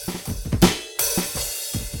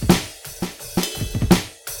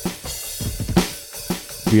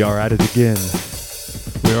We are at it again.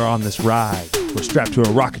 We are on this ride. We're strapped to a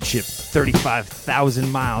rocket ship 35,000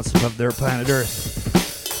 miles above their planet Earth.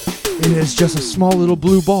 It is just a small little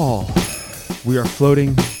blue ball. We are floating,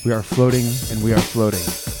 and we are floating.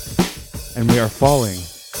 And we are falling.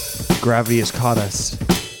 Gravity has caught us.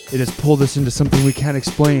 It has pulled us into something we can't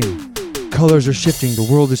explain. Colors are shifting, the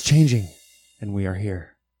world is changing. And we are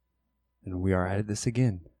here. And we are at this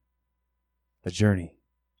again. A journey.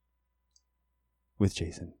 With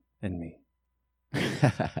Jason and me.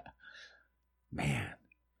 Man,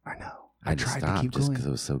 I know. I tried to keep just because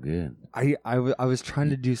it was so good. I was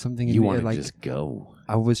trying to do something. You wanted to just go.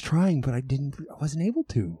 I was trying, but I wasn't able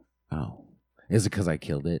to. Oh, is it because I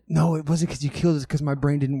killed it? No, it wasn't because you killed it. It's because my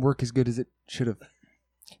brain didn't work as good as it should have.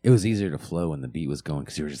 It was easier to flow when the beat was going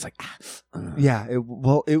because you were just like, Yeah,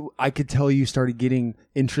 I could tell you started getting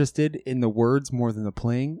interested in the words more than the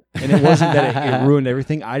playing, and it wasn't that it ruined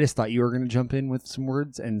everything. I just thought you were going to jump in with some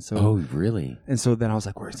words, and so. Oh, really? And so then I was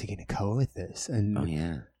like, "Where's he going to go with this?" And oh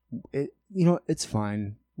yeah, it's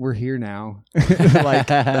fine. We're here now. Like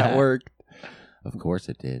that worked. Of course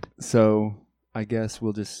it did. So I guess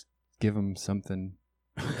we'll just give him something.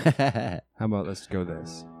 How about let's go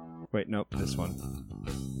this. Wait, nope, this one.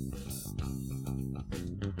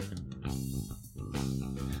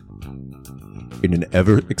 In an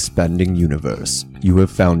ever-expanding universe, you have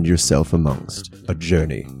found yourself amongst a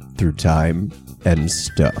journey through time and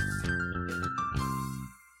stuff.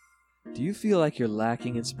 Do you feel like you're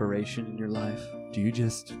lacking inspiration in your life? Do you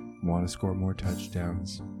just want to score more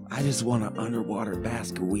touchdowns? I just want an underwater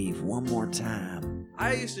basket weave one more time.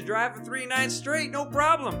 I used to drive for 3 nights straight, no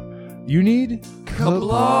problem. You need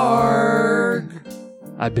Kablarg.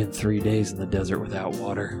 I've been 3 days in the desert without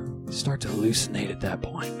water. Start to hallucinate at that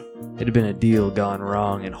point. It had been a deal gone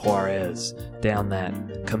wrong in Juarez, down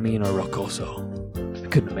that Camino Rocoso. I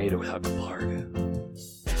couldn't have made it without Kablarg.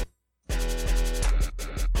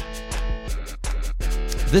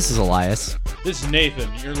 This is Elias. This is Nathan.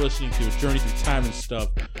 You're listening to A Journey Through Time and Stuff.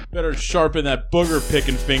 Better sharpen that booger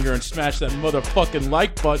picking finger and smash that motherfucking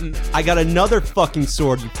like button. I got another fucking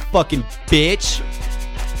sword, you fucking bitch.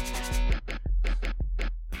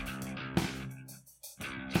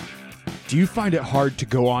 Do you find it hard to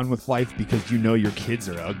go on with life because you know your kids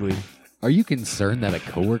are ugly? Are you concerned that a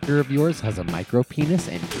coworker of yours has a micro penis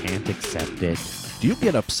and can't accept it? Do you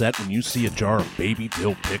get upset when you see a jar of baby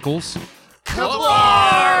dill pickles?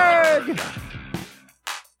 Kablarg!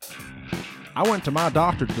 I went to my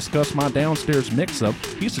doctor to discuss my downstairs mix-up.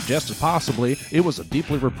 He suggested possibly it was a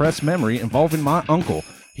deeply repressed memory involving my uncle.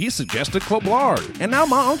 He suggested Kablarg, and now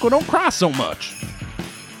my uncle don't cry so much.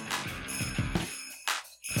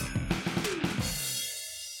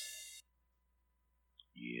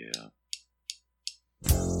 Yeah.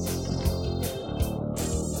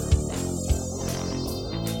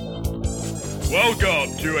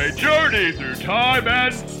 Welcome to A Journey Through Time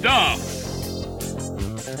and Stuff.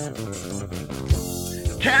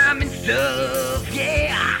 Time and stuff,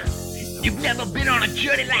 yeah. You've never been on a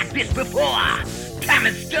journey like this before. Time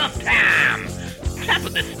and stuff time. Time for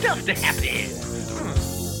the stuff to happen.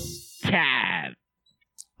 Time.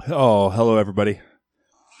 Oh, hello everybody.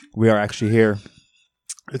 We are actually here.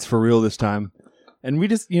 It's for real this time. And we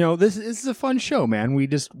just, this is a fun show, man.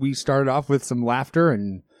 We started off with some laughter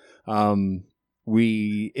and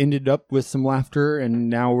we ended up with some laughter,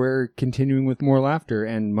 and now we're continuing with more laughter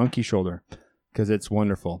and monkey shoulder. Because it's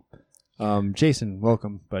wonderful. Jason,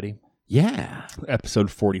 welcome, buddy. Yeah. Episode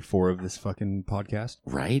 44 of this fucking podcast.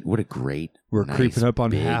 Right? What a great, We're nice, creeping up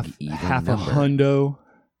on big, half a number. hundo,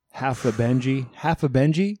 half a Benji. Half a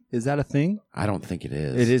Benji? Is that a thing? I don't think it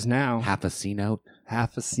is. It is now. Half a C note?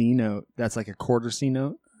 Half a C note. That's like a quarter C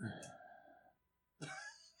note?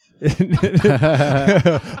 Okay.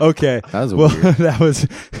 That was weird. That was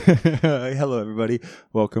hello everybody.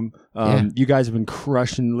 Welcome. You guys have been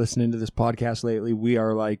crushing listening to this podcast lately. We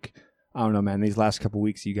are like, I don't know, man, these last couple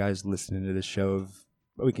weeks you guys listening to this show,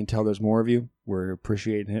 we can tell there's more of you. We're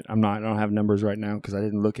appreciating it. I don't have numbers right now because I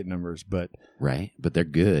didn't look at numbers, but right, but they're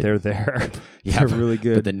good. They're there. Yeah, they're really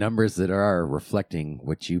good. But the numbers that are reflecting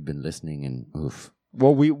what you've been listening and oof.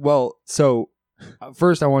 So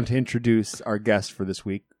first I want to introduce our guest for this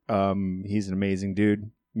week. He's an amazing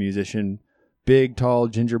dude, musician, big, tall,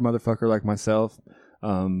 ginger motherfucker like myself.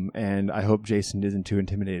 And I hope Jason isn't too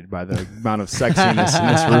intimidated by the amount of sexiness in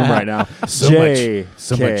this room right now. So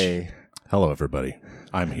much. Hello, everybody.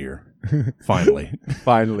 I'm here. Finally.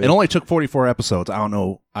 Finally. It only took 44 episodes. I don't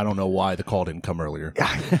know why the call didn't come earlier.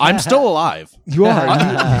 I'm still alive. You are.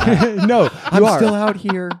 No, I'm still out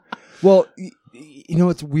here. Well,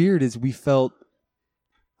 what's weird is we felt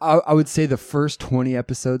I would say the first 20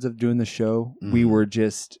 episodes of doing the show, we were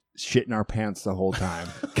just shitting our pants the whole time.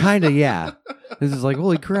 Kind of, yeah. This is like,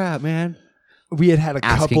 holy crap, man. We had a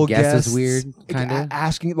Asking couple guests guests is weird, kinda.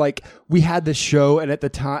 asking, like, we had the show, and at the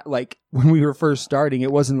time, like, when we were first starting,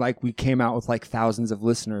 it wasn't like we came out with like thousands of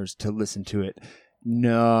listeners to listen to it.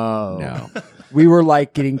 No. We were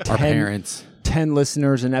like getting Our parents. 10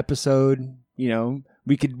 listeners an episode. You know,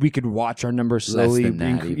 we could watch our numbers slowly. Less than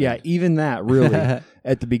that, even. Yeah, even that really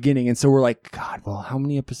at the beginning. And so we're like, God, well, how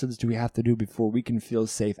many episodes do we have to do before we can feel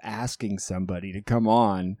safe asking somebody to come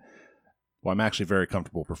on? Well, I'm actually very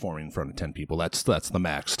comfortable performing in front of 10 people. That's the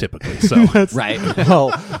max typically. So Right.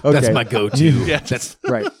 Well, okay. That's my go-to. yeah, that's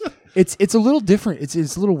Right. It's a little different. It's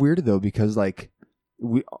a little weird though, because like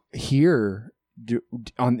we here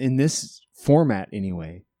in this format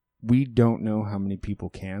anyway, we don't know how many people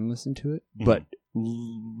can listen to it, but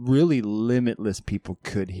really limitless people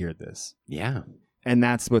could hear this. Yeah. And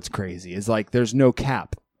that's what's crazy. Is like there's no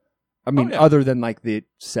cap. I mean, yeah. other than like the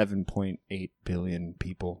 7.8 billion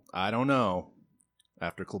people. I don't know.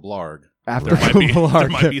 After Klublarg, After there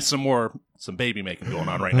might be some baby making going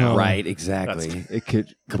on right now. Right, exactly. It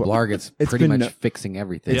could. Kablarg is it's pretty been much fixing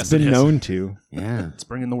everything. It's been known to. Yeah. It's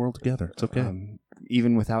bringing the world together. It's okay.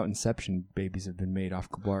 Even without Inception, babies have been made off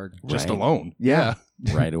Kablarg. Just Right. alone. Yeah.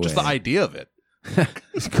 Right away. Just the idea of it.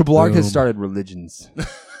 Kablarg has Boom. started religions.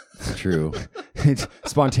 It's true. It's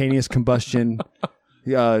spontaneous combustion,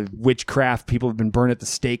 witchcraft. People have been burned at the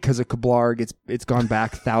stake because of Kablarg. It's gone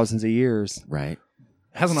back thousands of years. Right.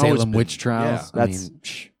 Hasn't always Salem been. witch trials. Yeah, I that's- mean,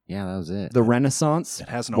 yeah, that was it. The Renaissance. It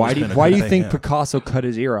hasn't Why always do been a Why good do you thing, think yeah. Picasso cut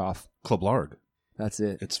his ear off? Klublarg. That's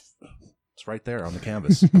it. It's right there on the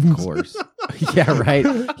canvas. Of course. Yeah, right.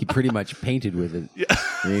 He pretty much painted with it. Yeah.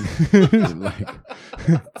 I mean, like,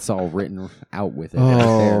 it's all written out with it. right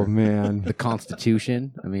Oh there. man. The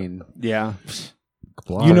Constitution. I mean, Yeah.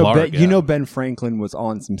 Kablarg. You know, Kablarg, you know, yeah. Ben Franklin was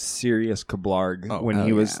on some serious Kablarg when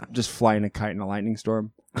he was just flying a kite in a lightning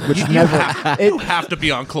storm, which never. You have to be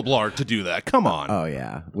on Klublarg to do that. Come on. Oh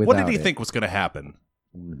yeah. What did Without he it. think was going to happen?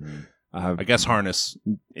 Uh, I guess harness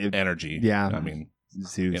it- energy. yeah. I mean,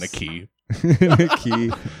 Zeus. in a key. In a key.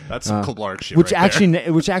 That's some Klublarg shit Which right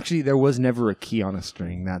actually there was never a key on a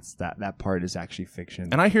string. that part is actually fiction.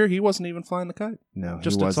 And I hear he wasn't even flying the kite. No,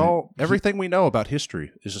 Just he it's wasn't. all everything we know about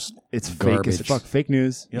history is just It's fake as Garbage. fuck. Fake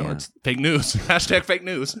news. you know Yeah. it's fake news. Hashtag fake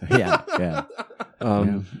news. Yeah.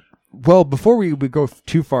 Yeah. Well, before we go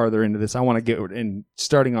too farther into this, I want to get in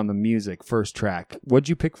starting on the music. First track. What'd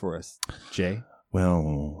you pick for us, Jay?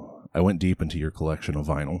 Well, I went deep into your collection of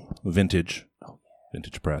vinyl, vintage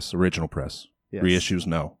press, original press, Yes. reissues.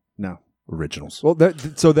 No, Originals. originals. Well,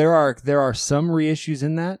 there are some reissues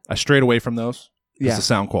in that. I strayed away from those. Yeah. It's the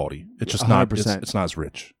sound quality. It's just not. 100%. It's not as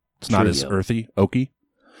rich. It's not as Trivial. earthy, oaky.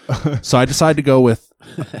 So I decided to go with.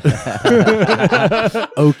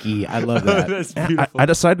 Okie. I love that. That's I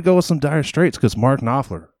decided to go with some Dire Straits because Mark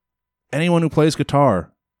Knopfler. Anyone who plays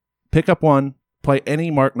guitar, pick up one, play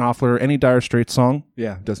any Mark Knopfler, any Dire Straits song.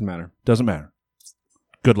 Yeah, doesn't matter. Doesn't matter.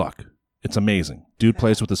 Good luck. It's amazing. Dude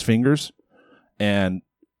plays with his fingers, and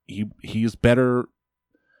he's better.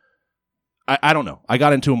 I don't know. I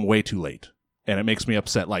got into him way too late, and it makes me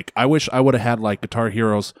upset. Like, I wish I would have had like guitar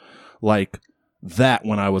heroes like that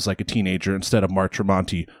when I was like a teenager instead of Mark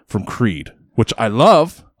Tremonti from Creed, which I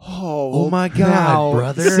love. Oh my God, now,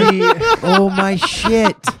 brother. see, Oh my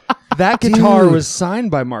shit. that guitar Dude. was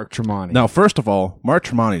signed by Mark Tremonti. Now, first of all, Mark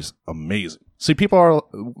Tremonti's amazing. See, people are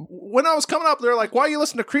when I was coming up, they're like, "Why you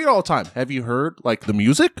listen to Creed all the time? Have you heard like the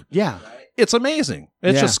music? Yeah, It's amazing.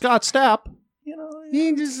 It's Yeah. just Scott Stapp. You know,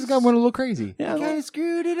 he just got one a little crazy. yeah, Kind of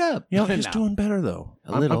screwed it up. you know, he's doing better though.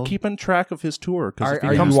 A I'm little. keeping track of his tour because if Are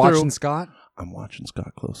he you comes watching through, Scott? I'm watching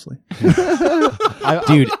Scott closely.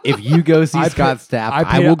 Dude, if you go see I Scott paid- Stapp, I I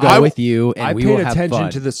paid- will go I- with you, and I we paid will have attention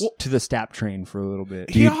fun. to the Stapp train for a little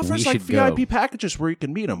bit. He Dude, offers we like should go. VIP packages where you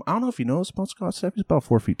can meet him. I don't know if you know this about Scott Stapp. He's about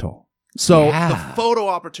 4 feet tall. So Yeah. the photo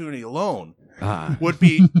opportunity alone Ah. would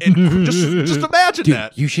be just imagine Dude,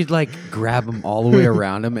 that. you should like grab him all the way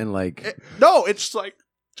around him and like No, it's like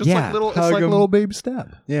Yeah. like little. It's Hug like him. little baby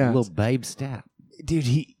Stapp. Yeah, little babe Stapp. dude,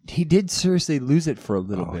 he did seriously lose it for a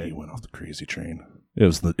little Oh, bit. he went off the crazy train. It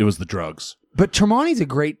was the drugs. But Tremonti's a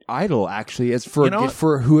great idol, actually. As for You know what?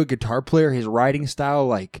 for who a guitar player, his writing style,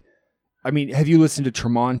 like, I mean, have you listened to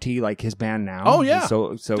Tremonti, like his band now? Oh, yeah.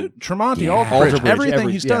 So Dude, Tremonti, Yeah. Alter Alter Bridge, Bridge, everything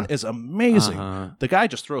he's done yeah. is amazing. Uh-huh. The guy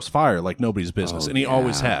just throws fire like nobody's business, Oh, and he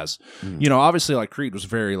always yeah. has. You know, obviously, like Creed was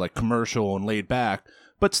very like commercial and laid back,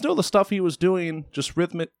 but still, the stuff he was doing just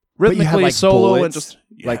but you rhythmically had, like, solo Bullets, and just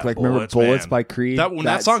remember Bullets man. by Creed? That when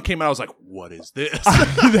that That's- song came out, I was like, "What is this?"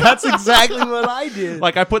 That's exactly what I did.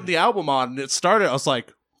 Like I put the album on and it started. I was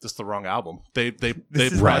like, this is the wrong album. They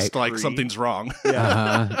This pressed is like Creed. something's wrong.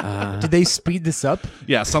 Did they speed this up?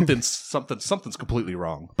 Yeah, something's completely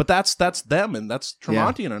wrong. But that's them, and that's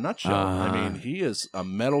Tremonti in a nutshell. I mean, he is a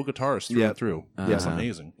metal guitarist through and through. It's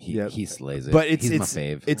amazing. He slays it. But He's it's my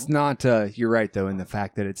fave. It's not. You're right though in the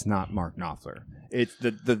fact that it's not Mark Knopfler. It's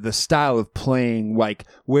the style of playing, like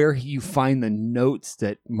where you find the notes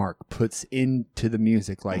that Mark puts into the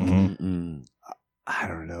music. Like I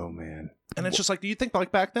don't know, man. And it's just like, do you think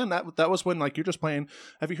like back then that was when like you're just playing?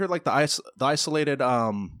 Have you heard like the isolated?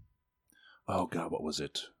 Oh God, what was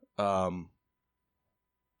it? Romeo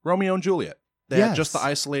and Juliet. They had just the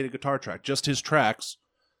isolated guitar track, just his tracks.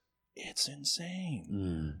 It's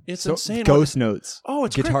insane. It's insane. Ghost notes. Oh,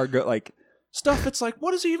 it's guitar great. like Stuff. It's like,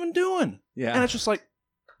 what is he even doing? Yeah, and it's just like,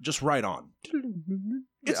 just right on.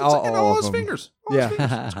 It's all like, all his of them. fingers.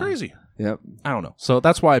 It's crazy. Yep. I don't know. So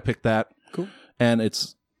that's why I picked that. Cool. And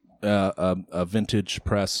it's a vintage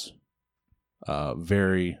press,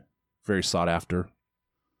 very, very sought after.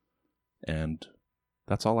 And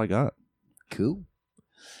that's all I got. Cool.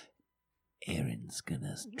 Aaron's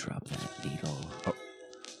gonna drop that needle. Oh.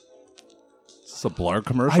 Is this a Blarg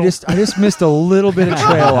commercial? I just missed a little bit of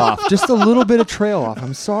trail off. Just a little bit of trail off.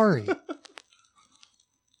 I'm sorry.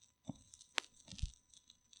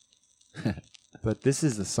 But this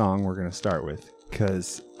is the song we're going to start with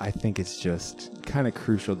because I think it's just kind of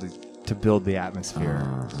crucial to build the atmosphere.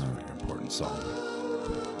 It's a very important song.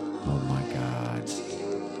 Oh my God.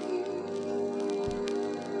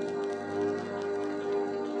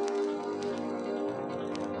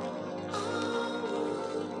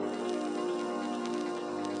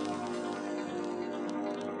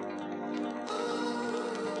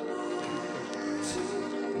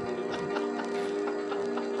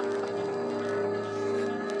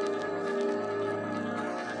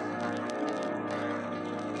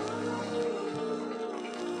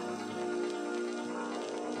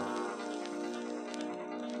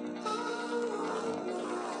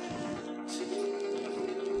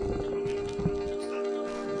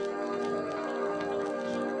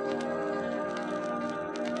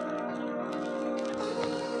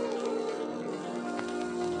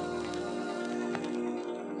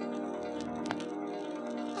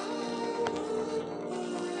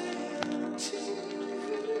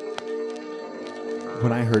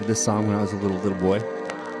 When I heard this song when I was a little boy,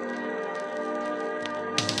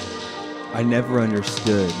 I never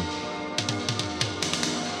understood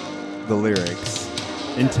the lyrics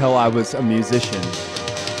until I was a musician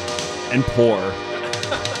and poor.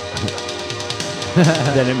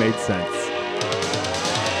 Then it made sense.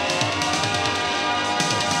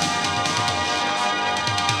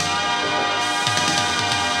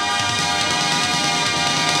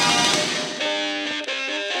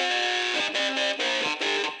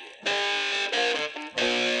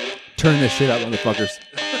 Turn this shit up, motherfuckers.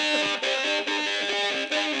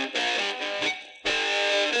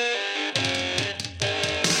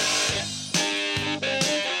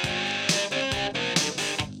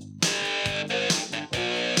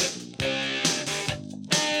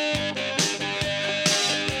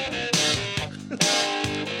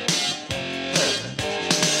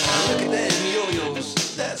 Look at them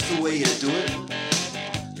yo-yos, that's the way you do it.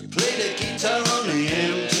 You play the guitar on the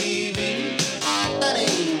MTV. That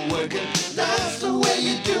ain't working, that's the way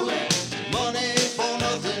you do it. Money for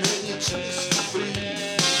nothing and you chase for free.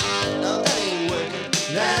 No, that ain't working,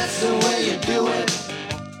 that's the way you do it.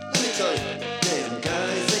 Let me tell you, them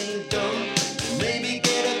guys ain't dumb. Maybe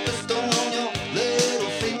get a pistol on your little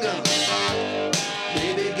finger.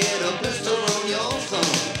 Maybe get a pistol on your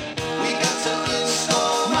thumb. We got to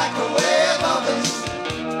install microwave ovens,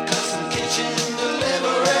 custom kitchen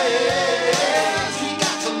deliveries. We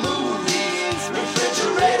got to move these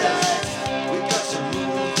refrigerators. We got to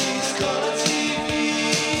move these color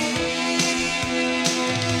TVs.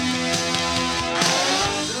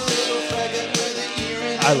 The little faggot with the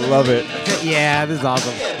earring. I love it. Yeah, this is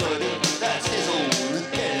awesome. Yeah, buddy, that's his own.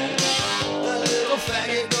 Yeah. The little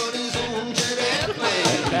faggot got his own jet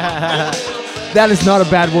airplane. That is not a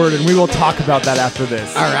bad word, and we will talk about that after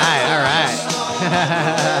this. All right.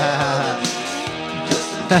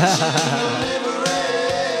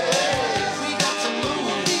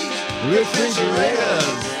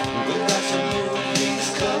 Refrigerators. We got to move these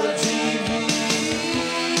color TVs.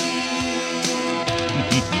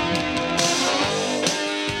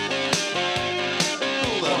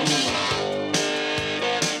 Hold on.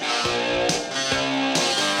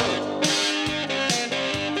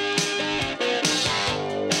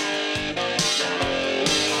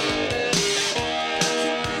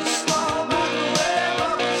 Small microwave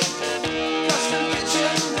ovens, custom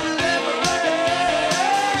kitchen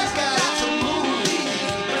deliveries.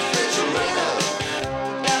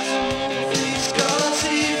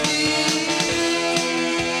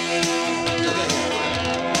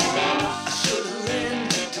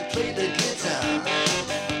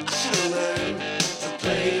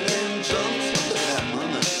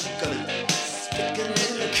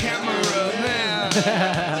 Look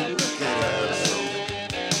at us.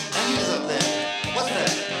 And he's up there. What's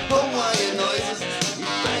that? Hawaiian noises. He's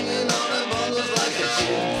banging on the bongos like a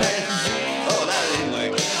chimpanzee. Oh, that ain't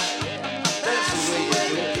working. That's the way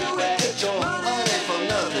you do it. Get your money for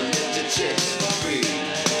nothing. Get your chicks for free.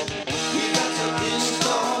 We got to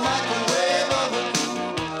install microwave oven,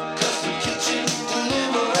 custom kitchen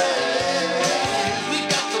deliveries. We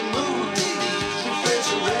got to move these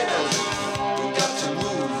refrigerators. We got to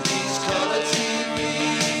move these color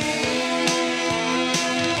TVs.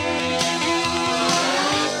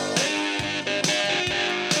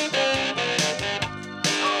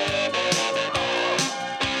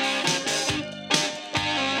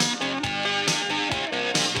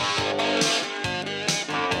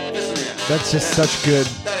 Listen here. That's just such good.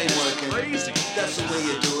 That ain't working. Crazy. That's the way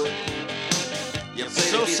you do it. You play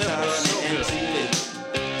So the guitar simple, on the so good.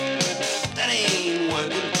 MTV. That ain't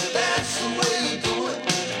working. That's the way you do it.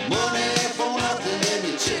 Money for nothing and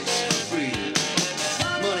your chicks for free.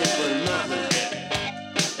 Money for nothing.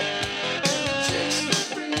 Chicks for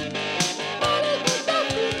free. Money for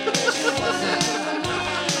nothing.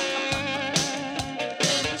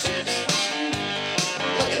 Chicks for free.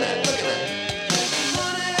 Look at that. Look at that.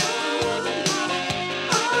 Money,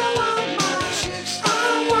 I want my chicks. I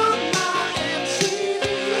want my MTV.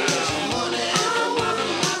 Money, I want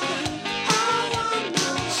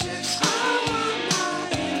my chicks. I want my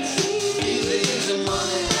MTV. Easy, easy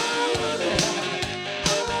money.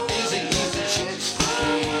 Easy, easy chicks.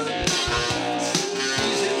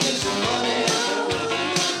 Easy, easy money.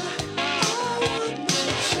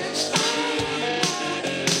 Chicks.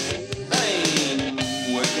 That ain't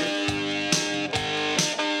working.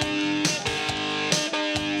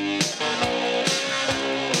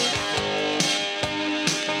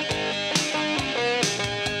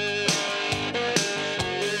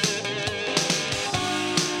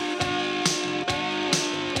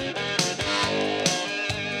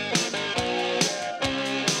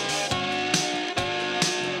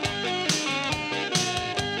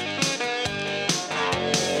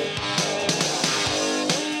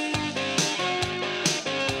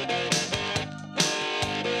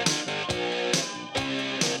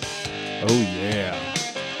 Oh yeah.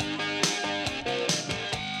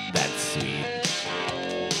 That's sweet.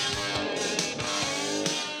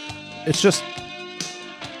 It's just,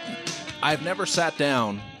 I've never sat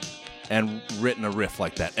down and written a riff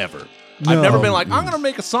like that ever. I've No. never been like, I'm going to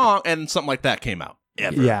make a song, and something like that came out.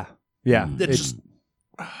 Ever. Yeah. Yeah. It's just,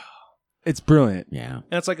 It's brilliant. Yeah. and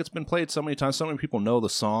it's like it's been played so many times, so many people know the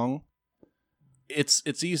song. It's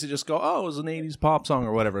easy to just go, oh, it was an 80s pop song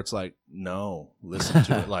or whatever. It's like, no, listen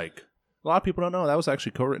to it. Like, a lot of people don't know that was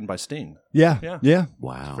actually co-written by Sting. Yeah. Yeah. Yeah.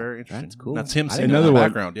 Wow. Very interesting. That's cool. That's him I singing didn't in know the Another one.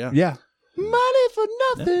 background. Yeah. Yeah. Money for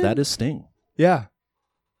nothing. Yeah, that is Sting. Yeah.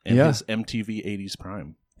 And Yeah. his MTV 80s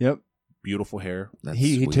prime. Yep. Beautiful hair. That's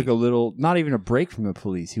He sweet. took a little, not even a break from the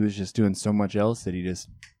police. He was just doing so much else that he just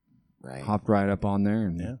right. hopped right up on there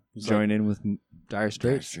and Yeah. He's joined in with Dire Dire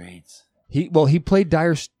Straits. Straits. He played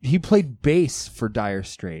he played bass for Dire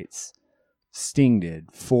Straits. Sting did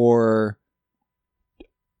for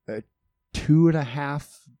 2.5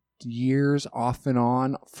 years off and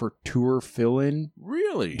on for tour fill-in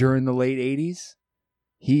Really? during the late 80s.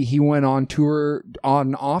 He went on tour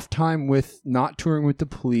on off time with not touring with the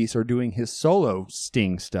police or doing his solo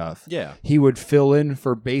Sting stuff. Yeah. He would fill in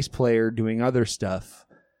for bass player doing other stuff.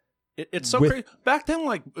 It's so With- crazy. Back then,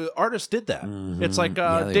 like, artists did that. Mhm. It's like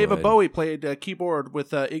Yeah, they David would. Bowie played keyboard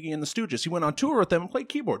with Iggy and the Stooges. He went on tour with them and played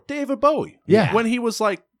keyboard. David Bowie. Yeah. When he was,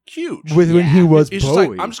 like, huge. When he was It's just Bowie.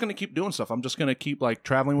 like, I'm just going to keep doing stuff. I'm just going to keep, like,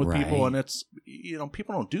 traveling with people. Right. And it's,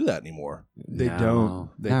 people don't do that anymore. They No, don't.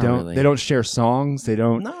 They not don't. really. They don't share songs. They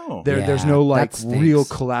don't. No. There's Yeah, no like that stinks. real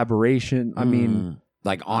collaboration. I mean,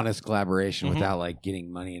 like honest collaboration Mhm. without like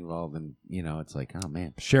getting money involved, and it's like, oh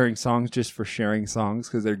man, sharing songs just for sharing songs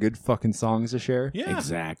because they're good fucking songs to share. Yeah.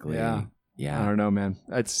 exactly. Yeah. I Yeah. don't know, man.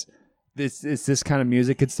 It's this kind of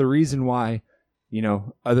music. It's the reason why,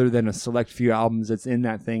 other than a select few albums that's in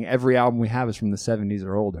that thing, every album we have is from the 70s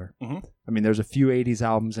or older. Mhm. I mean, there's a few 80s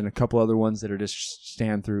albums and a couple other ones that are just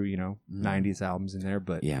stand through, 90s albums in there.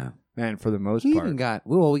 But Yeah. man, for the most We part, even got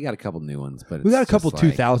we got a couple new ones, but we got a it's couple just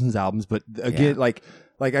like- 2000s albums. But again, Yeah.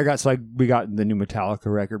 we got the new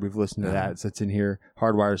Metallica record. We've listened to that. So it's in here.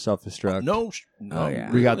 Hardwire Self Destruct. No. Oh,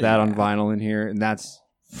 yeah. We got really? that on vinyl in here, and that's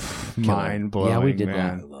mind blowing. Yeah, we did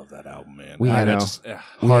man. I love that album, man. We had I know. It's-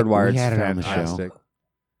 Hardwired's we had it on the show. fantastic.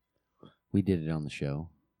 We did it on the show.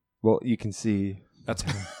 Well, you can see That's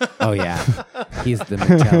Oh yeah, he's the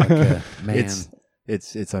Metallica man.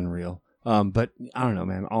 it's unreal. But I don't know,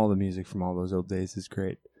 man. All the music from all those old days is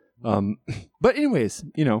great. But anyways,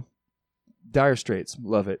 Dire Straits,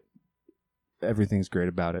 love it. Everything's great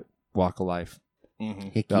about it. Walk of Life.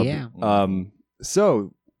 Heck yeah.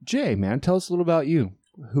 So Jay, man, tell us a little about you.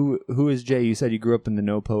 Who is Jay? You said you grew up in the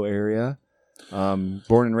NoPo area.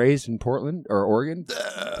 Born and raised in Portland or Oregon?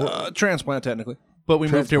 Transplant technically, but we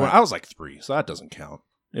moved here when I was like 3, so that doesn't count.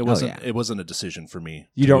 It wasn't. It wasn't a decision for me.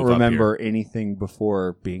 You don't remember anything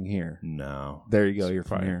before being here? No. There you go. You're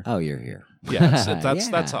from here. Oh, you're here. Yeah,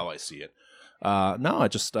 that's how I see it. No, I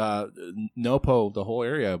just NoPo, the whole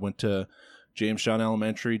area. I went to James John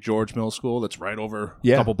Elementary, George Middle School. That's right over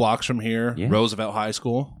a couple blocks from here. Yeah. Roosevelt High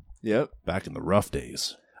School. Yep. Back in the rough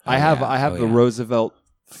days. I have the Roosevelt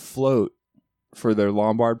float for their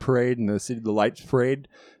Lombard Parade and the City of the Lights Parade.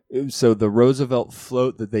 So the Roosevelt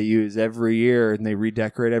float that they use every year and they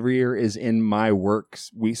redecorate every year is in my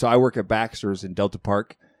works. So I work at Baxter's in Delta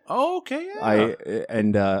Park. Oh, okay.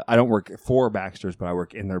 Yeah. I don't work for Baxter's, but I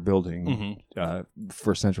work in their building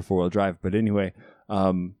for Central 4-Wheel Drive. But anyway,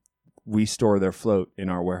 we store their float in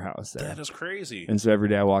our warehouse there. That is crazy. And so every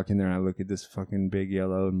day I walk in there and I look at this fucking big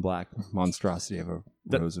yellow and black monstrosity of a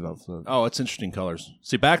Roosevelt float. Oh, it's interesting colors.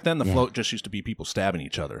 See, back then the float just used to be people stabbing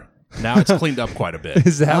each other. Now it's cleaned up quite a bit.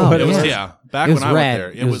 Is that what it was? Yeah. Back when I went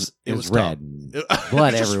there, it was red.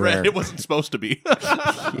 Blood everywhere. Red. It wasn't supposed to be.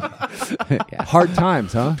 Hard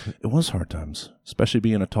times, huh? It was hard times, especially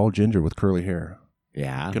being a tall ginger with curly hair.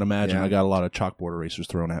 Yeah. You can imagine I got a lot of chalkboard erasers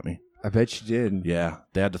thrown at me. I bet you did. Yeah.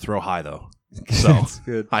 They had to throw high, though. So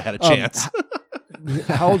good. I had a chance.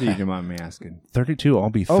 How old are you, do you mind me asking? 32. I'll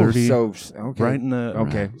be 30. Oh, so, okay. Right in the...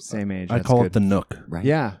 Okay, same age. I call it the nook. Right.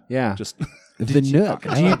 Yeah. Just... The nook.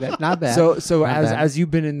 Not bad. So as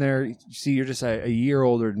you've been in there, you see, you're just a year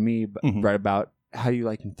older than me, but right about. How do you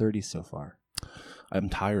like in 30s so far? I'm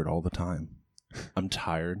tired all the time. I'm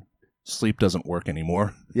tired. Sleep doesn't work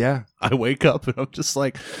anymore. Yeah. I wake up and I'm just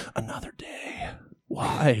like, another day.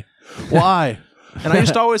 Why? Why? And I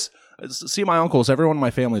used to always see my uncles, everyone in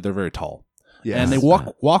my family, they're very tall. Yes. And they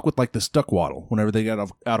walk with like this duck waddle whenever they get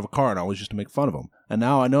out of a car, and I always used to make fun of them. And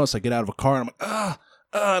now I notice I get out of a car and I'm like,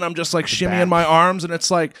 and I'm just like shimmying my arms, and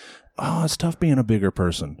it's like, it's tough being a bigger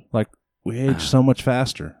person. Like, we age so much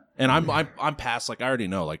faster. And I'm past, like, I already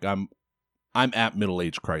know, like, I'm at middle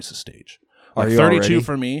age crisis stage. Like, 32 already?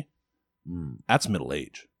 For me, that's middle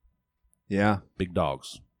age. Yeah. Big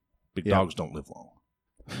dogs. Big dogs don't live long.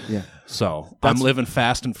 Yeah. So I'm living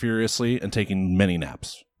fast and furiously and taking many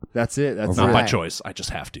naps. That's it. That's not by choice. I just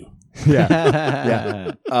have to.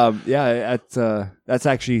 Yeah. That's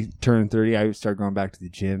actually turning 30. I started going back to the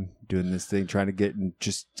gym, doing this thing, trying to get and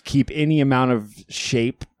just keep any amount of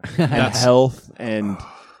shape and health. And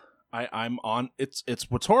I'm on. It's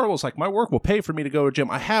what's horrible is like my work will pay for me to go to gym.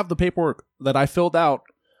 I have the paperwork that I filled out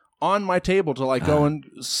on my table to like go and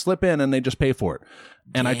slip in, and they just pay for it.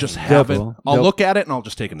 And I just have it. I'll look at it and I'll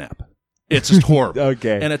just take a nap. It's just horrible.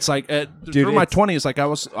 Okay. And it's like through my 20s, like I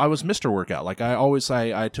was Mr. Workout. Like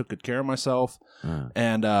I took good care of myself,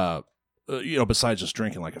 and besides just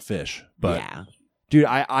drinking like a fish. But yeah. Dude,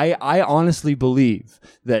 I honestly believe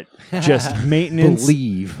that just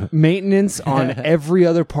maintenance on every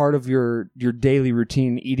other part of your daily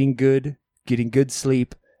routine, eating good, getting good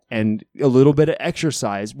sleep, and a little bit of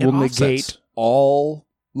exercise will negate all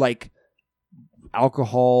like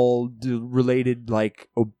alcohol related like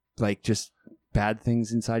just bad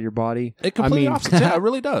things inside your body. It completely offsets. Yeah, it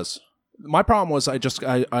really does. My problem was I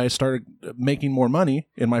started making more money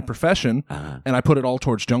in my profession, and I put it all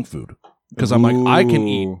towards junk food. Because I'm like, I can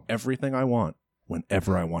eat everything I want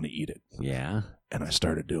whenever I want to eat it. Yeah. And I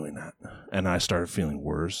started doing that. And I started feeling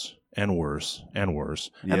worse and worse and worse.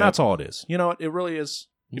 Yep. And that's all it is. You know, it really is.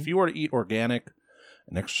 If you were to eat organic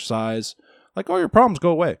and exercise, like all your problems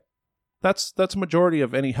go away. That's a majority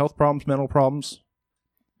of any health problems, mental problems.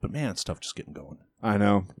 But man, it's tough just getting going. I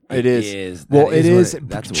know it is. Well, it is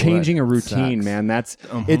changing a routine, sucks. Man. That's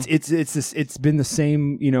it's been the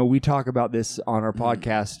same. You know, we talk about this on our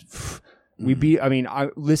podcast.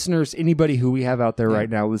 Listeners, anybody who we have out there right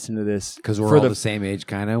now, listen to this because we're all the same age,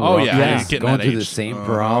 kind of. Going through the same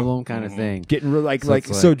problem, kind of thing. Getting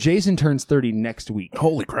so Jason turns 30 next week.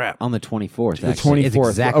 Holy crap! On the 24th. The 24th,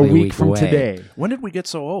 exactly a week from away. Today. When did we get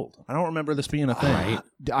so old? I don't remember this being a thing. Right.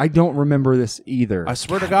 I don't remember this either. I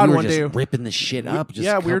swear to God, we were one just day ripping the shit up.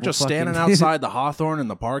 We were just standing outside the Hawthorne in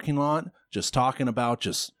the parking lot, just talking about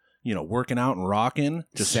just. Working out and rocking,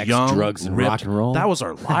 just sex, young, drugs, and ripped. rock and roll. That was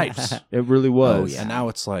our lives. It really was. Oh, yeah. And now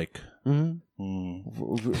it's like, the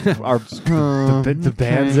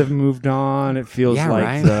bands have moved on. It feels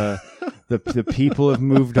like The people have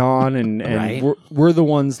moved on, and Right. we're the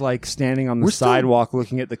ones like standing on the We're still- sidewalk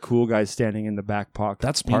looking at the cool guys standing in the back pocket.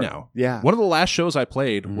 That's me now. Yeah. One of the last shows I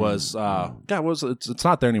played was it's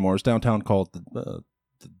not there anymore. It's downtown called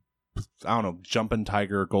I don't know, Jumpin'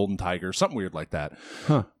 Tiger, Golden Tiger, something weird like that.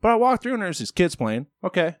 Huh. But I walked through and there's these kids playing.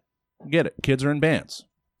 Okay, get it. Kids are in bands.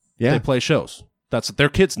 Yeah. They play shows. They're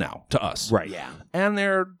kids now to us. Right. Yeah. And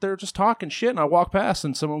they're just talking shit, and I walk past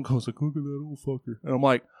and someone goes like, "Look at that old fucker," and I'm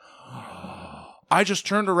like, I just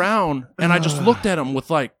turned around and I just looked at him with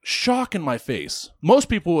like shock in my face. Most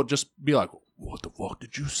people would just be like, "What the fuck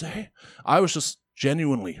did you say?" I was just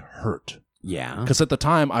genuinely hurt Yeah. because at the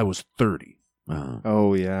time I was 30.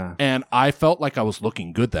 Oh yeah. And I felt like I was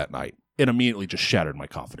looking good that night. It immediately just shattered my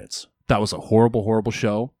confidence. That was a horrible, horrible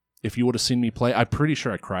show. If you would have seen me play, I'm pretty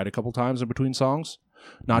sure I cried a couple times in between songs.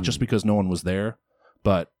 Not just because no one was there,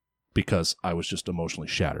 but because I was just emotionally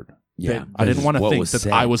shattered. Yeah. I didn't want to think that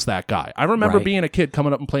said. I was that guy. I remember Right. being a kid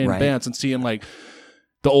coming up and playing Right. bands and seeing like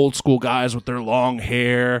the old school guys with their long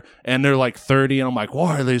hair and they're like 30 and I'm like,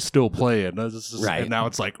 why are they still playing? Right. And now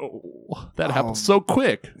it's like, oh, that happened so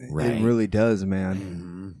quick. Right. It really does,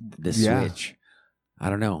 man. The Yeah. switch.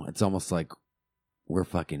 I don't know. It's almost like we're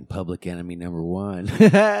fucking public enemy number one.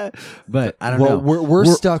 But I don't know. We're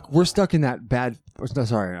stuck. We're stuck in that bad. No,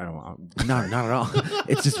 sorry, I don't want. No, not at all.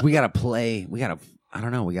 It's just we gotta play. We gotta. I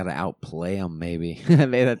don't know. We gotta outplay them. Maybe.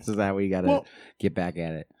 Maybe that's just how we gotta get back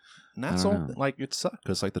at it. And that's I all. don't know. Like it sucked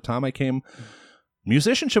because like the time I came,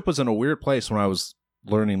 musicianship was in a weird place when I was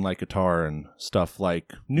learning like guitar and stuff.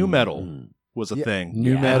 Like new metal was a thing.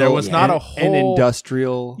 New Yeah. metal. There was not a and whole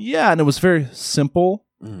industrial. Yeah, and it was very simple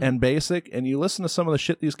and basic. And you listen to some of the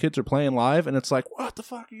shit these kids are playing live, and it's like, what the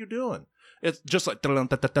fuck are you doing? It's just like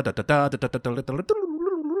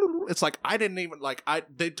it's like I didn't even like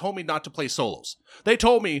they told me not to play solos. They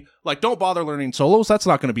told me like don't bother learning solos. That's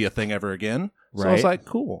not going to be a thing ever again. So I was Right. like,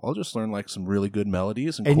 cool. I'll just learn like some really good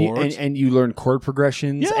melodies and And you, chords. and you learn chord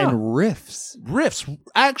progressions Yeah. and riffs. Riffs,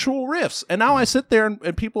 actual riffs. And now I sit there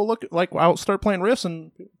and people look like I'll start playing riffs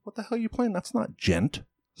and what the hell are you playing? That's not gent.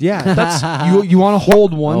 Yeah, that's you want to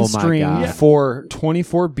hold one Oh my string God. for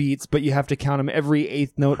 24 beats, but you have to count them every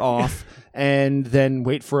eighth note off, and then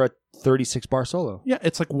wait for a 36 bar solo. Yeah,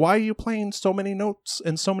 it's like why are you playing so many notes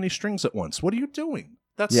and so many strings at once? What are you doing?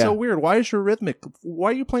 That's Yeah. so weird. Why is your rhythmic? Why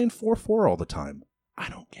are you playing 4/4 all the time? I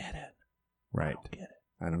don't get it. Right. I don't get it.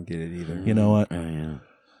 I don't get it either. You know what? Yeah.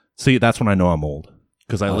 See, that's when I know I'm old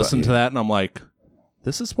because I Oh, listen to yeah. that and I'm like,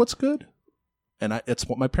 this is what's good. And it's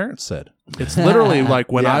what my parents said. It's literally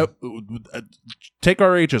like when Yeah. I take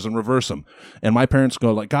our ages and reverse them, and my parents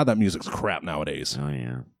go like, "God, that music's crap nowadays." Oh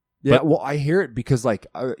yeah. Yeah, But- well, I hear it because like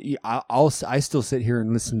I still sit here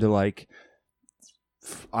and listen to like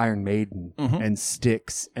Iron Maiden Mhm. and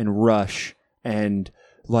Styx and Rush and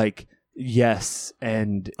like Yes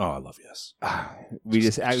and Oh, I love Yes. we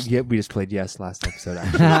just played Yes last episode.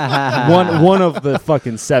 Actually, one of the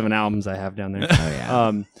fucking 7 albums I have down there. Oh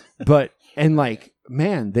yeah. But and like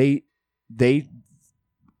man, they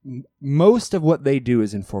most of what they do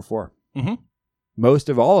is in 4/4. Mhm. Most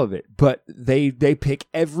of all of it, but they pick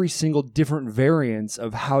every single different variance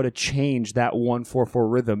of how to change that 1/4/4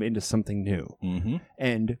 rhythm into something new. Mm-hmm.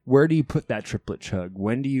 And where do you put that triplet chug?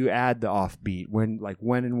 When do you add the offbeat? When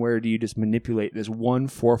and where do you just manipulate this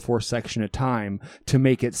 1/4/4 section at a time to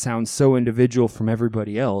make it sound so individual from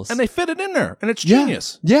everybody else? And they fit it in there, and it's Yeah.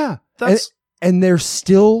 genius. Yeah, That's and they're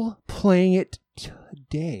still playing it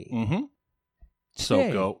today. mm-hmm. So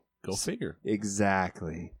Today. go figure.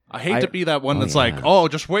 Exactly. I hate to be that one that's yeah. like, oh,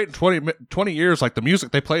 just wait in 20 years, like the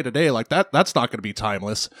music they play today, like that's not going to be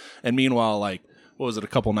timeless. And meanwhile, like, what was it, a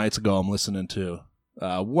couple nights ago, I'm listening to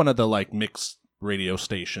one of the like mixed radio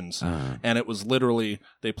stations, and it was literally,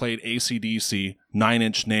 they played AC/DC, 9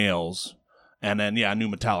 Inch Nails, and then, a new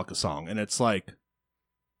Metallica song. And it's like,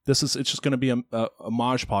 it's just going to be a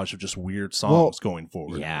mosh podge of just weird songs going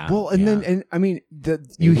forward. Yeah. Well, and yeah. then, and I mean,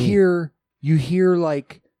 you hear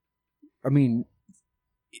like, I mean,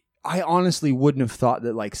 I honestly wouldn't have thought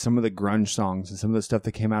that like some of the grunge songs and some of the stuff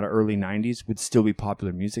that came out of early 90s would still be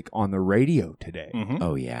popular music on the radio today. Mhm.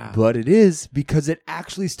 Oh yeah. But it is, because it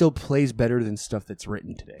actually still plays better than stuff that's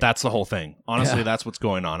written today. That's the whole thing. Honestly, Yeah. that's what's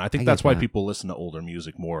going on. I think I that's get why that. people listen to older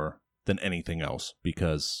music more than anything else,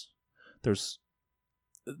 because there's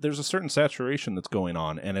a certain saturation that's going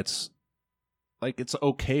on, and it's like it's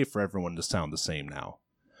okay for everyone to sound the same now.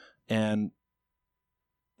 And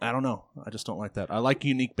I don't know. I just don't like that. I like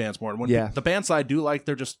unique bands more. When Yeah. the bands I do like,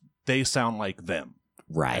 they sound like them.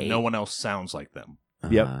 Right. And no one else sounds like them.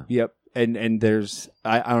 Yep. And there's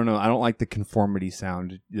I don't know. I don't like the conformity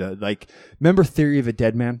sound. Like remember Theory of a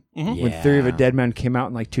Dead Man? Mhm. When Theory of a Dead Man came out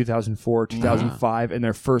in like 2004, 2005, and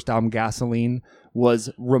their first album Gasoline was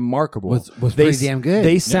remarkable. Was pretty damn good.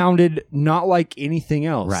 They sounded not like anything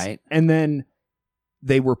else. Right. And then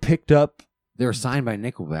they were picked up. They were signed by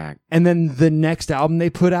Nickelback. And then the next album they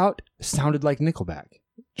put out sounded like Nickelback.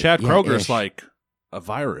 Chad Kroger's ish. like a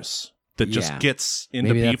virus that just Yeah. gets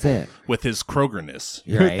into Maybe that's people it. with his Krogerness.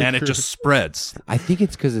 Right. And it just spreads. I think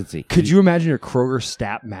it's because it's Could you imagine a Kroger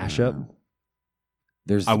Stat mashup?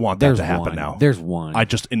 I want that to happen now. There's one.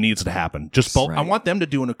 It needs to happen. Just both. I Right. want them to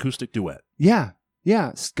do an acoustic duet. Yeah.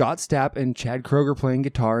 Yeah. Scott Stapp and Chad Kroger playing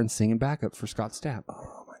guitar and singing backup for Scott Stapp.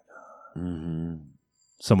 Mm-hmm.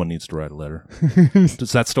 Someone needs to write a letter. Is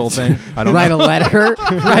that still a thing? I don't Write know. a letter.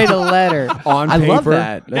 Write a letter On I paper. love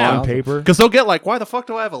that. That's On awesome. paper. Because they'll get like, why the fuck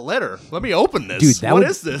do I have a letter? Let me open this. Dude, What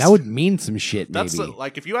is this? That would mean some shit. That's Maybe.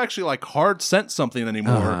 like if you actually like hard sent something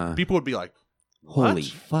anymore, people would be like, what? Holy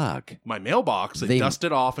fuck! My mailbox. They dust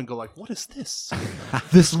it off and go like, what is this?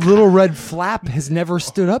 This little red flap has never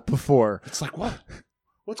stood up before. It's like, what?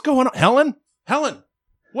 What's going on? Helen,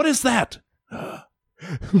 what is that?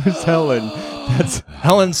 Who's Helen? That's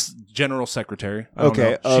Helen's general secretary. I don't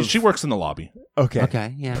Okay, know. of- She works in the lobby. okay.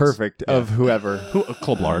 Okay, yeah. Perfect. Of whoever.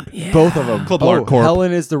 Club Larg. Both of them. Kablarg Corp.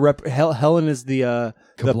 Helen is the Helen is the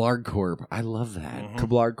Kablarg Corp. I love that.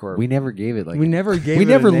 Kablarg Corp. We never gave it like We never gave we it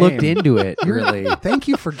never a looked name. into it really. Thank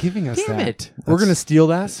you for giving us Damn that. it. We're gonna steal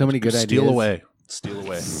that. So many good Steal ideas. away. Steal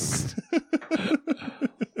away.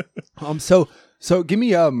 So give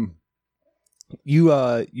me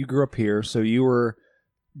you grew up here, so you were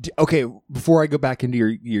okay. Before I go back into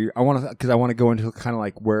your I want to go into kind of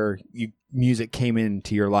like where music came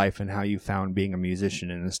into your life and how you found being a musician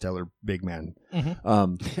and a stellar big man.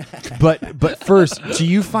 But first, do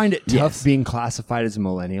you find it tough being classified as a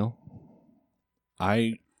millennial?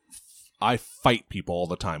 I fight people all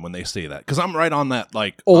the time when they say that because I'm right on that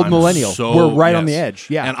like Old I'm millennial. so- We're right on yes. the edge.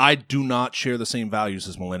 Yeah. And I do not share the same values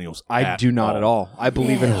as millennials. I do not at all. I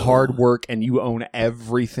believe in hard work and you own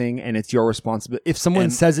everything and it's your responsibility. If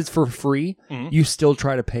someone says it's for free, you still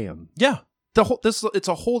try to pay them. Yeah. It's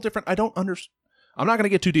a whole different. I don't understand. I'm not going to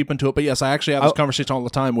get too deep into it, but yes, I actually have this conversation all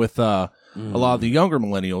the time with a lot of the younger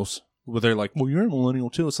millennials where they're like, well, you're a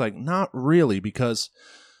millennial too. It's like, not really, because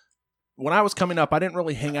when I was coming up, I didn't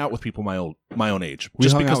really hang out with people my own age. We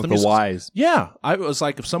just hung because out with the music's- wise. Yeah. I was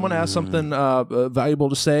like, if someone has something valuable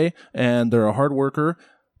to say and they're a hard worker,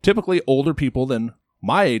 typically older people than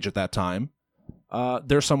my age at that time,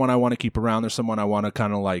 there's someone I want to keep around. There's someone I want to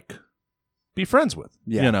kind of like be friends with,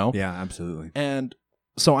 Yeah. you know? Yeah, absolutely. And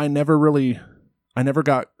so I never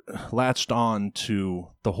got latched on to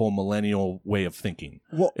the whole millennial way of thinking.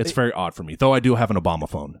 Well, It's very odd for me, though I do have an Obama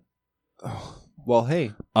phone, well,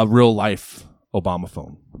 hey, a real life Obama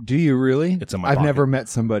phone. do you really? It's in my I've pocket. never met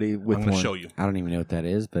somebody with I'm going one. to show you. I don't even know what that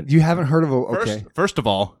is, but You haven't heard of a okay. First of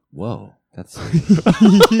all, whoa, that's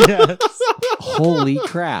Yes. holy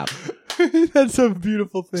crap. That's a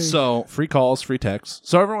beautiful thing. so free calls, free texts.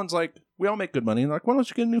 So everyone's like, we all make good money. And they're like, why don't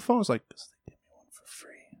you get a new phone? It's like, 'cause they give me one for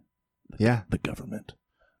free. yeah. The government. And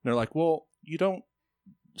they're like, well, you don't.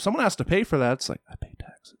 Someone has to pay for that. It's like, I pay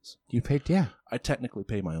taxes. You paid yeah. I technically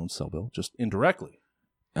pay my own cell bill, just indirectly.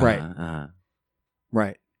 Right. Uh-huh.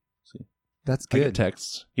 Right. See, That's I get good.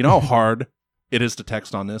 texts. You know how hard it is to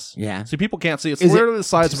text on this? Yeah. See, people can't see. It's Is it- literally the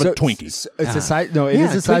size of a Twinkie. It's the size. No, it is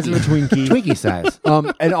Yeah, the size of a Twinkie. Twinkie size.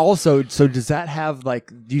 And also, so does that have like?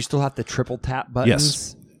 Do you still have the triple tap buttons?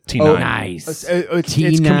 Yes. T9. Oh, Nice. It's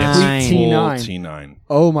T9. complete Full T9. T9.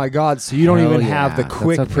 Oh my God! So you don't Hell even have the yeah.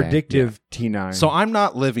 quick That's okay. predictive T9. So I'm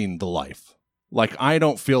not living the life. Like, I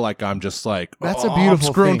don't feel like I'm just like, That's a I'm beautiful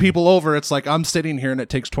screwing thing. people over. It's like I'm sitting here and it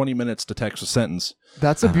takes 20 minutes to text a sentence.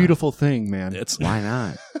 that's a beautiful thing, man. It's Why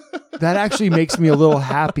not? That actually makes me a little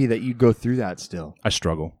happy that you go through that still. I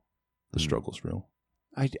struggle. The struggle's real.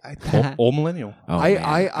 Oh, Millennial. I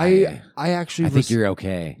actually I think you're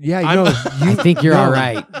okay. yeah, I think you're no, all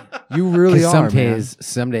right. You really 'Cause are.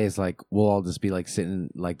 some days, like we'll all just be like sitting,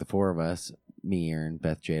 like the four of us, me, Aaron,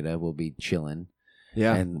 Beth, Jada, we'll be chilling,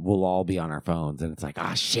 Yeah. and we'll all be on our phones, and it's like,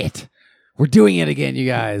 ah, shit, we're doing it again, you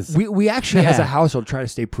guys. We actually, as a Yeah. household, try to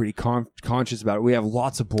stay pretty conscious about it. We have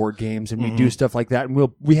lots of board games and we do stuff like that. And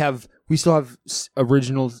we still have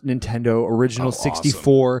original Nintendo, original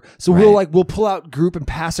 64. So we'll pull out group and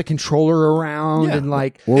pass a controller around and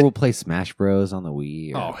like, Or we'll play Smash Bros on the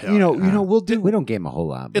Wii. Oh, Or, hell we'll do. we don't game a whole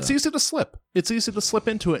lot. It's but- easy to slip. It's easy to slip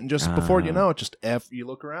into it, and just before you know it, just you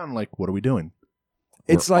look around like, what are we doing?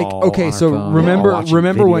 It's We're like, all okay, on our so phone, remember all watching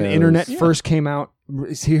when videos. internet first came out,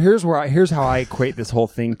 See, here's how I equate this whole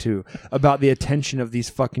thing to about the attention of these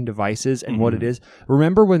fucking devices and what it is.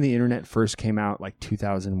 Remember when the internet first came out, like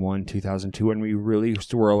 2001, 2002, when we really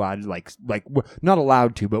were allowed to not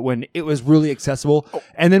allowed to, but when it was really accessible,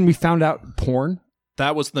 and then we found out porn.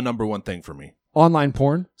 That was the number one thing for me. Online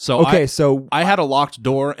porn. So so I had a locked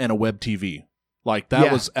door and a web TV. Like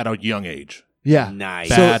that was at a young age. Yeah, nice.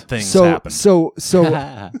 Bad things happen. So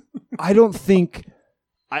I don't think.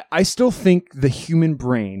 I still think the human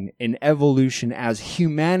brain in evolution as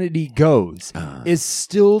humanity goes is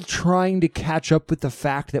still trying to catch up with the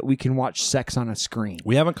fact that we can watch sex on a screen.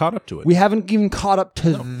 We haven't caught up to it. We haven't even caught up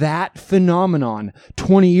to that phenomenon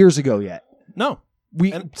 20 years ago yet. No.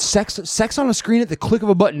 Sex on a screen at the click of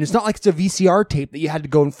a button. It's not like it's a VCR tape that you had to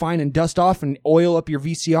go and find and dust off and oil up your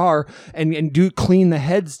VCR and clean the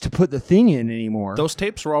heads to put the thing in anymore. Those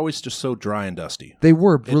tapes were always just so dry and dusty. They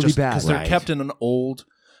were really bad. Because they're kept in an old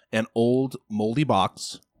moldy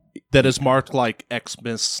box that is marked like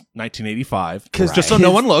Xmas 1985. Because just so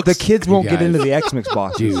no one looks. The kids won't get into the Xmas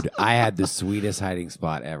box. Dude, I had the sweetest hiding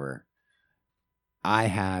spot ever.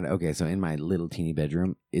 So in my little teeny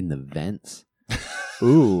bedroom, in the vents.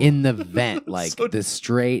 Ooh. In the vent, like the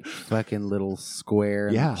straight fucking little square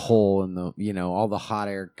and the hole and the, all the hot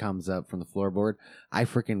air comes up from the floorboard. I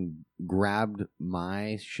freaking grabbed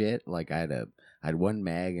my shit. Like I had one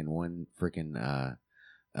mag and one freaking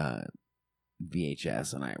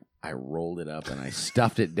VHS, and I rolled it up and I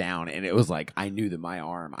stuffed it down, and it was like I knew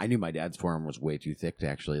my dad's forearm was way too thick to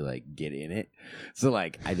actually like get in it. So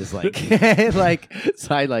like I just I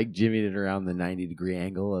jimmied it around the 90-degree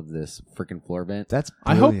angle of this freaking floor vent. That's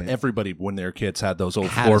I hope brilliant. everybody when they were kids had those old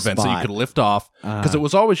Had floor a vents that you spot. could lift off, because it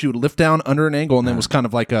was always you would lift down under an angle and then it was kind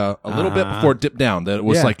of like a little bit before it dipped down, that it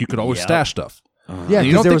was like you could always stash stuff. Yeah,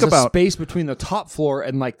 you don't there think was a about space between the top floor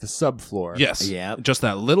and like the subfloor. Yes, Yeah. just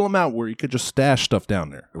that little amount where you could just stash stuff down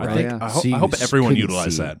there. I Right. think Yeah. I So hope you everyone couldn't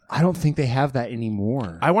utilized see. that. I don't think they have that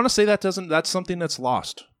anymore. I want to say that's something that's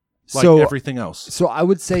lost, like So- everything else. So I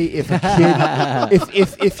would say if a kid,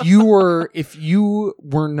 if you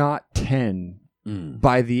were not 10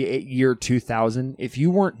 by the year 2000, if you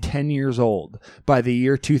weren't 10 years old by the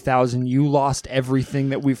year 2000, you lost everything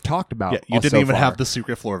that we've talked about. Yeah, you didn't so even far. have the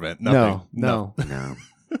secret floor vent. Nothing. No. No.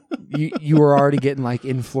 You were already getting like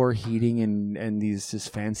in-floor heating and these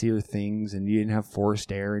just fancier things, and you didn't have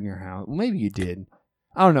forced air in your house. Well, maybe you did.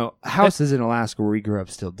 I don't know. Houses in Alaska where we grew up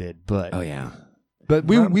still did, but Oh yeah. but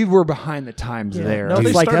we were behind the times there. No, It's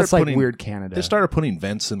they like started that's like putting- weird Canada. They started putting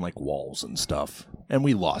vents in like walls and stuff, and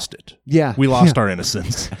we lost it. Yeah, We lost our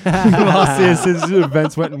innocence. we lost this.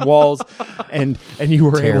 Events went in walls, and you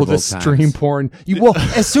were able Terrible to times. stream porn.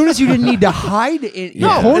 As soon as you didn't need to hide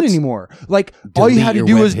your porn anymore, like all you Delete had to your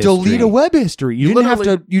do web was delete history. a web history. You didn't have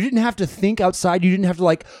literally- to. You didn't have to think outside. You didn't have to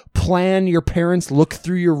like plan your parents look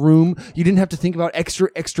through your room. You didn't have to think about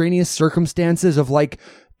extraneous circumstances of like.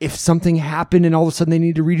 If something happened and all of a sudden they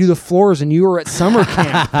need to redo the floors and you were at summer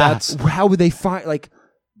camp, that's how would they find like?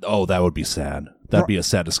 Oh, that would be sad. That'd be a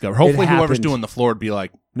sad discovery. Hopefully, whoever's happened. doing the floor would be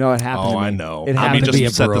like, No, it happened. "Oh, to me. I know. It Let me happened to be a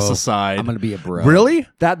just set bro. this aside." I'm gonna be a bro. Really?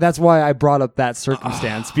 That's why I brought up that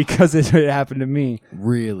circumstance because it happened to me.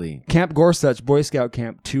 Really? Camp Gorsuch, Boy Scout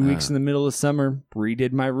camp, 2 weeks in the middle of summer,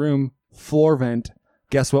 redid my room, floor vent.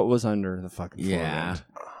 Guess what was under the fucking floor vent?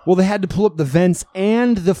 Well, they had to pull up the vents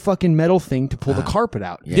and the fucking metal thing to pull the carpet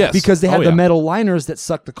out. Yes. Because they had Oh, the yeah. metal liners that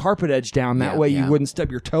suck the carpet edge down. That Yeah, way yeah. you wouldn't stub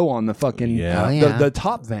your toe on the fucking Yeah. Oh, yeah. the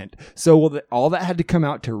top vent. So all that had to come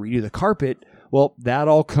out to redo the carpet. Well, that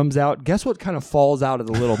all comes out. Guess what kind of falls out of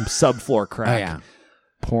the little subfloor crack? Oh yeah.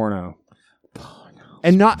 Porno.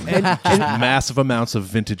 And not and Massive amounts of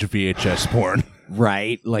vintage VHS porn.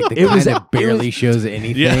 Right? Like the It was- kind that it barely was- shows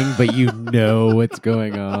anything, Yeah. but you know what's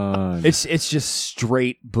going on. it's just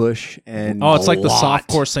straight bush and Oh, it's like the lot.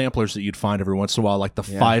 softcore samplers that you'd find every once in a while, like the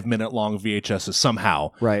 5-minute long VHSs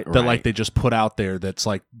somehow. Right. That like they just put out there that's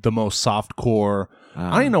like the most softcore. I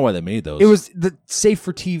don't even know why they made those. It was the safe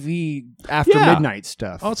for TV after Yeah. midnight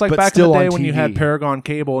stuff. Oh, it's like but back in the still day on when you had TV. Paragon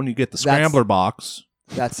cable and you get the scrambler box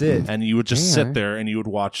That's it. and you would just sit there and you would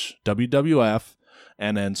watch WWF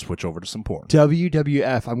and then switch over to some porn.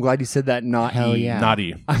 WWF. I'm glad you said that. Not Hell E. yeah. Not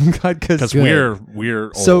E. I'm glad Because because we're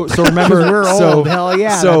old. so remember We're so, old. Hell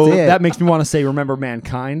yeah, So that's it. that makes me want to say remember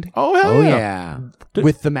Mankind oh hell Oh yeah. yeah.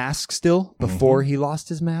 with the mask still before he lost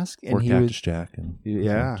his mask and Or he Cactus was Jack and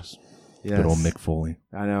yeah. just Yes. good old Mick Foley.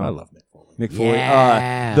 I know. I love Mick Foley. Mick Foley.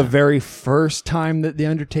 Yeah. The very first time that The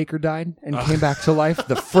Undertaker died and came back to life,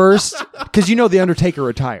 the first, because you know The Undertaker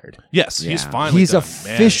retired. Yes, he's Yeah. finally He's done,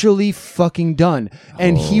 officially fucking done.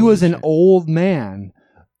 And he was an old man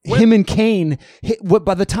him and Kane,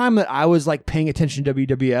 by the time that I was like paying attention to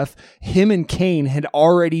WWF, him and Kane had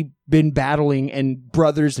already been battling and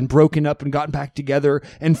brothers and broken up and gotten back together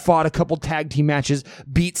and fought a couple tag team matches,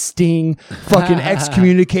 beat Sting, fucking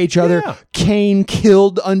excommunicate each other. Yeah. Kane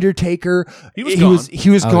killed Undertaker. He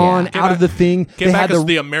was gone yeah. out of the thing. Came back as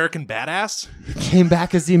the American Badass. Came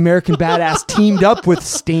back as the American Badass, teamed up with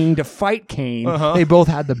Sting to fight Kane. They both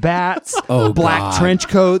had the bats, black trench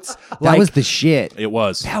coats. That was the shit. It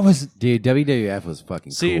was. That was, dude. WWF was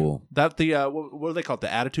fucking cool. That the what do they call it?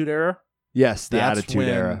 The Attitude Era. yes, the That's Attitude when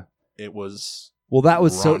Era. It was. Well, that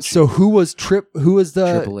was raunchy. so. Who was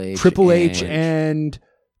the Triple H and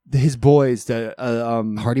his boys? The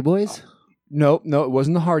Hardy Boys. No, it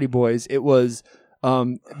wasn't the Hardy Boys. It was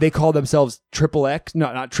they called themselves Triple X.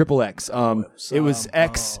 No, not Triple X. It was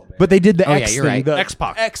X, but they did the X you're thing. right. The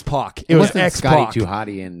X-Pac. X-Pac. It was wasn't X-Pac. Scotty Too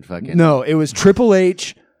Hottie and fucking. No, it was Triple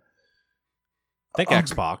H. I think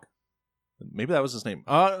X-Pac. Maybe that was his name.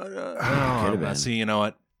 have been. See, you know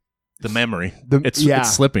what? The memory. Yeah.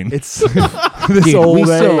 It's slipping. It's this Dude, old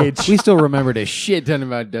we age. we still remembered a shit ton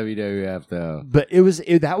about WWF though. But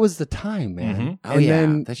that was the time, man. Mhm. Oh, And yeah.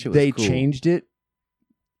 then That shit was they cool. changed it.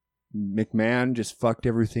 McMahon just fucked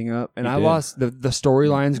everything up, and He I did. lost the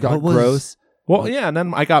storylines got What was- gross. Well, yeah, and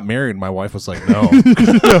then I got married, and my wife was like, "No, it's like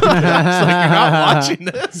you're not watching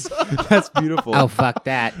this." That's beautiful. Oh fuck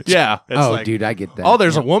that. Yeah. It's Oh, like, dude, I get that. oh,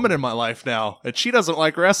 there's a woman in my life now, and she doesn't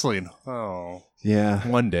like wrestling. Oh, Yeah.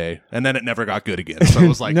 one day, and then it never got good again. So it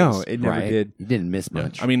was like, no, it never right. did. You didn't miss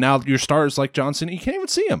much. I mean, now your stars like John Cena, you can't even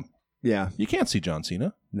see him. Yeah. You can't see John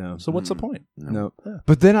Cena. No. So what's the point? No.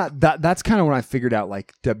 But then that's kind of when I figured out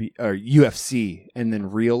like UFC and then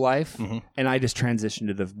real life, Mhm. and I just transitioned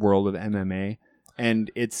to the world of MMA, and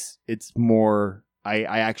it's more. I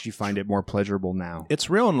actually find it more pleasurable now. It's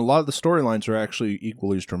real, and a lot of the storylines are actually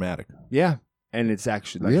equally as dramatic. Yeah, and it's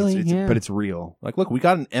actually like, Really? it's, Yeah. but it's real. Like, look, we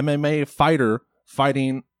got an MMA fighter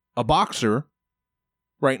fighting a boxer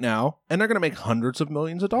right now, and they're going to make hundreds of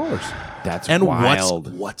millions of dollars. That's And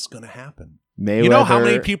wild. what's going to happen? Mayweather. You know how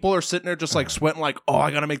many people are sitting there just like sweating, like, oh,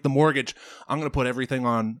 I got to make the mortgage. I'm going to put everything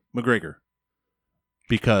on McGregor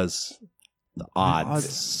because the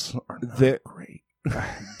odds are not great.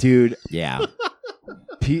 Dude, Yeah.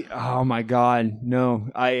 oh my God, no!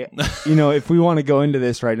 If we want to go into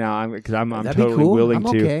this right now, because I'm That'd be totally cool. willing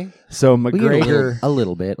I'm to. okay. So We get McGregor, a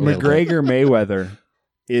little bit. McGregor Mayweather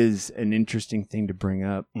is an interesting thing to bring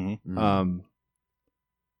up. Mhm.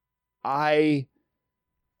 I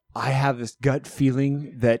have this gut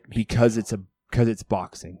feeling that because it's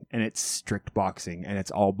boxing and it's strict boxing and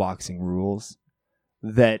it's all boxing rules,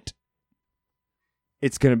 that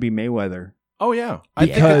it's going to be Mayweather. Oh, yeah. I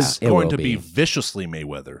think Because it's it going will to be be. viciously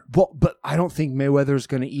Mayweather. Well, but I don't think Mayweather is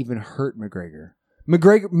going to even hurt McGregor.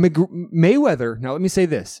 Mayweather. Now, let me say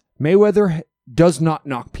this: Mayweather does not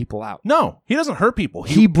knock people out. No, he doesn't hurt people.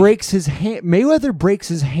 He breaks his hand. Mayweather breaks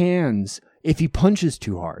his hands if he punches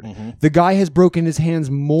too hard. Mhm. The guy has broken his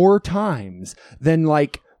hands more times than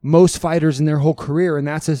like most fighters in their whole career, and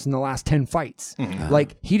that's just in the last 10 fights. Mhm.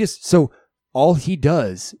 Like so all he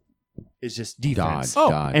does is just defense.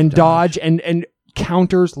 Dodge. Dodge and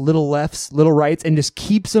counters little lefts, little rights, and just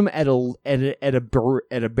keeps them at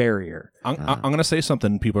a barrier. I'm going to say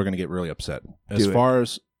something. People are going to get really upset. As Do it. far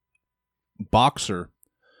as boxer,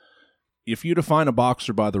 if you define a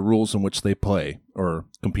boxer by the rules in which they play or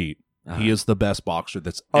compete, he is the best boxer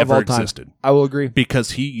that's Of ever all time. existed. I will agree.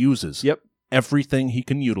 Because he uses Yep. everything he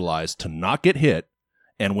can utilize to not get hit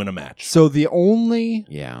and win a match. So the only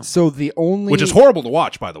Which is horrible to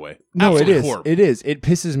watch, by the way. No, Absolutely it is. horrible. It is. It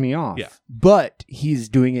pisses me off. Yeah. But he's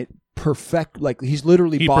doing it perfect. Like he's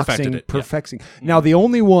literally He boxing, perfected it, yeah. perfecting. Now, the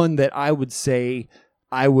only one that I would say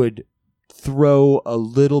I would throw a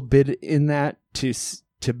little bit in that to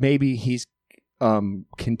maybe he's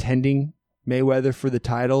contending Mayweather for the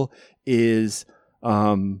title is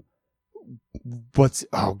the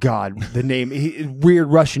name, weird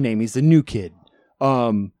Russian name. He's the new kid.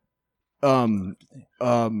 Oh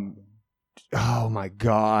my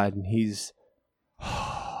God, he's.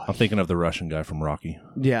 I'm thinking of the Russian guy from Rocky.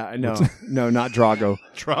 Yeah, no, not Drago.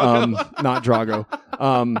 Drago? Not Drago.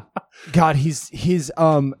 God, he's he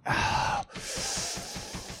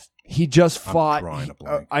just fought. drawing a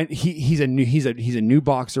blank. He's a new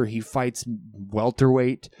boxer. He fights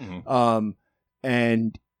welterweight. Mhm.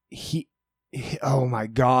 And he oh my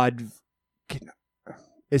God,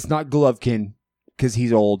 it's not Golovkin because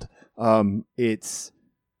he's old. It's.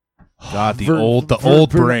 God, the old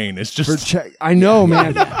brain is just. I know,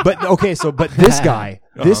 man. But okay, but this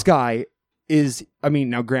guy is. I mean,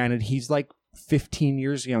 now granted, he's like 15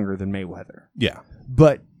 years younger than Mayweather. Yeah.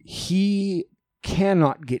 But he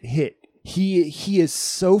cannot get hit. He is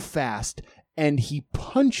so fast, and he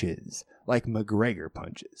punches like McGregor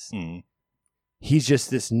punches. Mm. He's just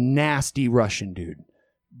this nasty Russian dude.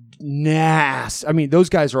 I mean, those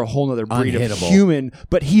guys are a whole nother breed of human,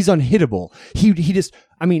 but he's unhittable. He just,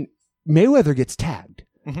 I mean, Mayweather gets tagged.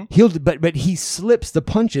 Mm-hmm. But he slips the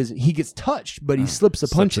punches. He gets touched, but he slips the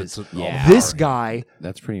punches. Yeah. This guy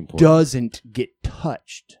that's pretty important. Doesn't get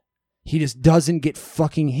touched. He just doesn't get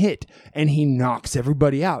fucking hit, and he knocks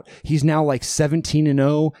everybody out. He's now like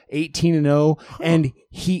 17-0, 18-0, and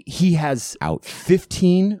he has out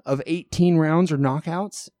 15 of 18 rounds or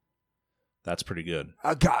knockouts. That's pretty good.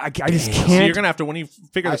 I just can't. So you're gonna have to, when you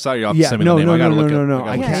figure this out, you have to send me the name. I gotta look it.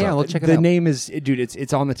 We'll check it out. The name is, dude.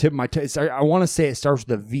 It's on the tip of my tongue. I want to say it starts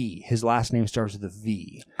with a V. His last name starts with a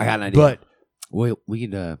V. I got an idea. But we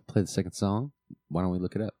could play the second song. Why don't we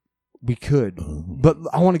look it up? We could, but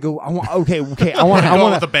I want to go. Okay. I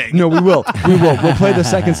want the bang. No, we will. We'll play the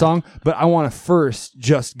second song, but I want to first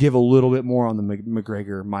just give a little bit more on the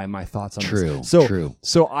McGregor. My thoughts on this. True.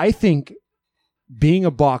 So I think, being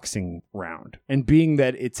a boxing round and being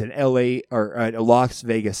that it's an LA or a Las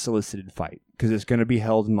Vegas solicited fight, because it's going to be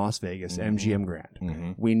held in Las Vegas, MGM Grand.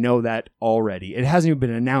 Mm-hmm. We know that already. It hasn't even been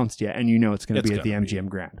announced yet, and you know it's going to be at the MGM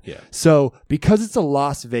Grand. Yeah. So because it's a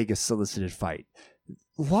Las Vegas solicited fight,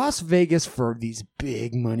 Las Vegas, for these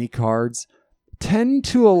big money cards, tend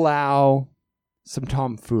to allow some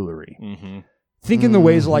tomfoolery. Mm-hmm. Think in the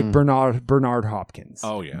ways like Bernard Hopkins.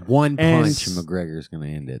 Oh yeah, one punch and McGregor's going to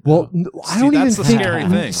end it. Well, I don't even that's the think scary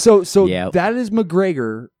thing. So that is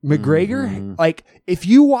McGregor. McGregor, like if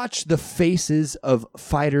you watch the faces of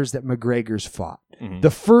fighters that McGregor's fought, the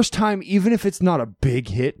first time, even if it's not a big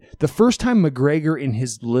hit, the first time McGregor in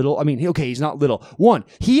his little, I mean, okay, he's not little. One,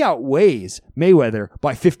 he outweighs Mayweather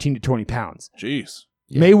by 15 to 20 pounds. Jeez.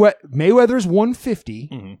 Yeah. Mayweather's 150.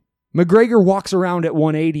 Mm-hmm. McGregor walks around at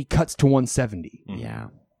 180, cuts to 170. Yeah.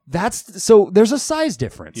 So there's a size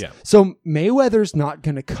difference. Yeah. So Mayweather's not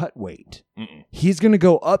going to cut weight. He's going to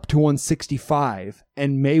go up to 165,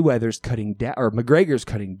 and McGregor's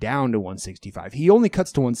cutting down to 165. He only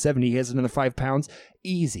cuts to 170. He has another 5 pounds.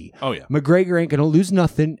 Easy. Oh yeah. McGregor ain't going to lose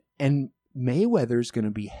nothing, and Mayweather's going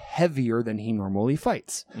to be heavier than he normally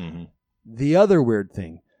fights. Mm-hmm. The other weird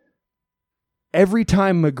thing, every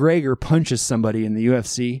time McGregor punches somebody in the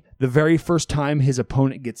UFC, the very first time his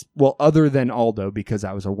opponent gets, well, other than Aldo, because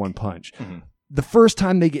that was a one punch, the first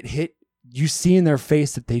time they get hit, you see in their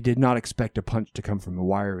face that they did not expect a punch to come from a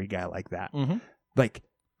wiry guy like that. Mm-hmm. Like,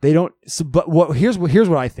 they don't, so, but here's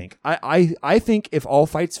what I think. I think if all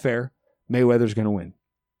fights fair, Mayweather's going to win.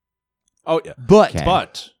 Oh yeah. But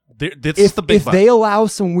if they allow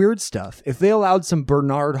some weird stuff, if they allowed some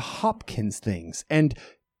Bernard Hopkins things, and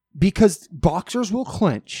because boxers will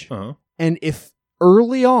clinch, and if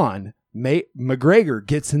early on McGregor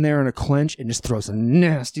gets in there in a clinch and just throws a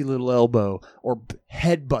nasty little elbow or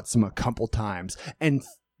headbutts him a couple times and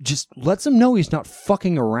just lets him know he's not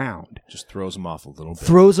fucking around. Just throws him off a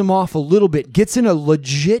little bit. Gets in a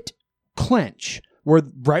legit clinch where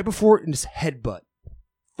right before it and just headbutt.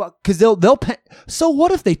 Fuck, because they'll so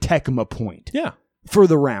what if they tech him a point? Yeah. For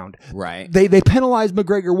the round. Right. They penalize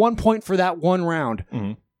McGregor 1 point for that one round.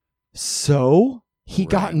 Mm-hmm. So he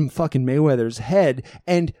got in fucking Mayweather's head,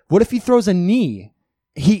 and what if he throws a knee?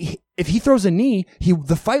 If he throws a knee,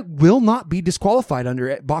 the fight will not be disqualified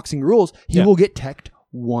under boxing rules. He will get teched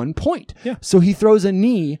 1 point. Yeah. So he throws a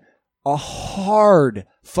knee, a hard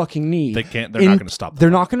fucking knee. They're not going to stop. They're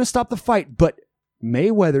not going to stop the fight. But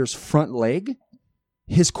Mayweather's front leg,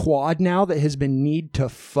 his quad now that has been kneed to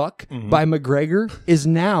fuck by McGregor, is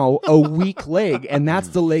now a weak leg, and that's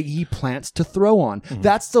the leg he plants to throw on.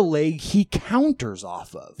 That's the leg he counters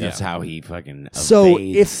off of. That's how he fucking so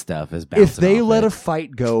evades stuff. Is bouncing if they off let it. a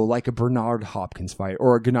fight go like a Bernard Hopkins fight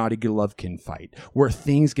or a Gennady Golovkin fight, where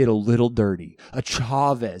things get a little dirty, a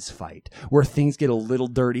Chavez fight, where things get a little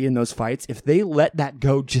dirty in those fights, if they let that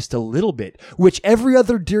go just a little bit, which every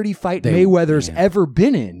other dirty fight Mayweather's ever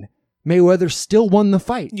been in, Mayweather still won the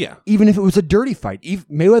fight. Yeah. Even if it was a dirty fight.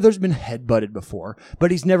 Mayweather's been headbutted before, but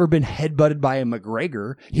he's never been headbutted by a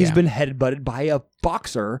McGregor. He's been headbutted by a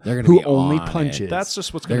boxer who only punches. That's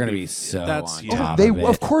just what's They're going to be so that's, on yeah. top they of it.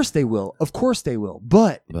 Of course they will. Of course they will.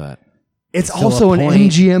 But it's still also a an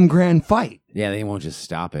point. MGM Grand fight. Yeah, they won't just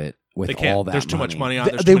stop it with They can't. all that There's too much money on.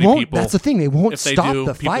 There's They too many won't. people. That's the thing. They won't If they stop do,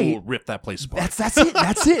 the people fight. will rip that place apart. That's it.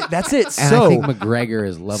 And So I think McGregor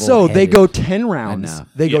is level. So they go 10 rounds. enough.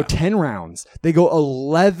 They go 10 rounds. They go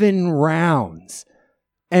 11 rounds.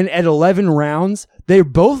 And at 11 rounds, they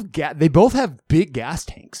both have big gas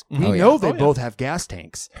tanks. We know they both have gas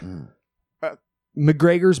tanks.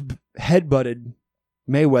 McGregor's headbutted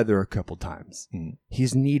Mayweather a couple times. Mm.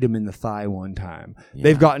 He's kneed him in the thigh one time. Yeah.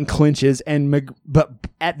 They've gotten clinches, but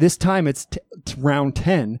at this time it's round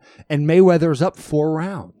 10, and Mayweather's up 4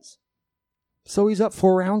 rounds. So he's up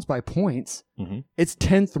 4 rounds by points. Mm-hmm. It's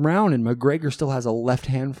 10th round, and McGregor still has a left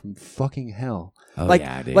hand from fucking hell. Oh, like,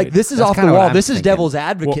 yeah, dude. like this is That's off the kinda what wall. I'm This is thinking. devil's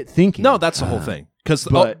advocate thinking. No, that's the whole thing. Because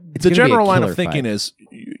but it's the gonna be a general line of killer thinking fight. is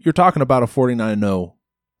you're talking about a 49-0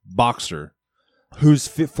 boxer. who's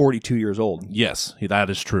 42 years old? Yes, that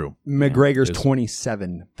is true. McGregor's Is-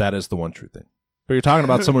 27. That is the one true thing. But you're talking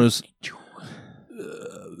about someone who's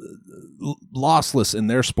lossless in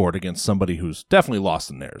their sport against somebody who's definitely lost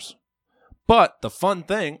in theirs. But the fun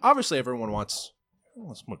thing, obviously, everyone wants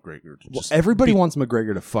McGregor to just Everybody wants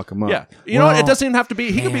McGregor to fuck him up. Yeah, you know what? It doesn't even have to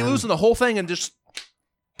be. He could be losing the whole thing and just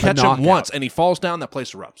catch him knockout. once, and he falls down. That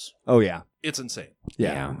place erupts. Oh yeah. It's insane.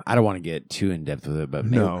 Yeah. I don't want to get too in depth with it, but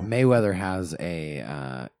No. Mayweather has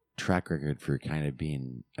a track record for kind of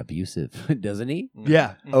being abusive, doesn't he?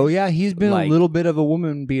 Yeah. Oh yeah. He's been Like- a little bit of a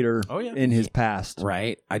woman beater. Oh, yeah. In his past.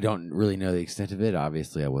 Right. I don't really know the extent of it.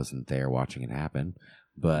 Obviously, I wasn't there watching it happen,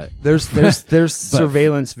 but There's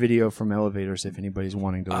surveillance video from elevators if anybody's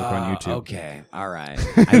wanting to look on YouTube. Okay, all right.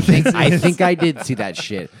 I think I did see that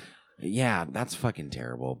shit. Yeah, that's fucking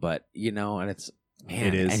terrible. But and it's man,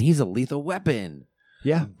 It is. and he's a lethal weapon.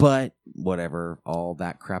 Yeah. But whatever, all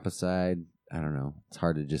that crap aside, I don't know. It's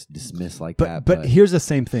hard to just dismiss like that. But here's the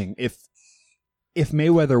same thing. If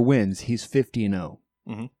Mayweather wins, he's 50-0.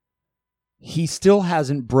 Mhm. He still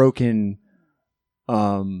hasn't broken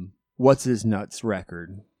what's his nuts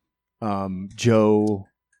record? Joe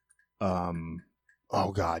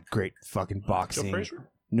oh god, great fucking boxing. Joe Frazier?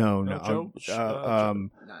 No, No, no. Joe-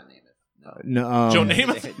 not name it. No, Joe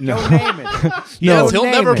Namath? No. Joe Namath. No, Yes, he'll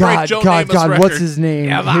never break God, Joe God, Namath's God, record. what's his name?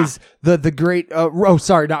 Ever. His the great.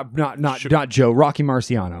 Sorry, not Joe. Rocky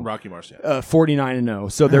Marciano. Rocky Marciano.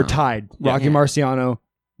 49-0. So they're tied. Yeah. Rocky Yeah. Marciano,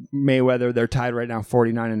 Mayweather. They're tied right now.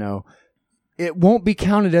 49-0. It won't be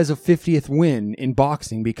counted as a 50th win in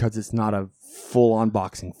boxing because it's not a full-on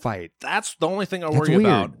boxing fight. That's the only thing I That's worry weird.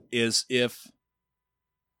 about is if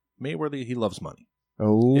Mayweather, he loves money.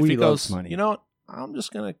 Oh, If he he loves goes, money. you know what? I'm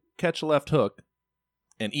just going to catch a left hook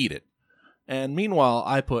and eat it. And meanwhile,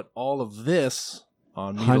 I put all of this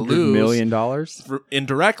on me to $100 lose million.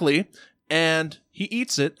 indirectly, and he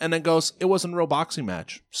eats it and then goes, it wasn't a real boxing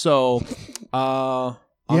match. So I'm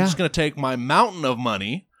Yeah. just going to take my mountain of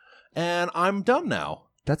money and I'm done now.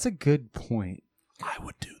 That's a good point. I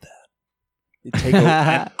would do that. Take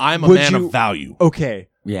a, I'm a Would man you- of value. okay.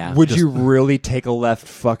 Yeah. Would you really take a left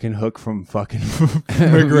fucking hook from fucking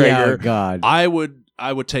McGregor? Yeah, God. I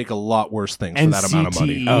would take a lot worse things for And that amount of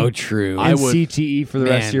money. CTE. Oh, true. I And would- CTE for the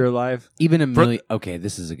rest Man. of your life? Even a For- million. Okay,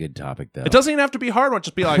 this is a good topic though. It doesn't even have to be a hard one.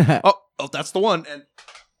 Just be like, oh, that's the one, and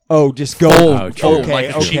Oh, just go. Fold. fold okay, like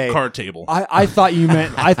a okay. cheap card table. I thought you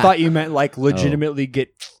meant like legitimately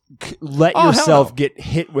let Oh, hell yourself no. get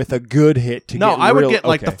hit with a good hit to No, get I would real- get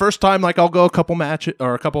like the okay. first time, like I'll go a couple matches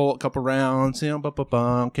or a couple rounds,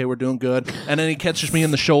 okay, we're doing good, and then he catches me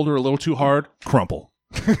in the shoulder a little too hard, crumple,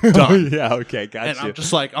 done. Yeah, okay, And gotcha. I'm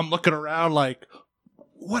just like, I'm looking around like,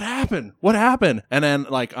 what happened? What happened? And then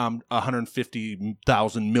like I'm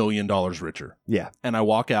 $150,000 million richer, Yeah. and I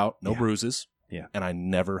walk out, no Yeah. bruises, Yeah. and I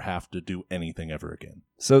never have to do anything ever again.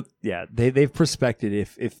 So yeah, they've prospected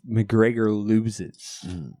if McGregor loses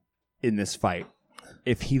in this fight,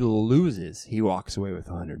 if he loses, he walks away with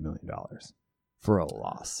 $100 million for a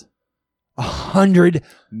loss. $100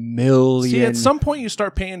 million. See, at some point you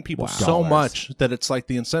start paying people so Dollars. much that it's like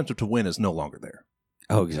the incentive to win is no longer there.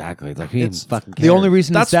 Oh, exactly. It's like he didn't It's- fucking the only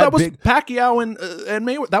reason That that was big. Pacquiao and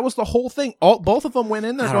Mayweather. That was the whole thing. Both of them went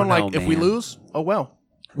in there I going don't like, know, if we man. lose, oh well.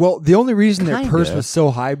 Well, the only reason their Kinda. purse was so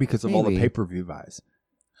high because of all the Maybe. pay-per-view buys.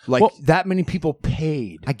 Like Well- that many people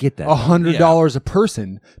paid I get that. $100 a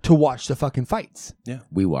person to watch the fucking fights.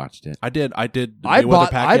 We watched it. I did. I Mayweather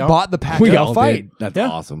Pacquiao. bought the Pacquiao fight. That's Yeah.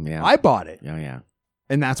 awesome. Yeah. I bought it, yeah.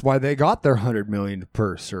 and that's why they got their $100 million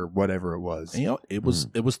purse or whatever it was. And, it was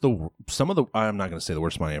some of the. I'm not going to say the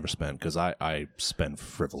worst money I ever spent because I spend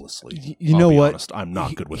frivolously. You I'll know be what? honest. I'm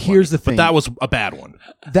not good with. Here's money, the thing. but that was a bad one.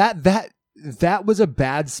 That was a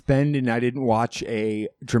bad spend, and I didn't watch a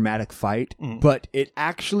dramatic fight, Mm. but it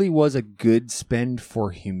actually was a good spend for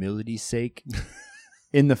humility's sake.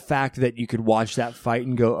 In the fact that you could watch that fight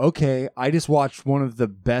and go, okay, I just watched one of the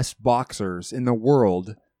best boxers in the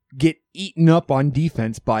world get eaten up on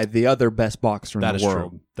defense by the other best boxer in That the is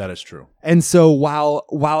world. true. That is true. And so while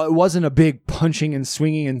it wasn't a big punching and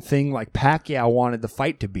swinging and thing like Pacquiao wanted the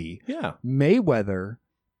fight to be, Yeah. Mayweather,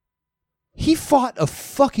 He fought a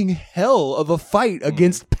fucking hell of a fight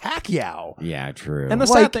against Pacquiao. Yeah, true. And the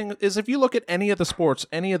sad thing is, if you look at any of the sports,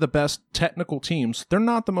 any of the best technical teams, they're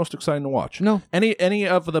not the most exciting to watch. No. Any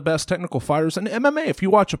of the best technical fighters in MMA, if you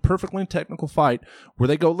watch a perfectly technical fight where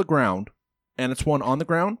they go to the ground and it's one on the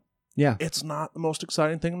ground, yeah, it's not the most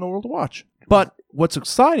exciting thing in the world to watch. But what's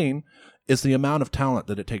exciting is the amount of talent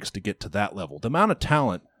that it takes to get to that level. The amount of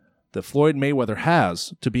talent that Floyd Mayweather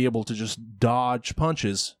has to be able to just dodge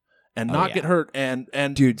punches and not get hurt and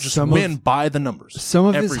dude, just win by the numbers. Some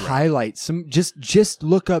of his highlights, just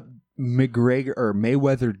look up McGregor or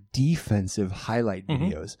Mayweather defensive highlight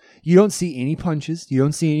videos. You don't see any punches, you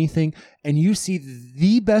don't see anything, and you see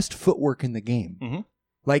the best footwork in the game.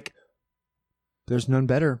 Like, there's none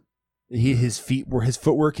better. His feet, where his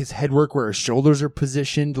footwork, his head work, where his shoulders are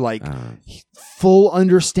positioned, like full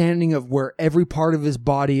understanding of where every part of his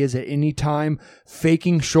body is at any time,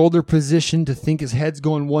 faking shoulder position to think his head's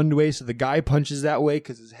going one way, so the guy punches that way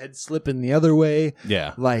because his head's slipping the other way.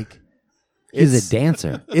 Yeah, like he's a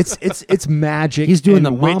dancer. It's magic. He's doing and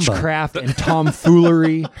the mamba. witchcraft and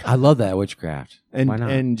tomfoolery. I love that witchcraft. And Why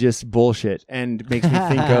not? and just bullshit, and makes me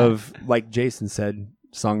think of, like Jason said,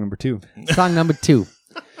 song number 2. Song number 2.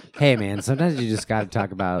 Hey, man, sometimes you just got to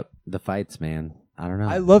talk about the fights, man. I don't know.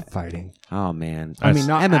 I love fighting. Oh, man. I mean,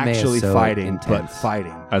 not MMA actually is so fighting, intense. but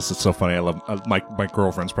fighting. That's so funny. I love my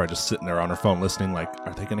girlfriend's probably just sitting there on her phone listening. Like,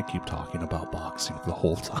 are they going to keep talking about boxing the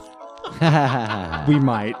whole time? We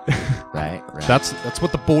might. Right. That's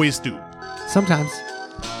what the boys do. Sometimes.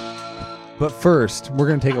 But first, we're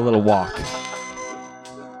going to take a little walk.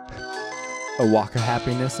 A walk of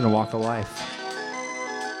happiness and a walk of life.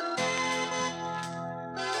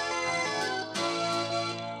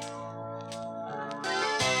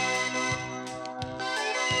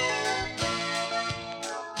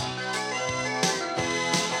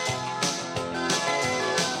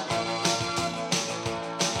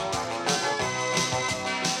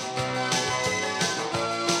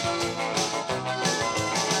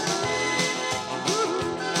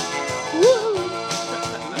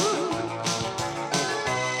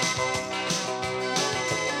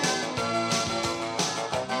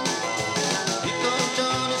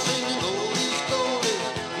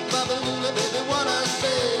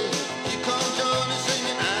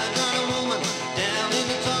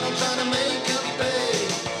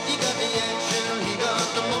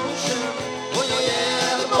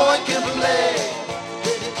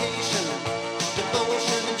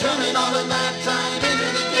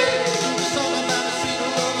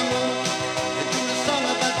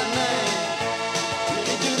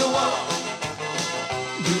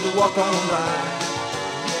 Walk on by,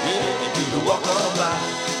 yeah, do the walk on by.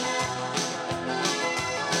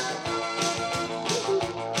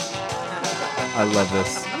 I love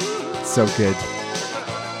this. It's so good.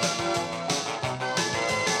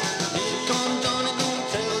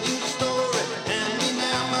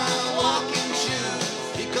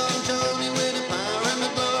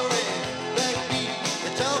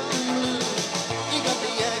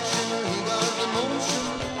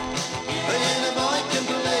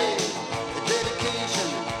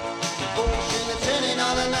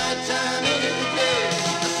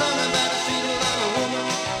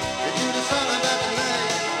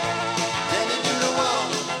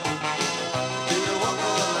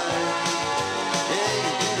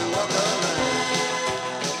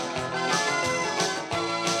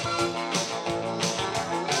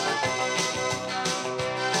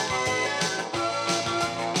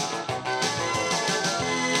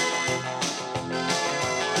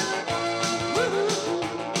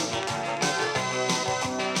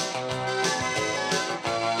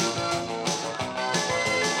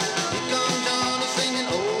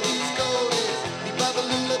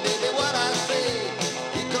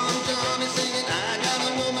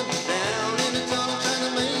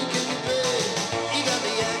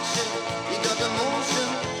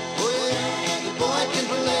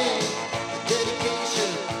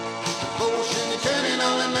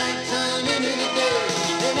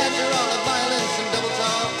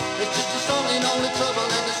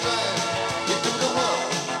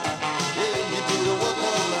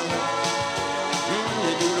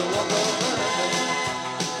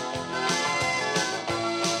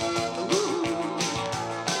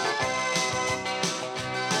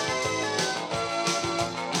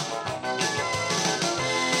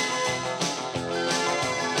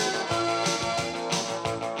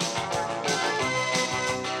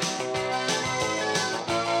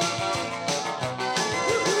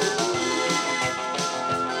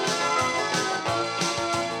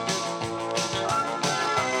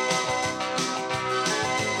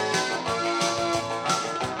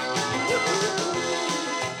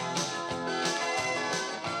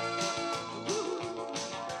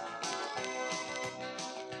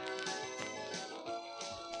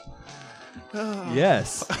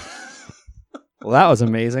 Yes. Well, that was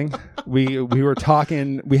amazing. We were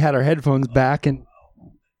talking. We had our headphones back and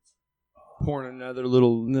pouring another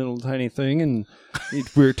little tiny thing, and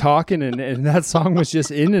we were talking, and that song was just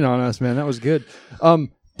in and on us, man. That was good.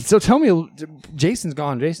 So tell me, Jason's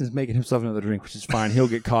gone. Jason's making himself another drink, which is fine. He'll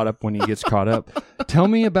get caught up when he gets caught up. Tell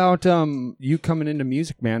me about you coming into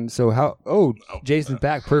music, man. So how? Oh, Jason's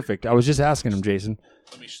back. Perfect. I was just asking him, Jason.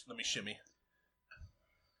 Let me shimmy.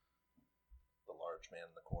 The large man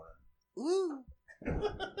in the corner.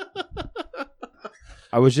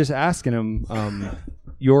 I was just asking him.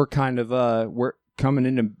 Your kind of work coming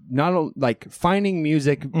into not like finding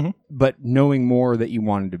music, but knowing more that you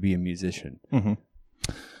wanted to be a musician. Mm-hmm.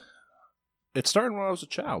 It started when I was a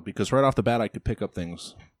child because right off the bat I could pick up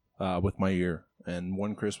things with my ear. And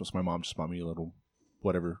one Christmas my mom just bought me a little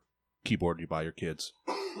whatever keyboard you buy your kids,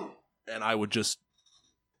 and I would just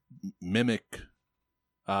mimic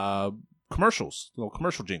commercials, little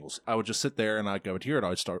commercial jingles. I would just sit there and I would hear it. I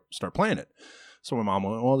would start playing it. So my mom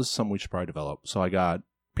went, "Well, this is something we should probably develop." So I got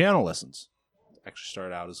piano lessons. Actually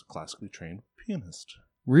started out as a classically trained pianist.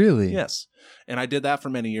 Really? Yes. And I did that for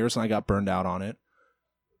many years, and I got burned out on it.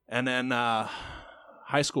 And then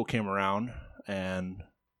high school came around, and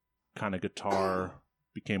kind of guitar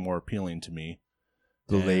became more appealing to me.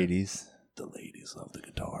 The ladies love the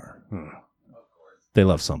guitar. They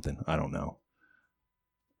love something. I don't know.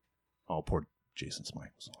 Oh, poor Jason's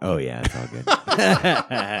mic. Oh, yeah, it's all good.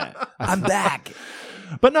 I'm back.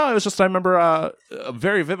 But no, it was just, I remember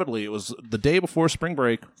very vividly, it was the day before spring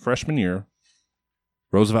break, freshman year,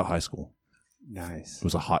 Roosevelt High School. Nice. It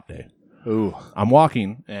was a hot day. Ooh. I'm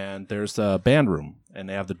walking, and there's a band room, and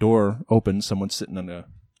they have the door open. Someone's sitting in a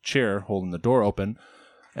chair holding the door open,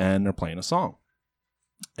 and they're playing a song.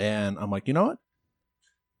 And I'm like, you know what?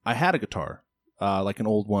 I had a guitar, like an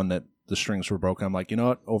old one that the strings were broken. I'm like, you know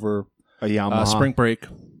what? Over a Yamaha. Spring break,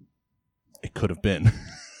 it could have been.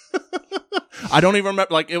 I don't even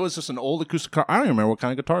remember. Like, it was just an old acoustic guitar. I don't even remember what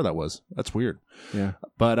kind of guitar that was. That's weird. Yeah.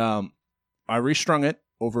 But I restrung it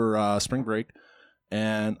over spring break,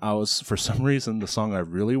 and I was, for some reason, the song I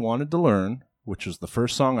really wanted to learn, which was the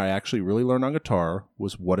first song I actually really learned on guitar,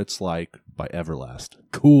 was "What It's Like" by Everlast.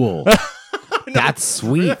 Cool. That's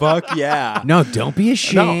sweet. Fuck yeah. No, don't be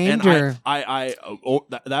ashamed. No, and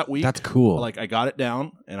that week, that's cool. Like, I got it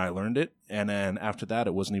down and I learned it, and then after that,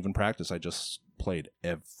 it wasn't even practice. I just played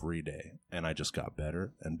every day, and I just got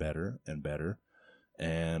better and better and better,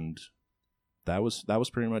 and that was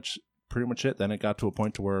pretty much it. Then it got to a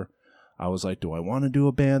point to where I was like, do I want to do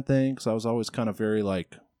a band thing? Because I was always kind of very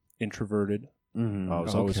like introverted. Mm-hmm. I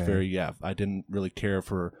was always very I didn't really care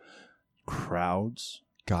for crowds.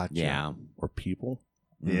 Gotcha. Yeah. Or people.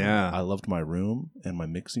 Yeah. I loved my room and my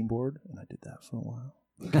mixing board, and I did that for a while.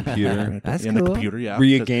 Computer. That's in cool. the computer, yeah. Were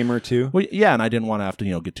you a gamer too? Well, yeah, and I didn't want to have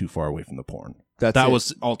to, get too far away from the porn. That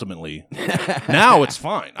was ultimately. Now it's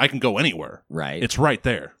fine. I can go anywhere. Right. It's right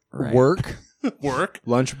there. Right. Work,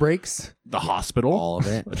 lunch breaks, the hospital, all of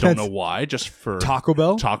it. I don't know why. Just for Taco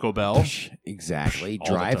Bell. Exactly. All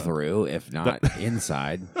the Drive time. through, if not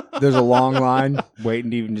inside. There's a long line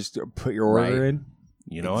waiting to even just put your order Right. in.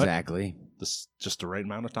 You know what? Exactly. This is just the right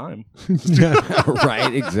amount of time.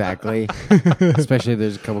 Right, exactly. Especially if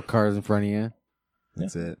there's a couple cars in front of you.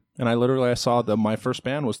 That's it. And I saw my first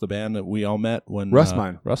band was the band that we all met when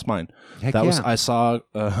Rustmine. Rustmine. Heck That yeah. was I saw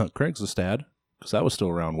Craigslist ad because that was still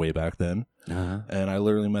around way back then. Uh-huh. And I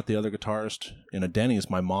literally met the other guitarist in a Denny's.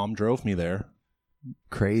 My mom drove me there,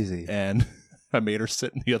 Crazy. and I made her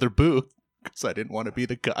sit in the other booth because I didn't want to be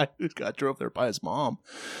the guy who got drove there by his mom.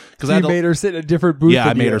 Because You made her sit in a different booth. Yeah, I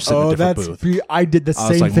than made you. her sit in a different booth. I did the I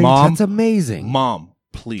was same like, thing. Mom, That's amazing. Mom,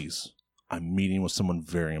 please, I'm meeting with someone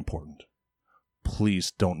very important. Please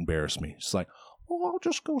don't embarrass me. She's like, well, I'll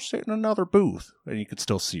just go sit in another booth. And you could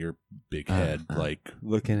still see her big head, like,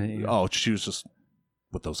 Looking at you. oh, she was just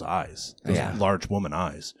with those eyes, those Yeah. large woman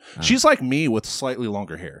eyes. She's like me with slightly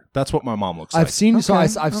longer hair. That's what my mom looks like. I've seen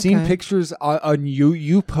I've seen okay. pictures on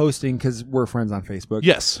you posting because we're friends on Facebook.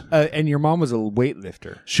 Yes. And your mom was a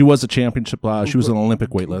weightlifter. She was a championship. She was an Olympic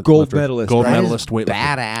weightlifter. Gold medalist, Gold right? medalist weightlifter.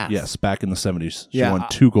 Badass. Yes, back in the 70s. She Yeah, won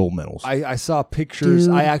 2 gold medals. I saw pictures.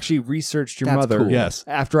 Dude. I actually researched your That's mother. cool. Yes.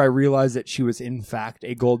 After I realized that she was in fact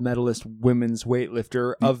a gold medalist women's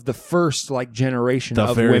weightlifter of the first generation the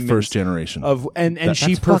of very women's first generation. of and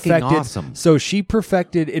she That's fucking perfected. awesome. So she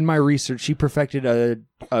perfected in my research. She perfected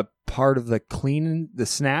a part of the clean, the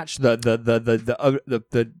snatch, the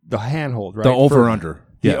handhold, right? the over-under.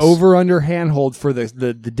 Yes. The over-under handhold for the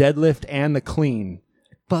deadlift and the clean.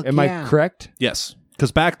 Fuck Am yeah. I correct? Yes.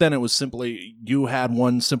 Because back then it was simply, you had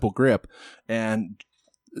one simple grip, and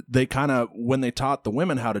they kind of, when they taught the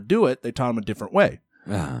women how to do it, they taught them a different way.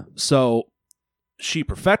 Uh, So she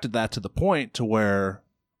perfected that to the point to where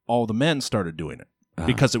all the men started doing it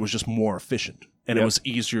because it was just more efficient and it was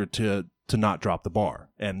easier to not drop the bar.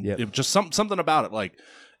 And it was just something about it. Like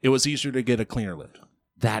it was easier to get a cleaner lift.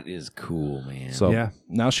 that is cool, man. So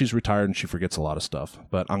now she's retired and she forgets a lot of stuff,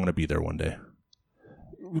 but I'm going to be there one day.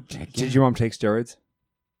 Did your mom take steroids?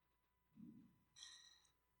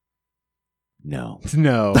 No.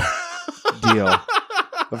 No. Deal.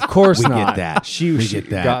 Of course We not. get that. She We she get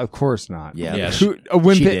that. got- of course not. Yeah. Yeah, she-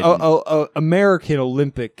 Olympic, didn't. American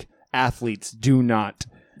Olympic athletes do not.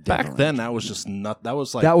 Back then, that was just not. That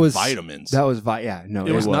was like That was vitamins. That was yeah. No,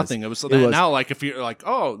 it was nothing. It was, It was- now like if you're like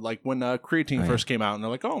like when creatine first came out and they're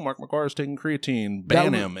like Mark McGuire's taking creatine,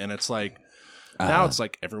 ban him, and it's like now it's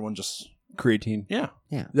like everyone just creatine. yeah.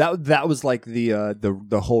 That was like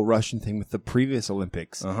the whole Russian thing with the previous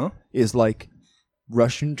Olympics. Is like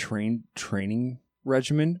Russian training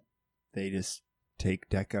regimen. They just take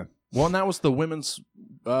Deca. Well, and that was the women's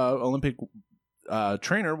Olympic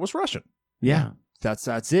trainer was Russian. Yeah. That's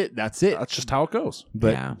it. That's it. That's just how it goes.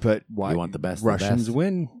 But why You want the best of the Russians best.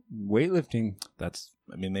 win weightlifting. That's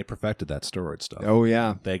I mean they perfected that steroid stuff. Oh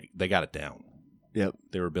yeah. They got it down. Yep.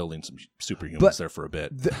 They were building some superhumans But there for a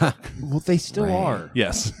bit. Well, they still Right. are.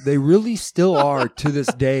 Yes. They really still are to this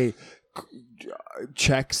day.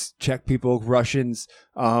 Czech people, Russians,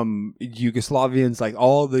 Yugoslavians, like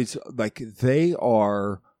all these, like they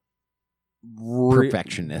are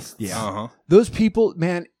Perfectionists. Yeah. Those people,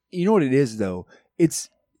 man, you know what it is though? It's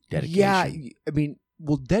Dedication. Yeah, I mean,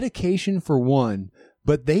 well, dedication for one,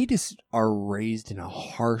 but they just are raised in a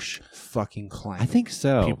harsh fucking climate. I think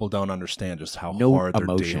so. People don't understand just how No hard their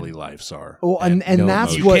emotion. daily lives are. Oh, and no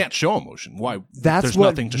that's you what can't show emotion. Why? that's There's what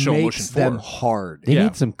nothing to show emotion makes for. them hard. They Yeah.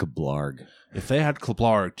 need some Kablarg. If they had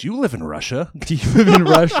Kablarg, do you live in Russia? Do you live in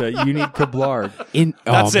Russia? You need Kablarg.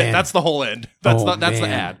 That's it. man. That's the whole end. That's Oh, that's the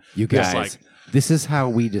man. ad. You Just guys, like, this is how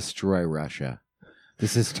we destroy Russia.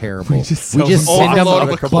 This is terrible. We just We just sell send them them all a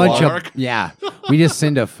the bunch Kablarg. of yeah. We just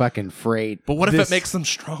send a fucking freight. but what if This- it makes them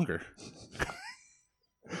stronger?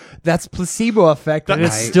 That's placebo effect, and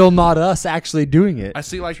it's Right. still not us actually doing it. I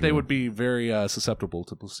see. Like they would be very susceptible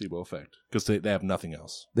to placebo effect because they have nothing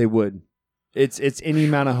else. They would. It's any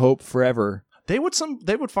amount of hope forever. They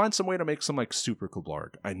would find some way to make some like super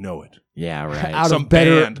Kablarg. I know it. Yeah, right. Out Some of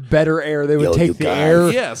better band. air, they would Yo, you take the guys. air,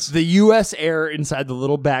 Yes. the U.S. air inside the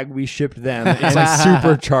little bag we shipped them, and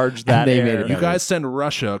supercharge that they air. made it You better. guys send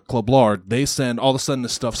Russia Kablarg. They send all of a sudden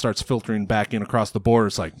this stuff starts filtering back in across the border.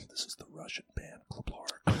 It's like this is the Russian band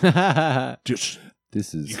Kablarg. Just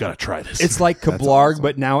This is you gotta try this. It's like That's Kablarg, awesome.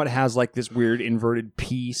 but now it has like this weird inverted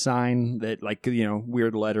P sign that, like,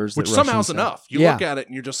 weird letters. which that somehow's Russians have. enough. You Yeah. look at it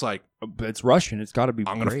and you're just like, But it's Russian. It's got to be.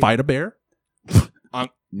 I'm gonna great. fight a bear.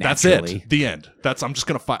 That's Naturally. it. The end. I'm just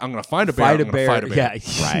gonna fight. I'm gonna find a bear. Fight I'm a gonna bear. fight a bear.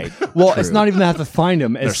 Yeah, Right. Well, True. it's not even that I have to find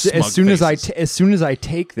him. They're As smug soon as faces. as soon as I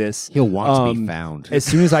take this, He'll want to be um, found. as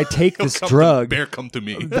soon as I take He'll this come drug, bear come to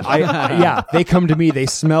me. yeah, they come to me. They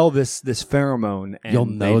smell this pheromone, and You'll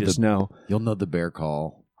know they just the- know. You'll know the bear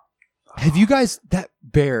call. Have you guys that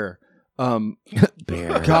bear?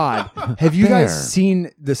 Bear. God, have you Bear. guys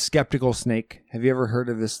seen the skeptical snake? Have you ever heard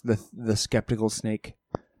of this? The skeptical snake.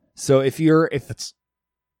 So if it's,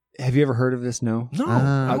 have you ever heard of this? No. No.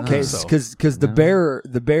 I don't Okay, think so. because the No.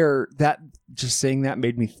 bear that just saying that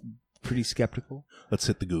made me pretty skeptical. Let's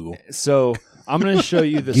hit the Google. So I'm going to show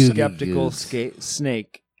you the Googie skeptical googs.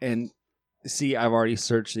 snake, and see, I've already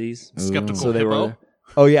searched these. Skeptical So they hippo. were.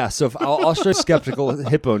 Oh yeah, so if I'll show skeptical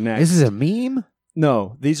hippo next. This is a meme?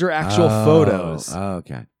 No, these are actual photos. Oh,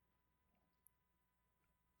 okay.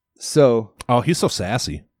 So, Oh, he's so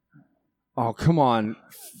sassy. oh come on,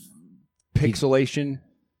 pixelation.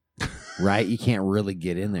 Right? You can't really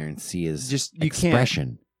get in there and see his Just you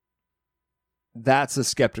expression. can't. That's a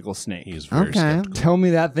skeptical snake. He's very Okay. skeptical. Tell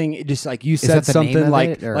me that thing. It just like you said that the name something of like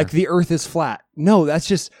it, or- like the Earth is flat. No, that's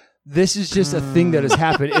just. This is just a thing that has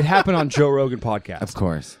happened. It happened on Joe Rogan podcast. Of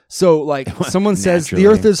course. So like someone says the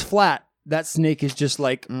Naturally. Earth is flat. That snake is just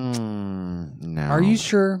like, No. are you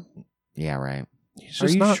sure? Yeah, right. He's Are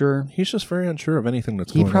just you not, sure? He's just very unsure of anything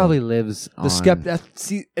that's He going probably on. lives on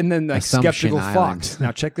See, and then like Assumption skeptical Island. fox.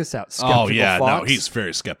 Now check this out. Skeptical Oh yeah, fox. no, he's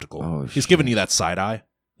very skeptical. Oh, he's shit. giving you that side eye,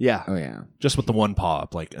 yeah. Oh yeah. just with the one paw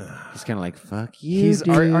up. Like, He's kind of like fuck you. He's.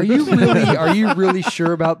 Are you dude." really? Are you really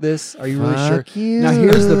sure about this? Are you really sure? Fuck you. Now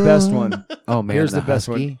here's the best one. Oh man, Here's the best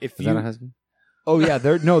husky? one. If Is you- that a husky? Oh yeah,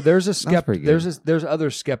 there's a pretty good. there's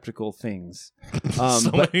other skeptical things.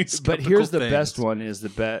 So But many but skeptical here's the things. best one is the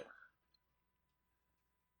bet.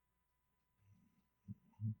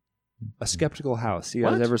 A skeptical house. You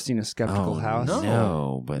guys ever seen a skeptical house?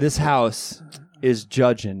 No, but this house is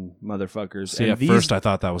judging motherfuckers. See, and at first I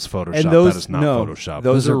thought that was Photoshop. And those, that is not no, Photoshop.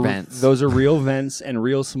 Those are vents. Those are real vents and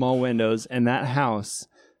real small windows. And that house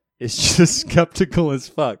is just skeptical as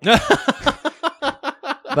fuck.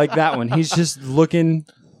 Like that one. He's just looking,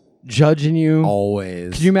 judging you.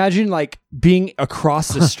 always. Could you imagine like being across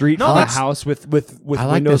the street from a house with I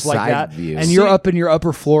like windows the like side that, view. and you're up in your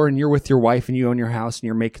upper floor, and you're with your wife, and you own your house, and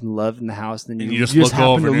you're making love in the house, and then And you you just just look happen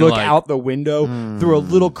over to and you're look like, out the window through a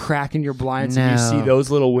little crack in your blinds, and you see No. those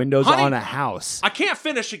little windows Honey, on a house. I can't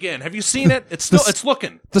finish again. Have you seen it? It's still it's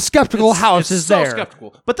looking. The skeptical house it's is so there.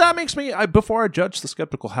 skeptical. But that makes me before I judge the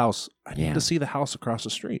skeptical house, I need Yeah. to see the house across the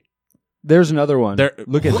street. There's another one. There-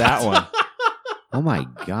 Look at What? that one. Oh my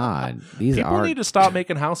god, these People are. need to stop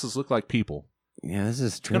making houses look like people. Yeah, this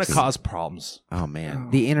is It's going to tricky. cause problems. Oh man,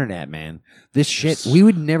 the internet, man. This shit, we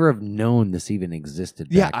would never have known this even existed.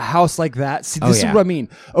 Yeah, back. a house like that. See, Oh, this yeah. is what I mean.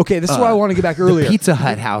 Okay, this is why I want to get back earlier. The Pizza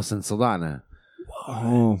Hut house in Saldana.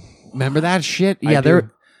 Oh, Remember that shit? I Yeah, do.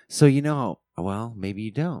 they're. So you know, well, maybe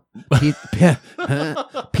you don't.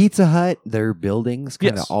 Pizza Hut, their buildings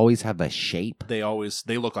kind of Yes. always have a shape, They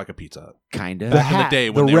look like a Pizza Hut. kind of. The Back in the hat, day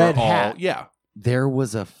when the they red were all hat. yeah. There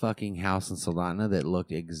was a fucking house in Saldana that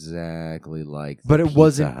looked exactly like, the but it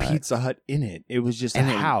wasn't Hut. Pizza Hut in it. It was just and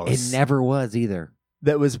a house. It never was either.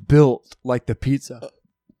 that was built like the pizza.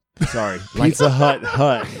 Sorry, Pizza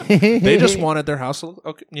Hut. They just wanted their house to look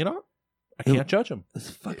okay, you know? I It- can't judge them. It's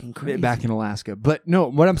fucking crazy. back in Alaska. But no,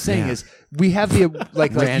 what I'm saying Yeah. is we have the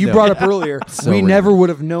like you Random. brought up earlier. So we random. never would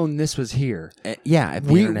have known this was here. Yeah, if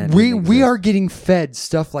the We internet we didn't we exist. are getting fed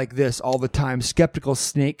stuff like this all the time. Skeptical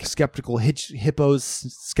snake, skeptical hippos,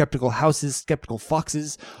 skeptical houses, skeptical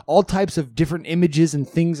foxes, all types of different images and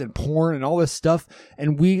things and porn and all this stuff.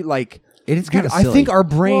 And we like It is dude, kind of I think our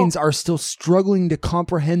brains are still struggling to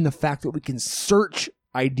comprehend the fact that we can search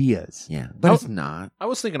ideas. Yeah, but I it's not. I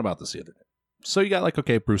was thinking about this the other day. So you got like,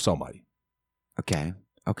 okay, Bruce Almighty, Okay.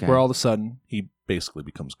 where all of a sudden he basically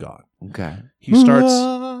becomes God. Okay. He starts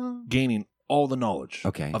gaining all the knowledge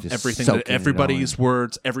Okay, of just everything, soaking that it everybody's all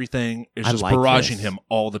words, everything is I just like barraging this. him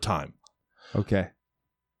all the time. Okay.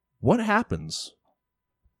 What happens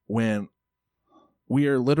when we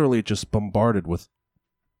are literally just bombarded with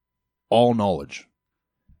all knowledge?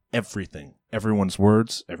 Everything. Everyone's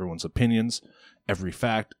words, everyone's opinions, every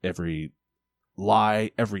fact, every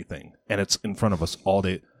lie, everything. And it's in front of us all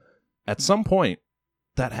day. At some point,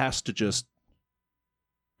 that has to just...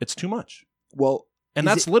 It's too much. Well, And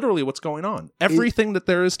is that's literally what's going on. Everything that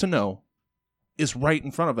there is to know is right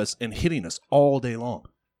in front of us and hitting us all day long.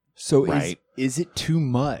 So Right. is it too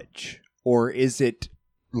much, or is it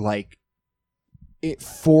like it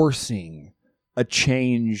forcing a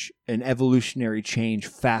change, an evolutionary change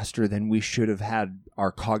faster than we should have had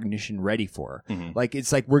our cognition ready for? Mhm. Like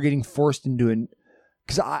it's like we're getting forced into an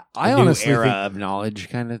because I a new honestly era think of knowledge,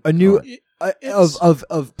 kind of a new It's-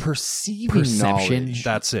 of perceiving perception. knowledge.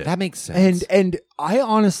 That's it. That makes sense. And I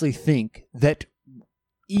honestly think that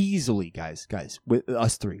easily, guys, with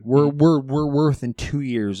us three, we're within 2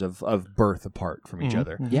 years of birth apart from each Mhm.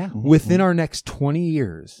 other. yeah, Within our next 20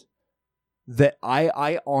 years, that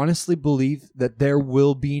I honestly believe that there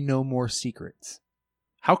will be no more secrets.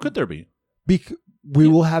 How could there be? We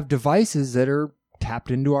will have devices that are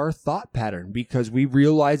tapped into our thought pattern because we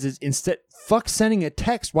realize is instead fuck sending a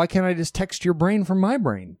text. Why can't I just text your brain from my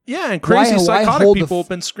brain? Yeah, and crazy Why psychotic hold the people have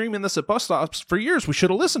been screaming this at bus stops for years. We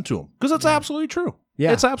should have listened to them because it's absolutely true.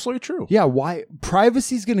 Yeah. It's absolutely true. Yeah, why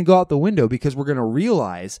privacy is going to go out the window because we're going to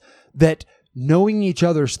realize that knowing each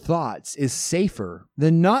other's thoughts is safer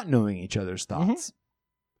than not knowing each other's thoughts.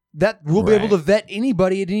 That we'll be able to vet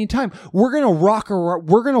anybody at any time. We're gonna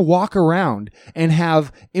walk around and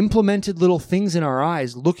have implemented little things in our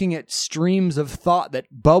eyes, looking at streams of thought that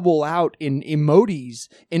bubble out in emojis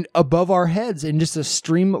in above our heads, in just a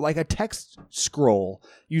stream like a text scroll.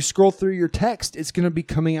 You scroll through your text, it's gonna be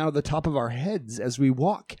coming out of the top of our heads as we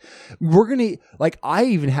walk. We're gonna I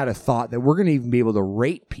even had a thought that we're gonna even be able to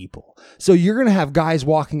rate people. So you're gonna have guys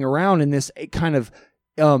walking around in this kind of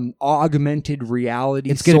augmented reality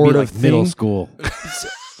it's going to sort be of like middle thing. school.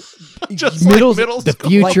 Just middle school. The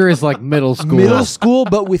future is like middle school. Middle school,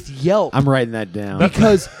 but with Yelp. I'm writing that down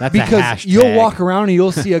because That's a hashtag. you'll walk around and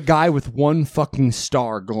you'll see a guy with one fucking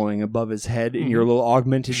star glowing above his head in your little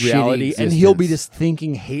augmented Shitty reality, and he'll be existence. just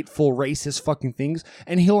thinking hateful, racist fucking things,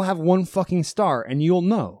 and he'll have one fucking star, and you'll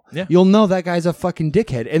know. Yeah. You'll know that guy's a fucking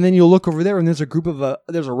dickhead, and then you'll look over there, and there's a group of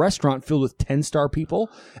there's a restaurant filled with 10-star people,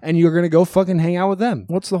 and you're gonna go fucking hang out with them.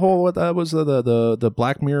 What's the whole? What was the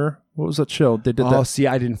Black Mirror? What was that show? They did Oh, that. see,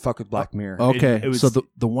 I didn't fuck with Black Mirror. Okay, It was so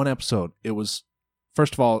the one episode, it was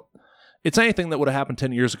first of all, it's anything that would have happened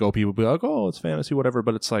 10 years ago. People would be like, oh, it's fantasy, whatever.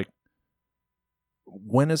 But it's like,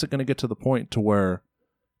 when is it going to get to the point to where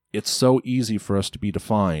it's so easy for us to be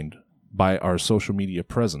defined by our social media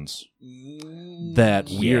presence that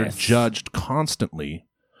we are judged constantly?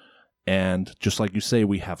 And just like you say,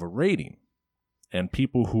 we have a rating. And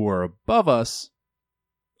people who are above us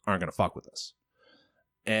aren't going to fuck with us.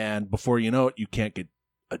 And before you know it, you can't get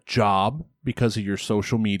a job because of your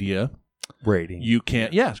social media rating. You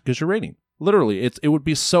can't, because you're rating. Literally, it would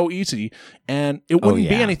be so easy, and it wouldn't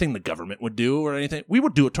be anything the government would do or anything. We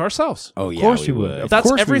would do it to ourselves. Oh yeah, of course we would.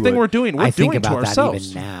 That's everything we're doing. We're doing it to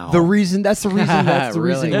ourselves. Even now. That's the reason. That's the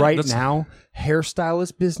reason Yeah, right now,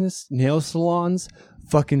 hairstylist business, nail salons,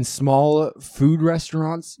 fucking small food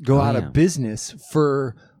restaurants go out of business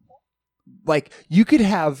for, like, you could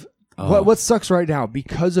have. What sucks right now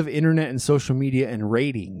because of internet and social media and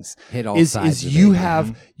ratings is you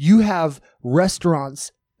have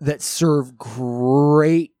restaurants that serve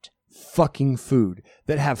great fucking food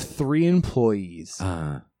that have 3 employees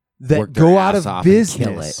that go out of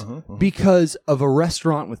business because of a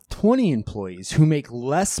restaurant with 20 employees who make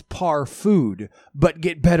less par food but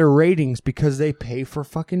get better ratings because they pay for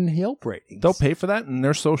fucking Yelp ratings. They'll pay for that, and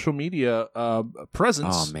their social media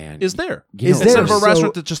presence is there. Is Instead there. of a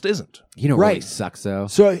restaurant that just isn't. You know what really sucks though?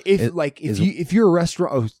 So if you're a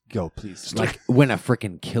restaurant, go please. Like when a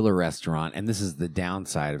freaking killer restaurant, and this is the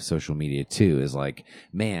downside of social media too, is like,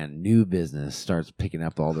 man, new business starts picking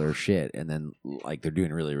up all their shit, and then like they're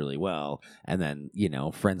doing really, really well, and then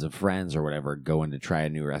friends of friends or whatever go in to try a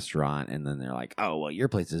new restaurant, and then they're like, oh well, your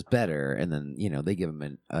place is better, and then they give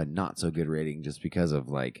them a not so good rating just because of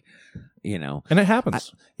like. And it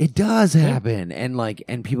happens. It does happen,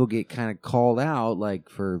 and people get kind of called out, like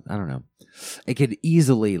for I don't know. It could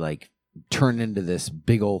easily like turn into this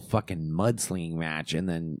big old fucking mudslinging match, and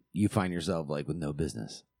then you find yourself like with no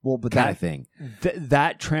business. Well, but kind of thing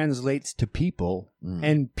that translates to people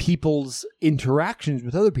and people's interactions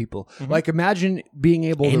with other people. Like, imagine being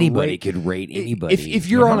able anybody to could rate anybody. If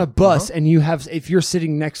you're on a bus and if you're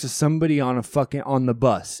sitting next to somebody on the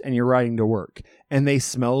bus and you're riding to work and they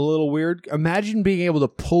smell a little weird, imagine being able to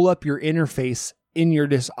pull up your interface in your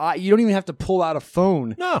you don't even have to pull out a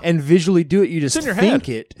phone and visually do it. You just think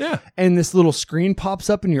it. Yeah. And this little screen pops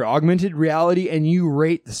up in your augmented reality and you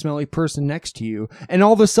rate the smelly person next to you. And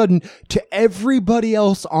all of a sudden, to everybody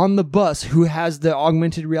else on the bus who has the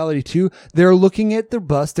augmented reality too, they're looking at their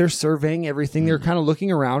bus, they're surveying everything, they're kind of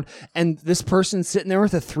looking around, and this person's sitting there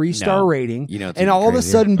with a 3-star rating. And all of a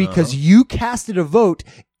sudden, because you casted a vote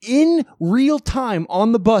in real time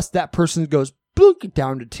on the bus, that person goes book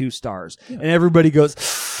down to 2 stars, and everybody goes.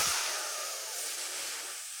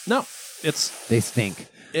 No, they stink.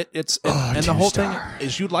 And the whole thing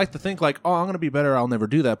is, you'd like to think like, oh, I'm going to be better. I'll never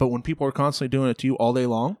do that. But when people are constantly doing it to you all day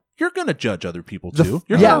long, you're going to judge other people too.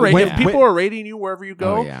 You're going to rate. If people are rating you wherever you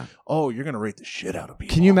go, you're going to rate the shit out of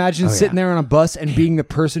people. Can you imagine sitting there on a bus and being the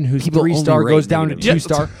person whose 3-star goes down to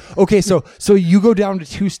 2-star? Okay, so you go down to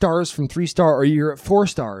 2 stars from 3-star, or you're at 4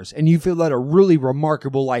 stars, and you feel led a really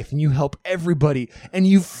remarkable life, and you help everybody, and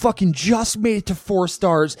you fucking just made it to 4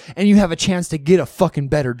 stars, and you have a chance to get a fucking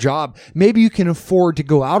better job. Maybe you can afford to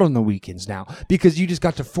go out on the weekends now because you just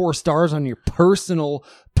got to 4 stars on your personal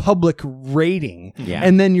public rating,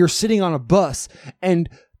 and then you're sitting on a bus, and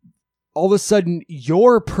all of a sudden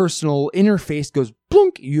your personal interface goes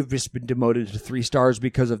blunk. You've just been demoted to 3 stars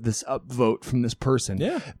because of this upvote from this person.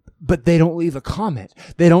 Yeah. But they don't leave a comment.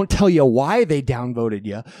 They don't tell you why they downvoted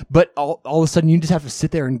you. But all of a sudden you just have to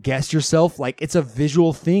sit there and guess yourself. Like, it's a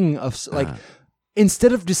visual thing of like,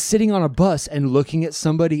 instead of just sitting on a bus and looking at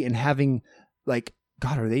somebody and having like,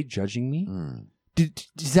 God, are they judging me?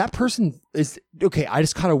 Does that person okay? I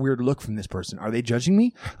just caught a weird look from this person. Are they judging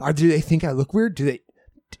me? Do they think I look weird?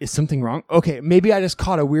 Is something wrong? Okay, maybe I just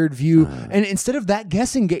caught a weird view. And instead of that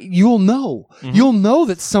guessing game, you'll know. You'll know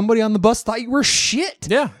that somebody on the bus thought you were shit.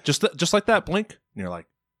 Yeah, just like that. Blink, and you're like,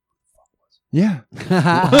 yeah.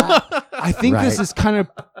 I think this is kind of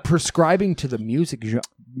prescribing to the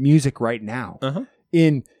music right now.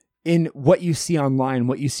 In what you see online,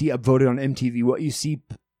 what you see upvoted on MTV, what you see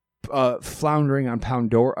floundering on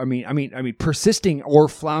Pandora. I mean, persisting or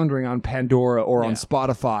floundering on Pandora or on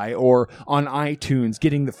Spotify or on iTunes,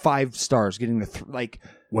 getting the 5 stars, getting the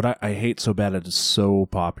What I hate so bad, it is so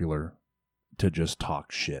popular to just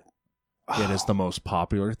talk shit. It is the most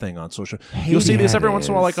popular thing on social. You'll see this every once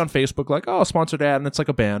in a while, like on Facebook, like, oh, sponsored ad, and it's like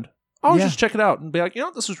a band. I'll just check it out and be like,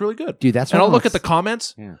 this is really good, dude. That's and I'll look at the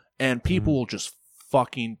comments, and people will just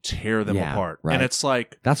fucking tear them apart. Right. And it's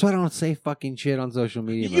like, that's why I don't say fucking shit on social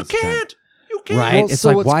media. You can't. Who cares? Right? Well, It's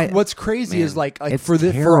so like, why? what's crazy Man, is like it's for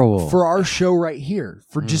this terrible. for our show right here,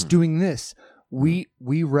 for just doing this, we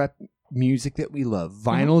rep music that we love,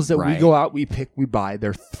 vinyls that we Right. go out, we pick, we buy.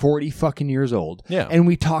 They're 40 fucking years old, Yeah. and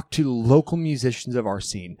we talk to local musicians of our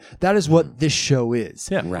scene. That is what this show is.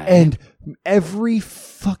 Yeah. Right. And every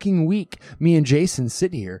fucking week, me and Jason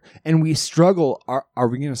sit here and we struggle. Are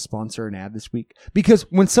we going to sponsor an ad this week? Because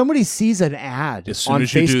when somebody sees an ad As soon on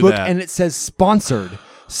as you do Facebook that- and it says sponsored,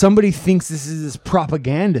 somebody thinks this is this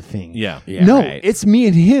propaganda thing. Yeah. No, right. it's me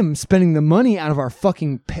and him spending the money out of our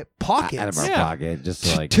fucking pockets out of our Yeah. pocket, just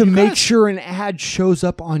to, like, to make sure an ad shows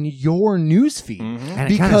up on your newsfeed. Mm-hmm.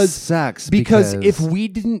 and it kinda Because sucks because if we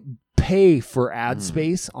didn't pay for ad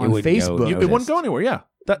space on wouldn't go Facebook, It wouldn't go anywhere. Yeah.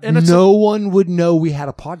 And no one would know we had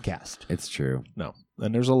a podcast. it's true. No.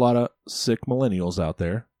 And there's a lot of sick millennials out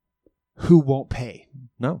there. Who won't pay?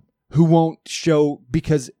 No. Who won't show?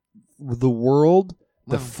 Because the world,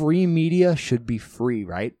 the free media should be free,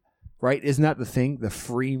 right? Right? Isn't that the thing? The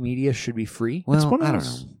free media should be free. Well, It's one of I don't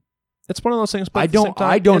those- know. It's one of those things. But I at the same don't. time,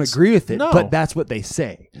 I don't it's- agree with it. No. But that's what they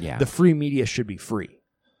say. Yeah. The free media should be free.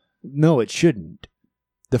 No, it shouldn't.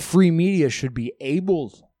 The free media should be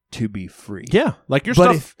able to be free. Yeah. Like your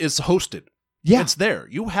But stuff is hosted. Yeah. It's there.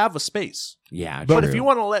 You have a space. Yeah, But true. if you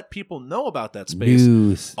want to let people know about that space,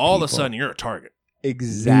 News all of a people. sudden you're a target.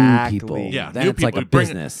 Exactly. people. Yeah. Then new it's people. like a You bring-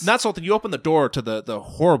 business. Not something you open the door to the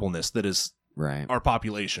horribleness that is right. our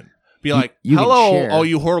population. Be like, you can hello, share. all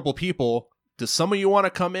you horrible people. Does some of you want to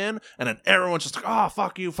come in? And then everyone's just like, oh,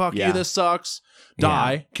 fuck you, Yeah. this sucks.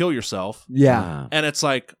 Die, kill yourself. Yeah. And it's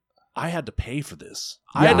like, I had to pay for this.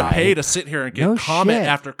 I had to pay to sit here and get No comment shit.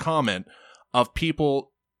 after comment of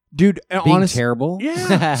people. Dude, being honest, terrible.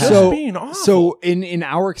 Yeah, just so being awful. so in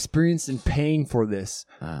our experience in paying for this,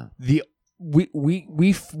 the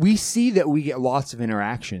we see that we get lots of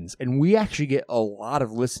interactions, and we actually get a lot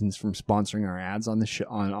of listens from sponsoring our ads on the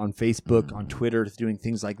on Facebook, on Twitter, doing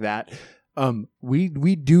things like that.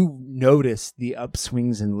 We do notice the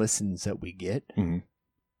upswings in listens that we get,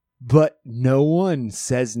 but no one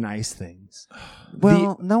says nice things.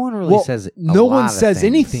 Well, no one really says. No one lot of says things.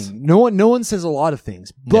 anything. No one says a lot of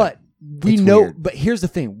things. But we It's know. weird. But here's the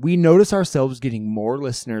thing: we notice ourselves getting more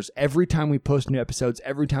listeners every time we post new episodes.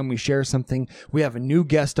 Every time we share something, we have a new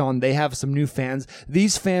guest on. They have some new fans.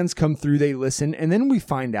 These fans come through, they listen, and then we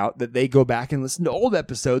find out that they go back and listen to old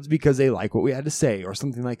episodes because they like what we had to say or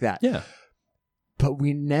something like that. Yeah. But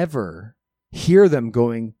we never hear them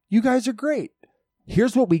going, "You guys are great.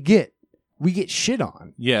 Here's what we get. We get shit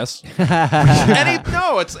on." Yes.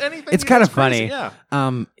 It's anything. It's kind of that's crazy, funny.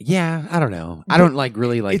 Yeah. Yeah, I don't know. I don't like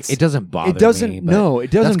really like. It doesn't bother me. It doesn't. but No,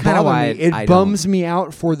 it doesn't that's kinda bother why me. It I bums me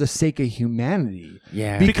out for the sake of humanity.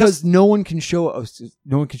 Yeah. because no one can show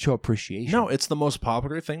appreciation. No, it's the most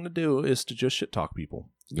popular thing to do is to just shit talk people.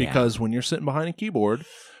 Yeah. Because when you're sitting behind a keyboard,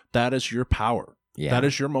 that is your power. Yeah. That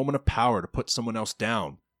is your moment of power to put someone else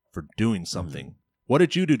down for doing something. Mm-hmm. What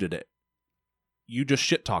did you do today? You just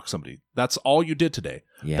shit talk somebody. That's all you did today.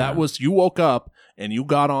 Yeah. That was you woke up and you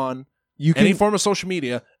got on any form of social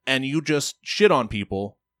media and you just shit on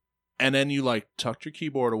people, and then you like tucked your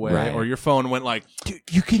keyboard away Right. or your phone and went like, Dude,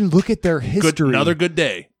 you can look at their history. another good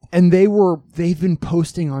day. And they've been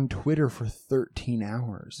posting on Twitter for 13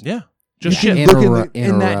 hours. Yeah. Just You shit. can In look a in, ro- the, in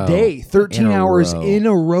in a that row. day, 13 In a hours row. in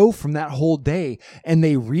a row from that whole day, and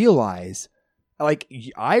they realize, like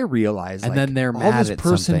I realize, And like, then they're all mad this at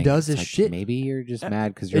person something. does It's is like, shit. Maybe you're just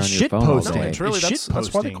mad because you're It's on your shit phone all posting. No, day. it's really It's that's shit why they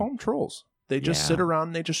posting. call them trolls. They just Yeah. sit around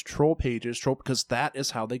and they just troll pages, because that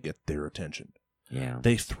is how they get their attention. Yeah.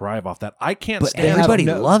 They thrive off that. I can't But stand everybody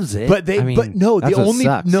no- loves it. But they, I mean, but no, the that's what only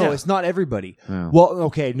sucks. no, Yeah. it's not everybody. Oh. Well,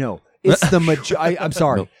 okay, no, it's the I'm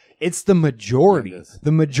sorry, it's the majority. Yeah, it is.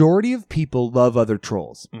 The majority of people love other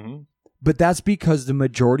trolls, Mhm. but that's because the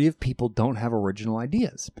majority of people don't have original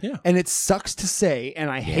ideas. Yeah. And it sucks to say,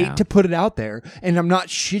 and I Yeah. hate to put it out there, and I'm not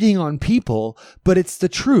shitting on people, but it's the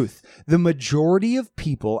truth. The majority of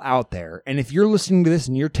people out there, and if you're listening to this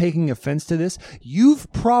and you're taking offense to this,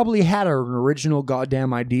 you've probably had an original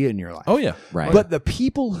goddamn idea in your life. Oh yeah. Right. But the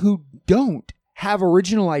people who don't have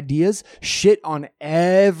original ideas shit on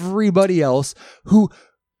everybody else who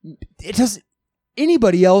it doesn't.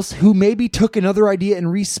 Anybody else who maybe took another idea and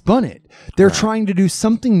respun it. They're trying to do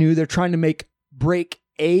something new. They're trying to break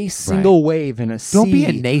a single wave in a sea. Don't be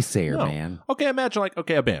a naysayer, No. man. Okay, imagine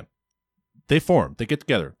a band. They form, they get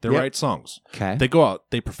together, they Yep. write songs. Okay. They go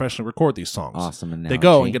out, they professionally record these songs. Awesome analogy. They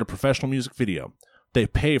go and get a professional music video. They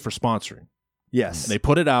pay for sponsoring. Yes. They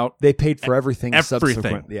put it out. They paid for everything. Everything.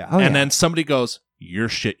 Subsequent. Yeah. Oh, and yeah. then somebody goes, "Your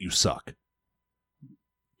shit, you suck."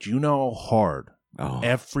 Do you know how hard Oh.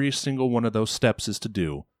 every single one of those steps is to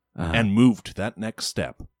do Uh-huh. and move to that next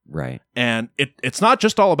step? Right. And it's not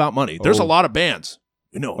just all about money. There's a lot of bands.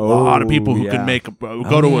 A lot of people who can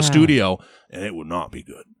go to a studio and it would not be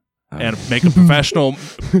good. And make a professional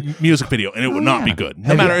music video, and it would not be good.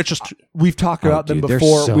 No matter, it's just we've talked about them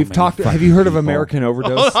before. Have you heard of American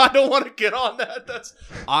Overdose? I don't want to get on that.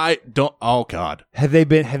 I don't. Oh God, have they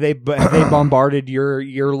bombarded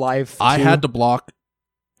your life? I had to block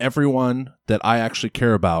everyone that I actually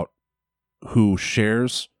care about who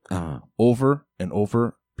shares over and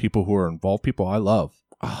over people who are involved, people I love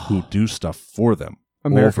who do stuff for them.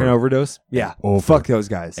 American Overdose? Yeah. Fuck those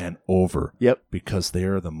guys. And over. Yep. Because they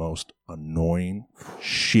are the most annoying,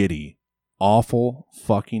 shitty, awful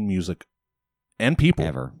fucking music and people.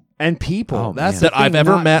 Ever. And people. That's that I've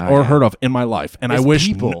ever met or heard of in my life. And I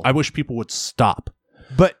wish people would stop.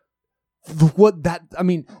 But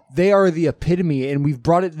they are the epitome, and we've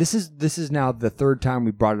brought it. This is now the third time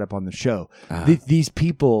we brought it up on the show. These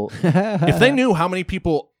people. If they knew how many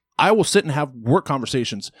people I will sit and have work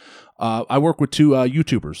conversations. I work with 2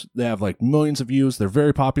 YouTubers. They have like millions of views. They're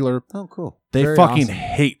very popular. Oh, cool. They very fucking awesome.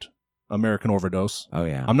 hate American Overdose. Oh,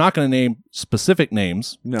 yeah. I'm not going to name specific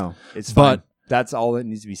names. No, it's fine. That's all that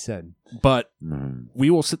needs to be said. But we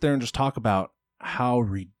will sit there and just talk about how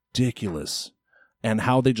ridiculous and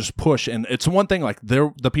how they just push. And it's one thing, like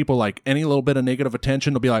they're the people, like any little bit of negative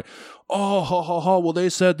attention, they'll be like, oh, ha, ha, ha, well, they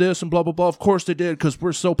said this and blah, blah, blah. Of course they did because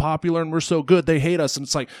we're so popular and we're so good. They hate us. And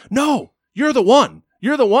it's like, no, you're the one.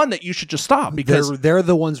 You're the one that you should just stop because they're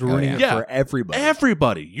the ones ruining it for everybody.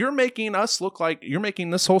 Everybody. You're making us look like you're making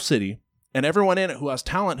this whole city and everyone in it who has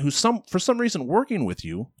talent, who's for some reason working with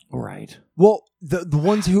you. Right. Well, the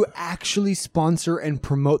ones who actually sponsor and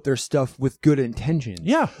promote their stuff with good intentions.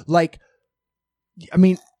 Yeah. Like, I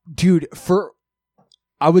mean, dude,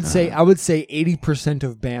 I would say 80%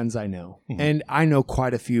 of bands I know, and I know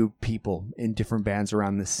quite a few people in different bands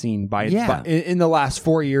around the scene. In the last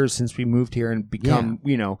 4 years since we moved here and become,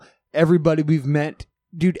 everybody we've met,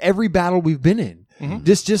 dude, every battle we've been in.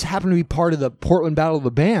 This just happened to be part of the Portland Battle of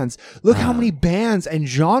the Bands. Look how many bands and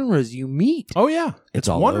genres you meet. Oh yeah, it's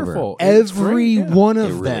all wonderful. Over. Every one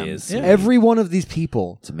of them, is. Every one of these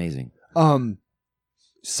people, it's amazing.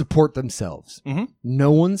 Support themselves.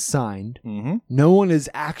 No one's signed. No one is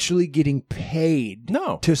actually getting paid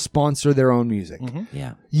to sponsor their own music.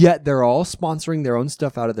 Yeah. Yet they're all sponsoring their own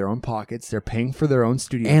stuff out of their own pockets. They're paying for their own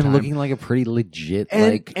studio and time. Looking like a pretty legit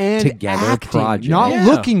and together acting, project. Not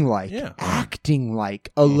looking like, acting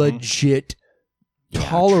like a legit,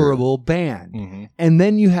 tolerable band. And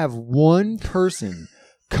then you have one person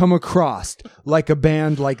come across like a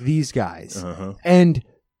band like these guys. And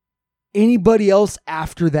anybody else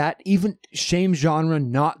after that, even same genre,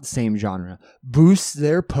 not the same genre, boosts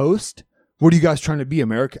their post. What are you guys trying to be,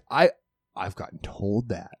 America? I've gotten told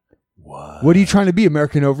that. What are you trying to be,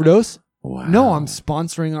 American Overdose? Wow. No, I'm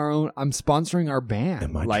sponsoring our band.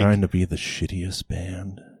 Am I trying to be the shittiest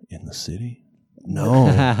band in the city? No,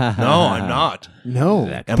 I'm not.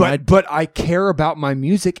 No, but I care about my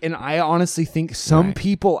music, and I honestly think some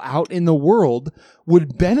people out in the world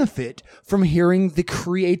would benefit from hearing the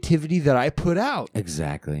creativity that I put out.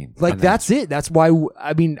 Exactly. Like, that's it. That's why,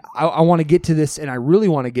 I mean, I want to get to this, and I really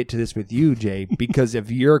want to get to this with you, Jay, because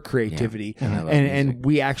of your creativity. And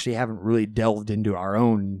we actually haven't really delved into our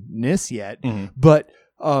ownness yet. But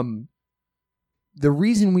the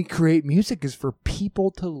reason we create music is for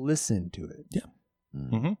people to listen to it. Yeah.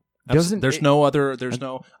 I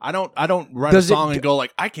don't write a song and go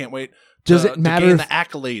like, I can't wait to gain the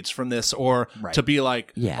accolades from this, or to be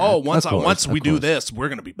like, once we do this, we're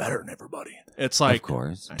going to be better than everybody. It's like, of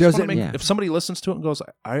course. If somebody listens to it and goes,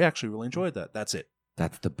 I actually really enjoyed that. That's it.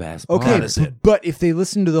 That's the best. Okay. That is it. But if they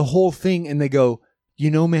listen to the whole thing and they go,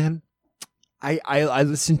 man, I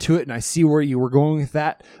listened to it and I see where you were going with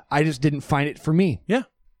that. I just didn't find it for me. Yeah.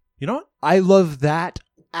 You know what? I love that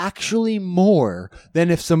actually more than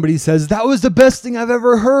if somebody says that was the best thing I've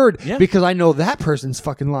ever heard, because I know that person's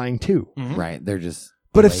fucking lying too. Right. They're just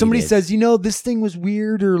But if somebody says, this thing was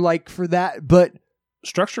weird, or like for that, but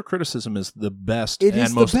structure criticism is the best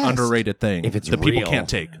and most underrated thing if it's that real. People can't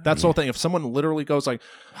take. That's the whole thing. If someone literally goes like,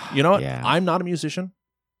 you know what? I'm not a musician.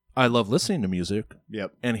 I love listening to music.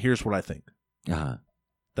 Yep. And here's what I think.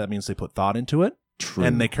 That means they put thought into it. True.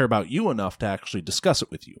 And they care about you enough to actually discuss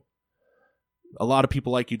it with you. A lot of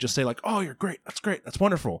people like you just say like, oh, you're great. That's great. That's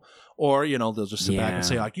wonderful. Or, they'll just sit back and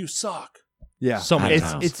say like, you suck. Yeah. So many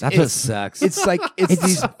times. That's what sucks. It's like, it's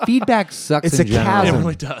these feedback sucks. It's in a general. chasm. It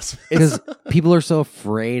really does. Because people are so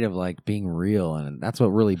afraid of like being real, and that's what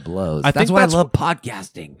really blows. That's why I love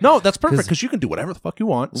podcasting. No, that's perfect, because you can do whatever the fuck you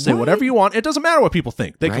want, say whatever you want. It doesn't matter what people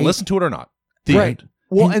think. They can listen to it or not. Right.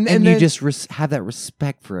 Well, and and you then, just have that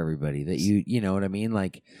respect for everybody that you know what I mean?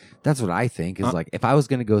 Like, that's what I think is like, if I was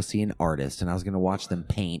going to go see an artist and I was going to watch them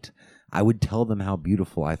paint, I would tell them how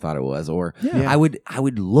beautiful I thought it was, or I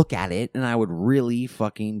would look at it and I would really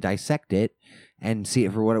fucking dissect it and see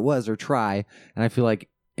it for what it was, or try. And I feel like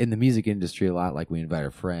in the music industry a lot, like we invite our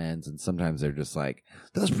friends and sometimes they're just like,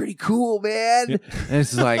 that was pretty cool, man. Yeah. And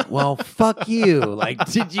it's just like, well, fuck you. Like,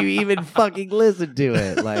 did you even fucking listen to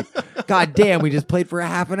it? Like, god damn, we just played for a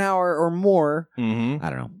half an hour or more. I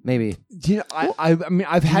don't know. Maybe. You know, I mean,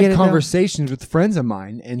 I've had conversations with friends of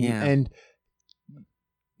mine and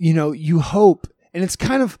you know, you hope, and it's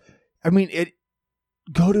kind of, I mean, it,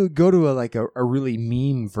 go to a really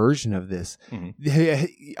meme version of this.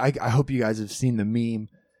 I hope you guys have seen the meme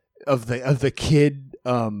of the kid,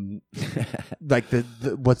 like the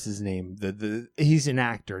what's his name? He's an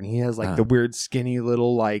actor and he has like the weird skinny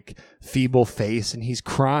little like feeble face and he's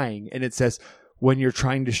crying and it says, when you're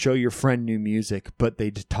trying to show your friend new music, but they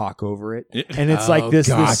just talk over it. And it's like this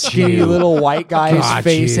skinny little white guy's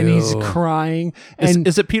face and he's crying. And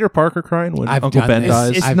is it Peter Parker crying when Uncle Ben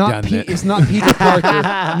dies? It's not Peter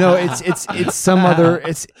Parker. No, it's some other,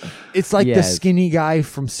 it's like the skinny guy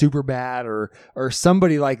from Superbad or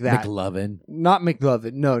somebody like that. McLovin. Not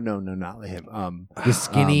McLovin. No, not him. The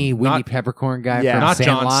skinny Winnie Peppercorn guy from not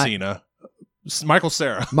Sandlot. John Cena. Michael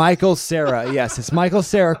Cera. Michael Cera, yes, it's Michael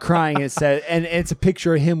Cera crying. It said, and it's a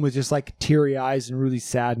picture of him with just like teary eyes and really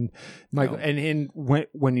sad. And Michael, and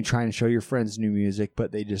when you try and show your friends new music,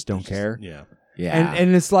 but they just don't care. Yeah.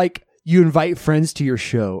 And it's like you invite friends to your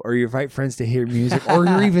show, or you invite friends to hear music, or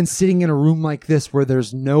you're even sitting in a room like this where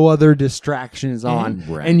there's no other distractions on,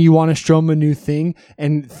 and you want to show them a new thing.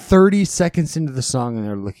 And 30 seconds into the song, and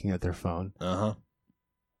they're looking at their phone.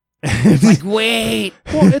 It's like, wait.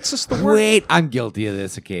 Well, it's just the word. Wait, I'm guilty of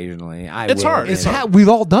this occasionally. It's hard. We've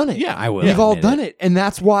all done it. Yeah, I will. We've all done it. And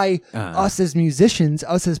that's why us as musicians,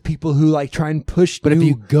 us as people who like try and push. But if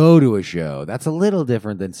you go to a show, that's a little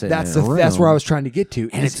different than sitting in a room. That's where I was trying to get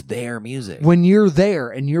to. And it's their music. When you're there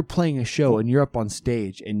and you're playing a show and you're up on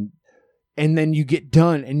stage and then you get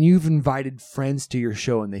done and you've invited friends to your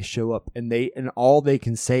show and they show up and all they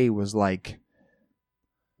can say was like,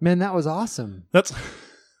 man, that was awesome. That's...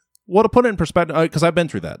 Well, to put it in perspective, because I've been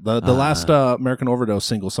through that. The last American Overdose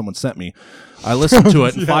single someone sent me, I listened to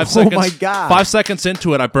it in 5 seconds. Oh my God. 5 seconds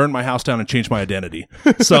into it, I burned my house down and changed my identity.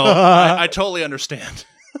 So I totally understand.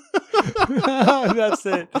 That's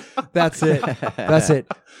it.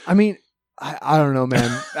 I mean, I don't know,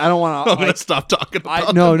 man. I don't want to. I'm going to stop talking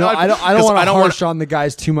about it. No, I don't want to harsh on the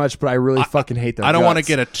guys too much, but I really fucking hate them. I don't want to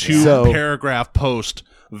get a 2-paragraph post.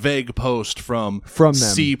 Vague post from them.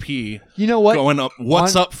 CP. You know what? Going up,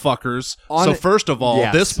 what's up, fuckers? So first of all,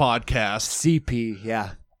 this podcast, CP,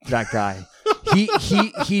 yeah, that guy.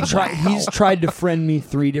 He's tried to friend me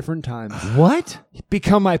 3 different times. What?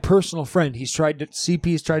 Become my personal friend.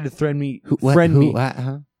 CP's tried to friend me.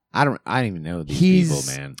 I don't even know these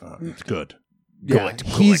people, man. It's good. Yeah,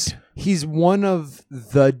 he's one of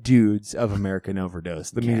the dudes of American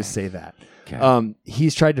Overdose. Let me just say that. Okay.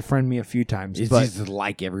 He's tried to friend me a few times. He's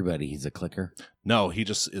like everybody. He's a clicker. No, he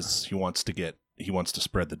just is. He wants to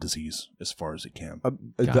spread the disease as far as he can.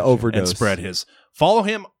 The overdose and spread his. Follow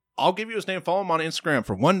him. I'll give you his name. Follow him on Instagram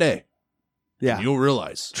for one day. Yeah, and you'll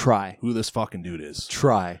realize. Try who this fucking dude is.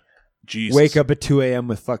 Try. Jesus. Wake up at 2 a.m.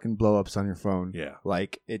 with fucking blow ups on your phone. Yeah,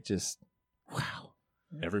 like it just. Wow.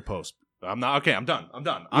 Every post. I'm not okay. I'm done. I'm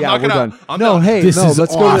done. We're done. This is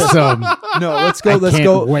let's awesome.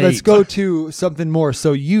 Let's go to something more.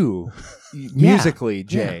 So musically,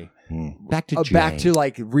 Jay, back to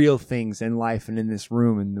like real things in life and in this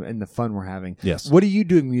room and the fun we're having. Yes. What are you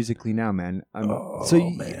doing musically now, man? Man.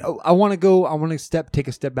 I want to take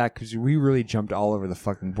a step back because we really jumped all over the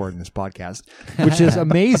fucking board in this podcast, which is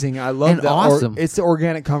amazing. I love that. Awesome. It's the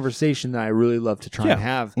organic conversation that I really love to try and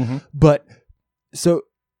have. Mm-hmm. But so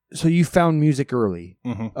you found music early.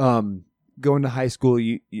 Mm-hmm. Going to high school,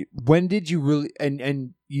 you when did you really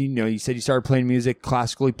and you said you started playing music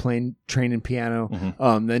classically, training piano,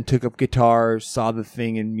 then took up guitar, saw the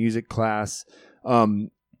thing in music class,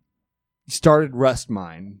 started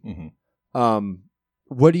Rustmine.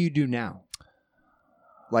 What do you do now?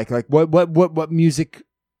 Like what music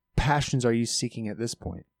passions are you seeking at this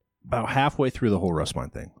point? About halfway through the whole Rustmine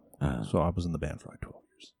thing, so I was in the band for like 12 years.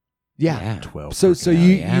 Yeah. 12. So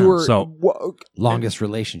you were longest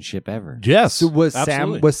relationship ever. Yes. So was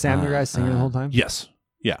absolutely. Sam your guy singing the whole time? Yes.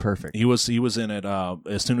 Yeah. Perfect. He was in it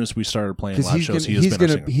as soon as we started playing live shows.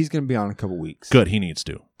 He's gonna be on a couple weeks. Good. He needs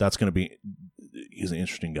to. That's gonna be. He's an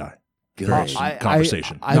interesting guy.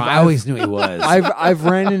 conversation. I always knew he was. I've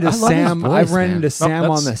ran into Sam. voice, I've ran man. into Sam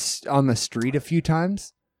that's- on the street a few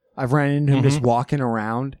times. I've ran into him just walking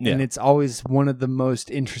around, Yeah. and it's always one of the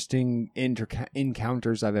most interesting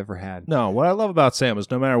encounters I've ever had. No, what I love about Sam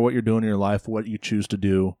is no matter what you're doing in your life, what you choose to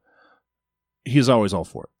do, he's always all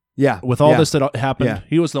for it. Yeah, With all this that happened, Yeah.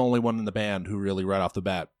 he was the only one in the band who really, right off the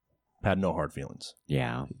bat, had no hard feelings.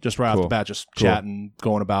 Yeah. Just right off Cool. the bat, just Cool. chatting,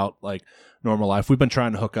 going about like normal life. We've been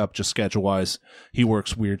trying to hook up just schedule wise. He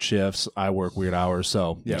works weird shifts. I work weird hours.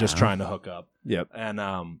 So just trying to hook up. Yep.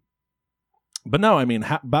 And, but no, I mean,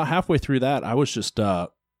 about halfway through that, I was just,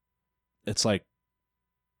 it's like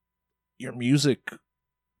your music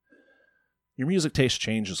taste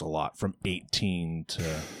changes a lot from 18 to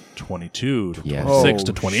 22 to 26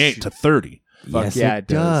 to 28 to 30. Yes, yeah, it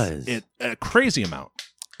does. It a crazy amount.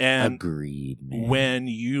 And Agreed, man. when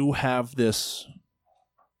you have this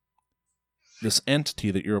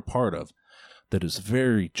entity that you're a part of that is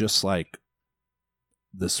very just like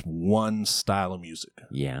this one style of music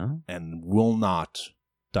and will not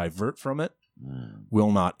divert from it,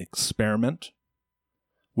 will not experiment,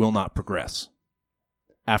 will not progress.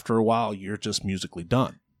 After a while, you're just musically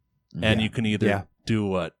done. And you can either do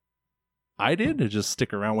what I did, to just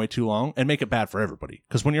stick around way too long and make it bad for everybody.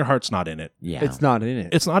 Because when your heart's not in it, It's not in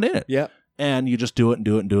it. it's not in it. Yeah. And you just do it and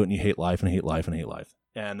do it and do it, and you hate life and hate life and hate life.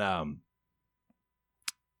 And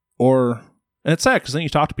and it's sad because then you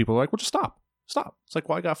talk to people like, well, just stop. It's like,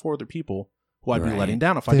 well, I got 4 other people who I'd be letting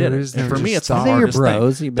down if I did it. And for me, it's the They're your hardest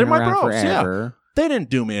bros. thing. You've been They're my around bros. forever. They didn't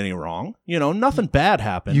do me any wrong. Nothing bad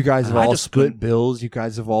happened. You guys have I all just split couldn't- bills. You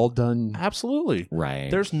guys have all done. Absolutely.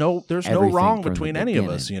 Right. There's no Everything wrong from between the any of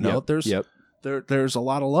us. beginning. There's a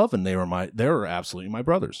lot of love, and they were absolutely my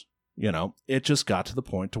brothers. It just got to the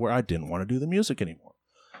point to where I didn't want to do the music anymore.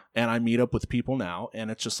 And I meet up with people now,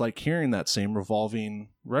 and it's just like hearing that same revolving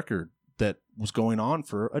record that was going on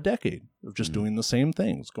for a decade of just doing the same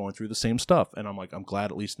things, going through the same stuff. And I'm like, I'm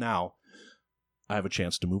glad at least now I have a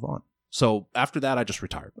chance to move on. So after that, I just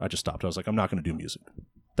retired. I just stopped. I was like, I'm not going to do music.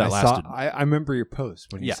 That lasted. I remember your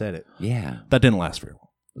post when you said it. Yeah. That didn't last very long.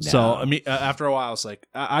 No. So I mean, after a while, I was like,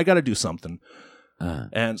 I got to do something.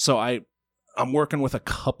 And so I'm working with a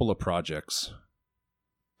couple of projects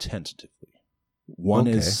tentatively. One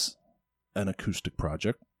is an acoustic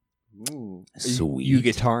project. Ooh. Sweet. You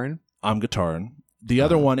guitaring? I'm guitaring. The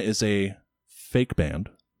other one is a fake band.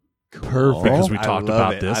 Perfect. Because we talked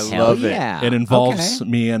about it. this. I love it. Yeah. It involves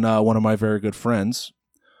me and one of my very good friends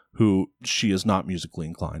who she is not musically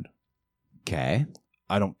inclined. Okay.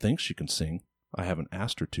 I don't think she can sing. I haven't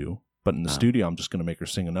asked her to. But in the studio, I'm just going to make her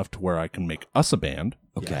sing enough to where I can make us a band.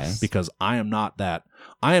 Okay. Because I am not that.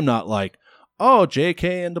 I am not like, oh,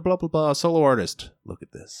 JK and the blah, blah, blah, solo artist. Look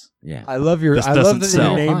at this. Yeah. I love your. This I love doesn't that sell.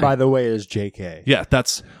 your name, Fine. by the way, is JK. Yeah,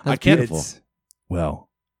 I can't. beautiful. Well,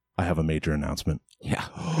 I have a major announcement. Yeah.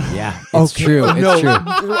 Yeah. It's true. It's no,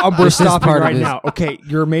 true. We're This is stopping part of right this. now. Okay,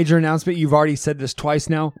 your major announcement. You've already said this twice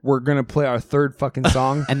now. We're gonna play our third fucking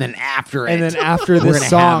song. And then after it. And then after We're this gonna have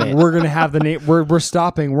song, it. we're gonna have the name. We're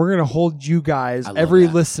stopping. We're gonna hold you guys, love every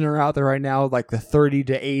that. listener out there right now, like the 30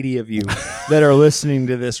 to 80 of you that are listening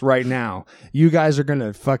to this right now. You guys are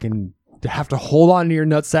gonna fucking have to hold on to your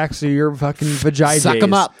nutsacks or your fucking vajayjays. Suck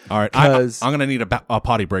them up. All right, I'm 'Cause- going to need a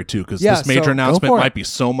potty break too because Yeah, this major so go announcement for it. might be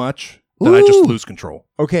so much that I just Ooh. lose control.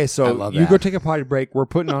 Okay, I so love you that. go take a potty break. We're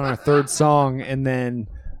putting on our third song, and then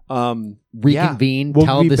Reconvene, we'll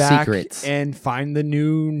tell be the back secrets. and find the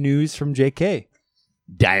new news from JK.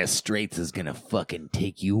 Dire Straits is gonna fucking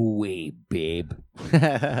take you away, babe.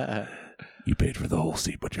 You paid for the whole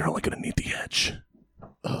seat, but you're only going to need the edge.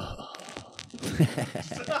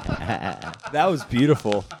 That was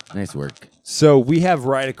beautiful. Nice work. So we have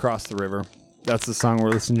Right Across the River. That's the song we're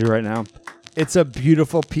listening to right now. It's a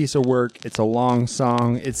beautiful piece of work. It's a long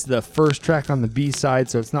song. It's the first track on the B-side,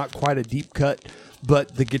 so it's not quite a deep cut.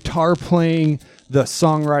 But the guitar playing, the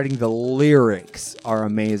songwriting, the lyrics are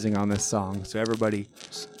amazing on this song. So everybody,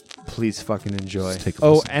 please fucking enjoy. Just take a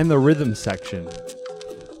Oh, listen. and the rhythm section.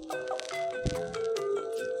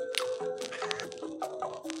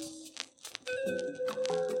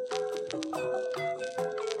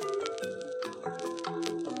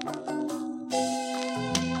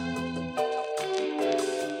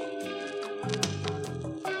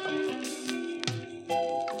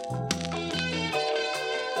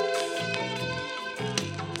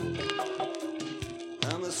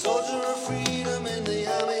 I'm a soldier of freedom in the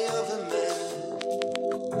army of the man.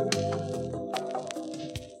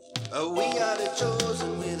 We are the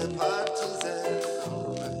chosen, we're the partisans.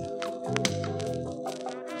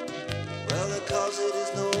 Well, the cause it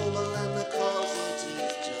is noble and the cause it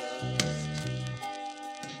is just.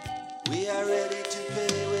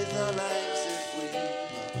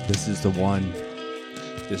 This is the one.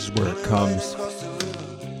 This is where it comes.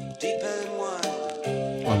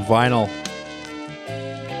 On vinyl.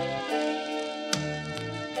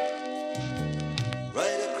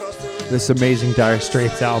 This amazing Dire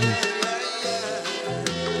Straits album.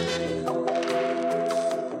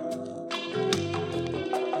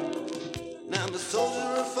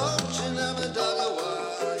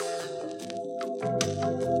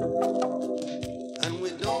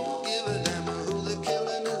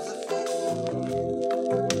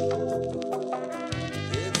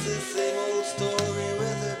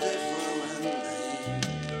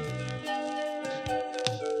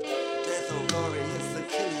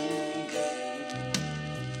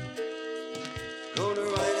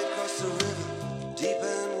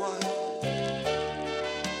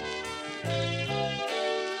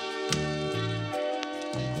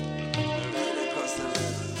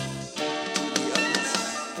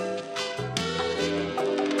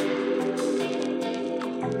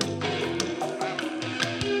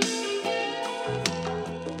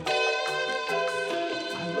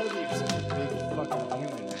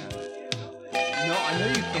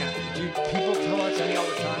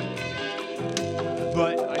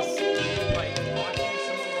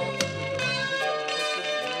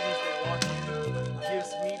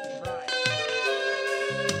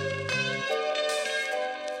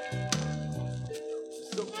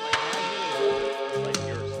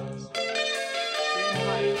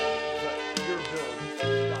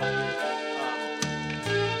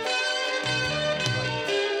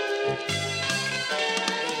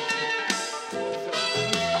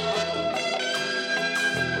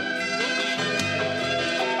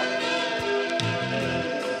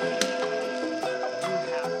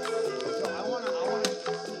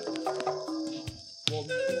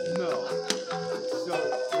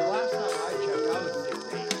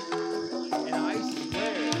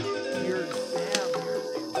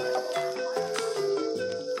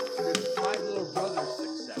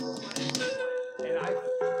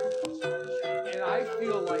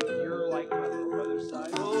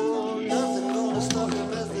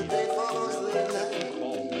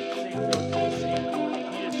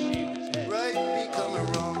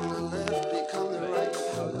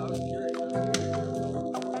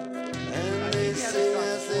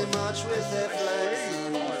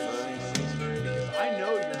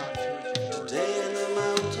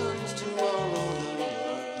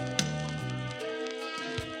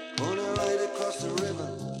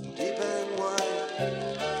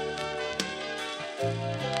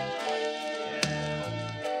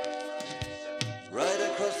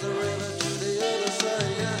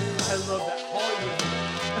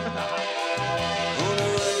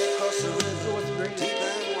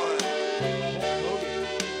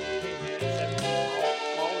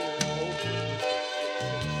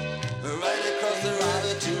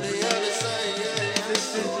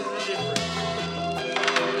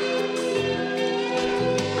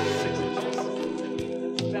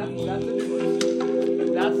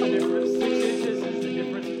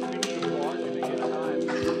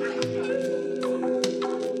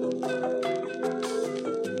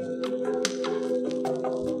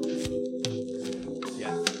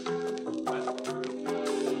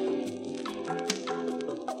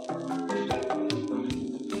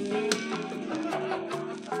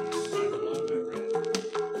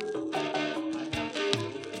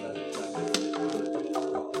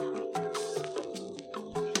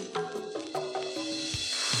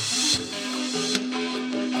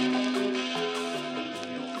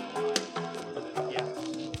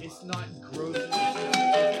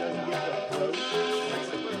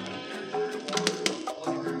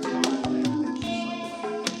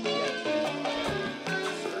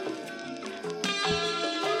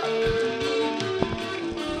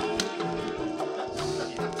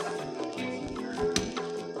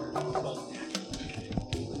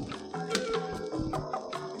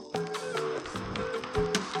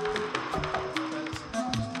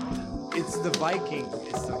 Viking.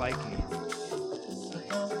 It's the Viking.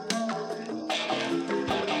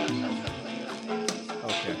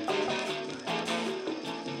 Okay.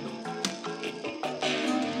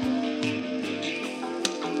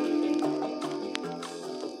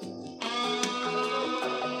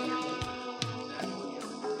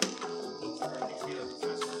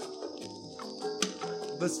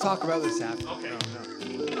 Let's talk about this after. Okay.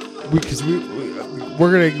 Because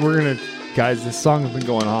we're gonna guys, this song has been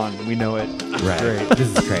going on. We know it. Right. Great.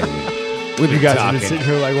 This is crazy. You guys have been sitting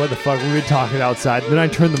here like, what the fuck? We've been talking outside. Then I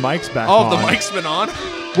turned the mics back on. Oh, the mic's been on?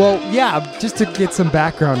 Well, yeah, just to get some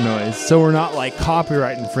background noise, so we're not like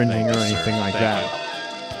copyright infringing or anything like that.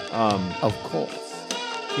 Of course.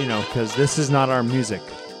 because this is not our music.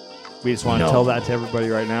 We just want to tell that to everybody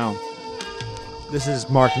right now. This is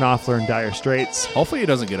Mark Knopfler and Dire Straits. Hopefully he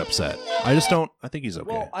doesn't get upset. I think he's okay.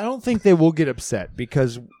 Well, I don't think they will get upset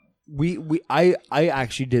because I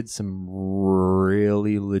actually did some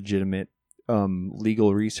really legitimate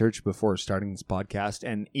legal research before starting this podcast,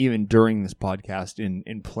 and even during this podcast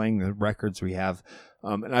in playing the records we have.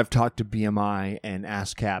 And I've talked to BMI and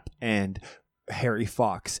ASCAP and Harry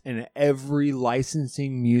Fox and every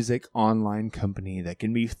licensing music online company that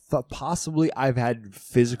can be possibly. I've had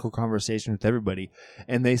physical conversation with everybody,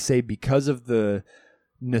 and they say because of the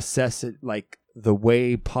necessity, like the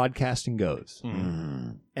way podcasting goes,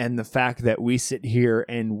 and the fact that we sit here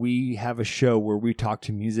and we have a show where we talk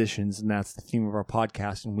to musicians, and that's the theme of our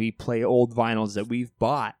podcast, and we play old vinyls that we've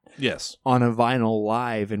bought. Yes, on a vinyl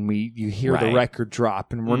live, and you hear the record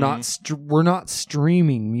drop, and we're not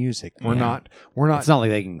streaming music. We're not. It's not like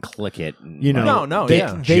they can click it. And,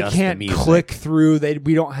 they can't click through.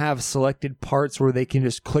 We don't have selected parts where they can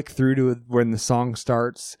just click through to when the song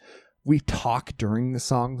starts. We talk during the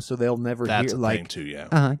song, so they'll never That's hear a like thing too.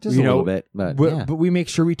 Yeah, just a little bit, but we make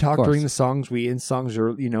sure we talk during the songs. We in songs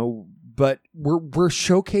are but we're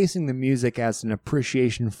showcasing the music as an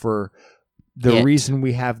appreciation for. The reason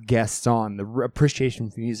we have guests on, the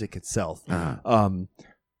appreciation for music itself.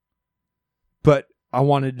 But I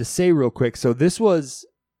wanted to say real quick, so this was,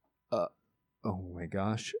 oh my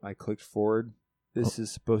gosh, I clicked forward. This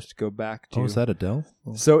is supposed to go back to... Oh, is that Adele?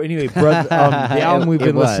 So anyway, the album we've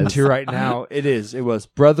been listening to right now, it was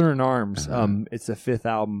Brother in Arms. It's the 5th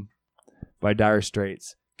album by Dire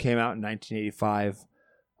Straits. Came out in 1985.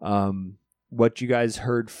 What you guys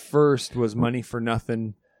heard first was Money for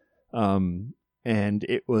Nothing. And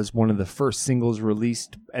it was one of the first singles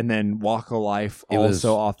released, and then Walk of Life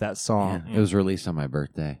off that song. Yeah, it was released on my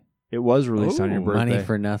birthday. It was released on your birthday. Money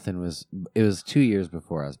for Nothing was 2 years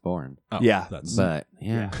before I was born. Oh, yeah.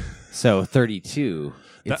 So 32.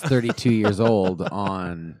 It's 32 years old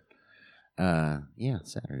on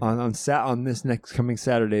Saturday. On this next coming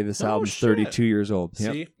Saturday, this album's 32 years old.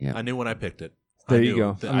 See? Yep. I knew when I picked it. There you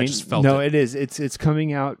go. I just felt it. No, it is. It's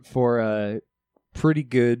coming out for a pretty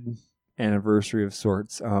good anniversary of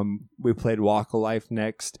sorts. We played Walk of Life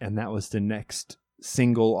next, and that was the next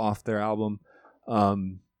single off their album.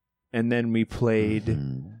 And then we played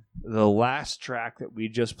the last track that we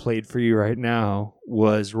just played for you right now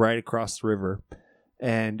was Right Across the River,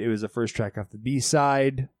 and it was the first track off the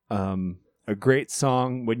B-side. A great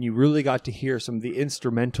song when you really got to hear some of the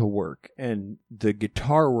instrumental work and the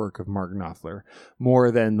guitar work of Mark Knopfler more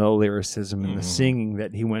than the lyricism and the singing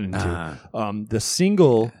that he went into. The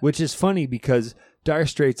single, which is funny because Dire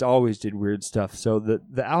Straits always did weird stuff. So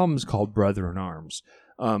the album's called Brother in Arms.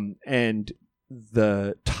 And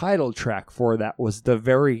the title track for that was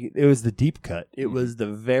it was the deep cut. It was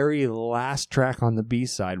the very last track on the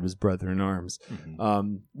B-side was Brother in Arms,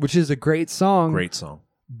 which is a great song. Great song.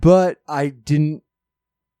 But I didn't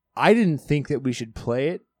think that we should play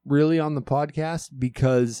it really on the podcast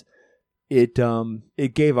because it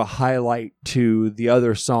gave a highlight to the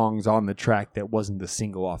other songs on the track that wasn't the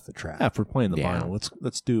single off the track. Yeah, if we're playing the vinyl,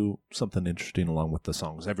 let's do something interesting along with the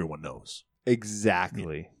songs everyone knows.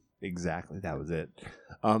 Exactly. Yeah. Exactly. That was it.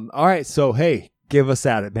 All right, so hey, give us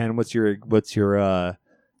at it, man. What's your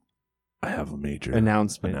I have a major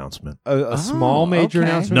announcement. A small major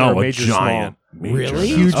announcement? No, or a major giant. Small? Really?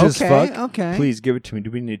 Huge as fuck? Okay. Please give it to me.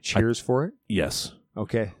 Do we need cheers for it? Yes.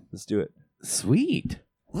 Okay, let's do it. Sweet.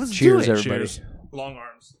 Let's cheers, do it. everybody. Cheers. Long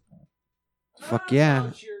arms. Fuck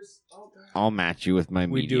yeah. Cheers. I'll match you with my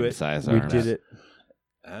medium-sized arms. We did it.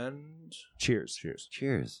 And cheers.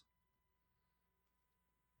 Cheers.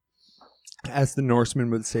 As the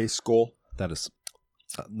Norseman would say, skull. that is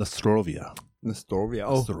Nostrovia. Nostrovia.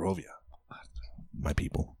 Oh. Nostrovia. My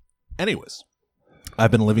people. Anyways,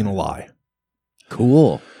 I've been living a lie.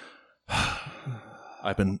 Cool.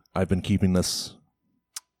 I've been keeping this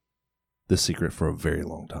secret for a very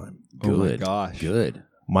long time. Good. Oh my gosh. Good.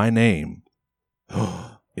 My name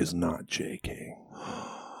is not J.K.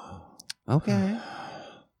 Okay.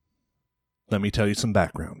 Let me tell you some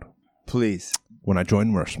background. Please. When I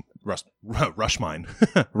joined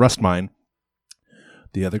Rustmine,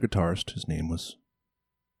 the other guitarist, his name was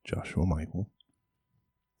Joshua Michael.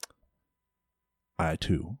 I,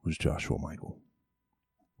 too, was Joshua Michael.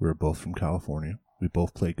 We were both from California. We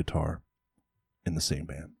both played guitar in the same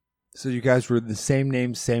band. So you guys were the same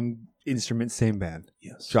name, same instrument, same band?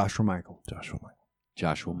 Yes. Joshua Michael.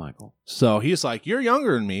 Joshua Michael. So he's like, you're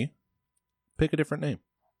younger than me. Pick a different name.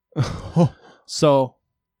 So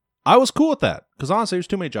I was cool with that because honestly, there's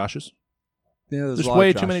too many Joshes. There's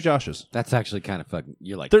way too many Joshes. That's actually kind of fucking.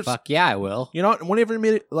 You're like, There's- fuck yeah, I will. You know, whenever you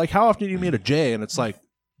meet, like, how often do you meet a J and it's like,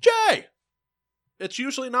 Jay? It's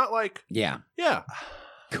usually not like, Yeah. yeah.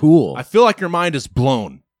 Cool. I feel like your mind is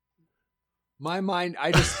blown. My mind,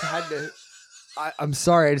 I just had to. I'm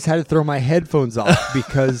sorry, I just had to throw my headphones off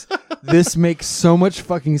because this makes so much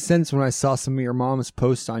fucking sense when I saw some of your mom's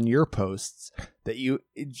posts on your posts that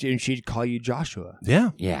she'd call you Joshua.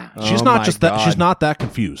 Yeah. Yeah. She's Oh not my just that. She's God. not that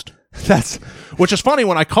confused. That's Which is funny.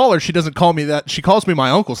 When I call her, she doesn't call me that. She calls me my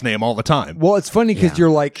uncle's name all the time. well, it's funny because Yeah. you're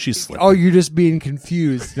like, She's slipping. oh, you're just being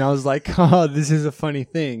confused, and I was like, oh, this is a funny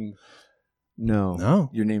thing. No,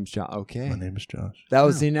 your name's Josh. Okay, My name is Josh. that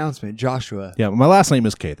was the announcement, Joshua. Yeah, my last name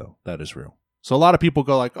is K, though. That is real. So a lot of people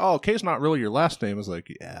go like, oh, K's not really your last name. It's like,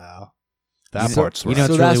 yeah. That part's right. you know,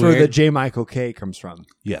 So it's that's really where the weird. J. Michael K comes from.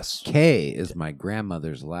 Yes. K is my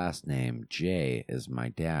grandmother's last name. J is my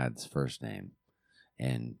dad's first name.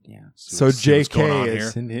 And yeah. So see what's going on JK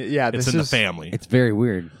is here? in here. Yeah, It's this in the is family. It's very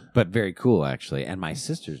weird, but very cool, actually. And my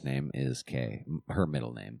sister's name is K, her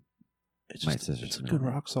middle name. It's my just- sister's It's a middle good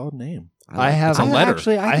name. rock solid name. I have It's a letter.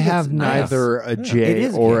 Actually, I think have it's nice. neither a It J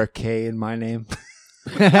is or K. a K in my name.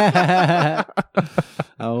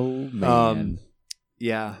 Oh, man.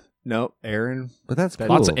 Yeah. No, Aaron. But that's cool.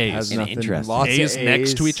 Lots of A's. Has And nothing. interesting. Lots A's of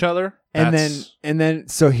next to A's. each other. And That's- then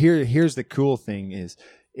so here's the cool thing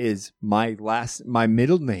is my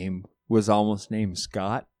middle name was almost named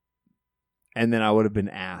Scott, and then I would have been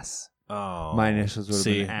Ass. Oh, My initials would have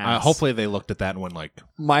see, been Ass. hopefully they looked at that and went like,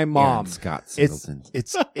 My mom, Aaron Scott it's Singleton.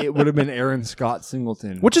 it would have been Aaron Scott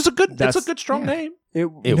Singleton, which is a good. That's- It's a good strong yeah. name. it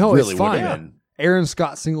It no, really it's would have fine. been. Aaron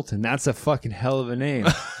Scott Singleton. That's a fucking hell of a name,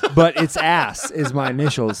 but it's Ass is my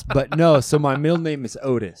initials. But no, so my middle name is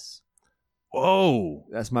Otis. Whoa,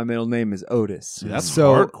 That's my middle name is Otis. see, that's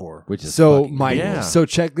so hardcore. Which is so fucking my cool. Yeah. so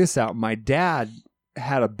check this out. My dad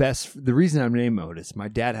had the reason I'm named Otis. My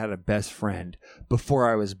dad had a best friend before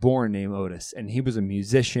I was born named Otis, and he was a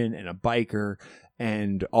musician and a biker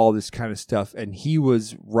and all this kind of stuff. And he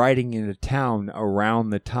was riding into town around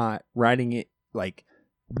the time, riding it like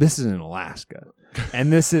this is in Alaska, and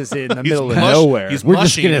this is in the middle of nowhere. He's We're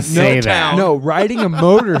just mushing gonna no say that. town No, riding a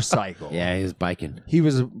motorcycle. Yeah, he was biking. He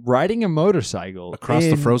was riding a motorcycle across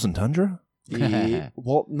the in frozen tundra.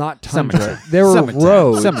 well, not tundra. Summertime. There were Summertime.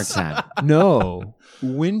 roads. Summertime. No,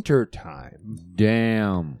 winter time.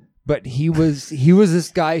 Damn. But he was this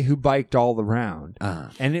guy who biked all around,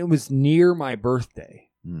 and it was near my birthday,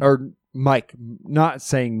 or Mike. Not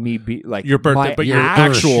saying me be like Your birthday, my but your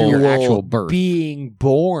actual birth. being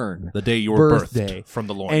born, The day you were birthday. birthed from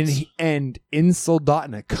the loins. and in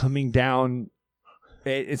Soldotna coming down.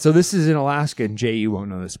 So this is in Alaska, and Jay, you won't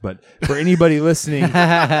know this, but for anybody listening,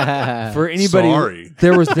 for anybody, Sorry.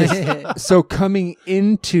 there was this. So coming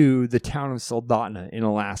into the town of Soldotna in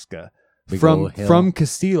Alaska Big from old hill.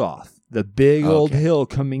 Kastiloth, the big old hill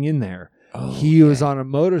coming in there, he was on a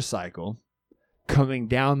motorcycle coming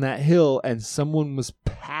down that hill, and someone was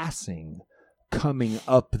passing coming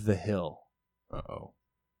up the hill. Uh-oh.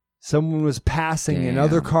 Someone was passing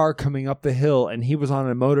another car coming up the hill, and he was on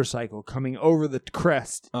a motorcycle coming over the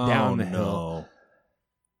crest down the hill.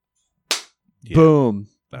 Yeah, Boom.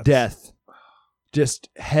 that's- Death. Just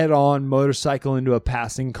head on motorcycle into a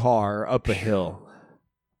passing car up a hill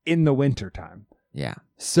in the wintertime. Yeah.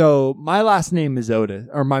 So my last name is Otis,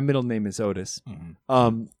 or my middle name is Otis,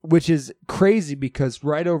 which is crazy because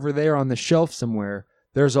right over there on the shelf somewhere,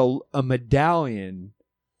 there's a medallion,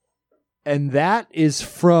 and that is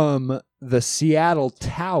from the Seattle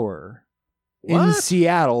Tower in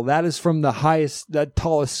Seattle. That is from the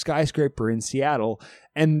tallest skyscraper in Seattle.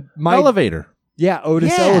 And my elevator. Yeah,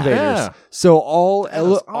 Otis Yeah, elevators. yeah. So all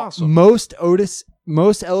awesome. most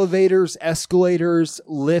elevators, escalators,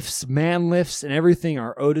 lifts, man lifts, and everything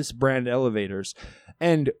are Otis brand elevators.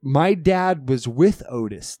 And my dad was with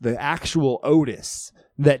Otis, the actual Otis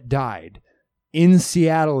that died in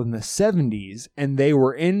Seattle in the 70s, and they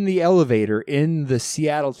were in the elevator in the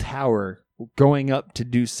Seattle Tower going up to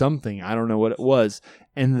do something. I don't know what it was.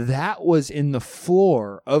 And that was in the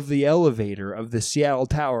floor of the elevator of the Seattle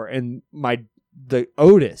Tower. And the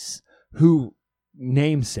Otis, who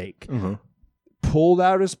namesake, pulled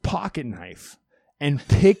out his pocket knife and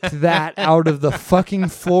picked that out of the fucking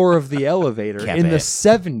floor of the elevator in the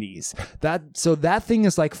 70s. That thing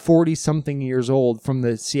is like 40 something years old from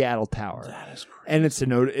the Seattle Tower. That is crazy.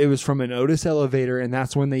 And it was from an Otis elevator, and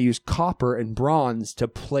that's when they used copper and bronze to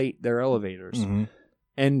plate their elevators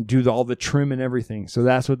and do all the trim and everything. So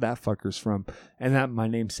that's what that fucker's from. And that my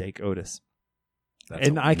namesake Otis. That's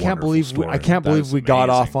and a I can't wonderful believe story. I can't That believe is we got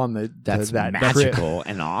amazing. off on That's that magical trip.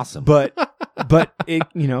 and awesome. But But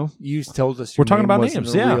you told us We're your talking name about wasn't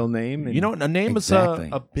names. a Yeah, real name. And a name Exactly.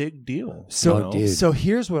 is a big deal. so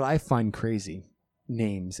here's what I find crazy: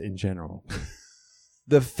 names in general.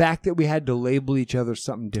 The fact that we had to label each other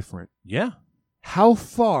something different. Yeah. How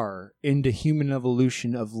far into human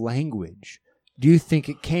evolution of language do you think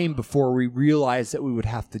it came before we realized that we would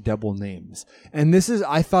have to double names? And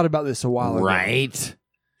I thought about this a while ago. Right.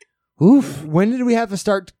 Oof. When did we have to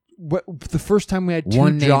start? The first time we had two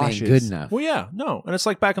One name Joshes. ain't good enough. Well, yeah, no. And it's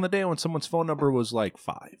like back in the day when someone's phone number was like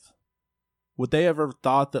 5. Would they ever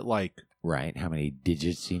thought that like... Right. How many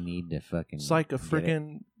digits you need to fucking... It's like a get it?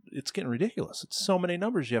 freaking... It's getting ridiculous. It's so many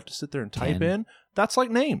numbers you have to sit there and type 10. in. That's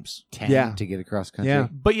like names. 10 to get across country. Yeah.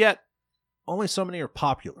 But yet, only so many are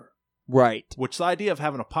popular. Right. Which the idea of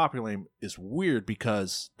having a popular name is weird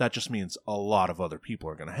because that just means a lot of other people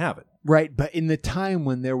are going to have it. Right. But in the time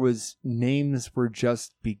when there was names were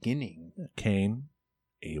just beginning. Cain,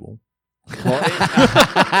 Abel.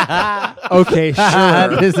 Okay,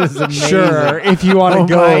 sure. This is amazing. Sure, if you want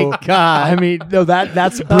to go. My God. I mean, no,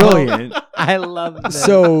 that's brilliant. I love that.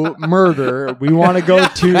 So, murder. We want to go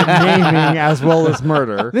to naming as well as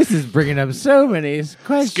murder. This is bringing up so many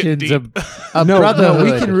questions of No, brotherhood.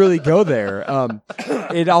 we can really go there.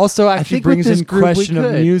 It also actually think with brings this in group we question of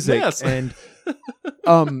could. music, Yes. and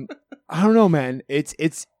I don't know, man.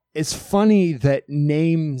 It's funny that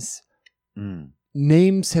names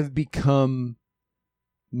have become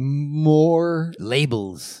more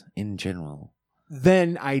labels in general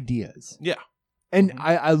than ideas. Yeah. And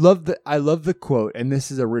I love the quote, and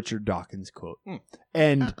this is a Richard Dawkins quote.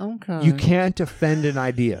 And Okay. you can't offend an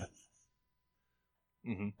idea.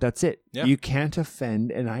 Mm-hmm. That's it. Yeah. You can't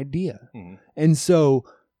offend an idea. Mm-hmm. And so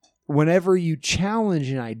whenever you challenge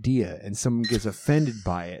an idea and someone gets offended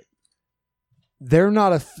by it,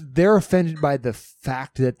 they're offended by the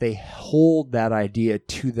fact that they hold that idea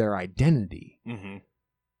to their identity. Mm-hmm.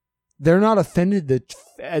 They're not offended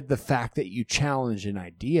at the fact that you challenge an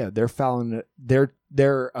idea. They're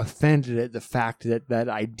offended at the fact that that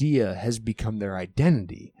idea has become their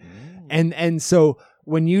identity. And so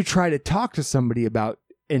when you try to talk to somebody about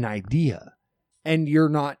an idea and you're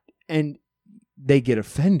not, and they get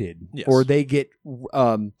offended Yes. or they get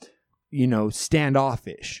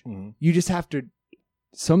standoffish, you just have to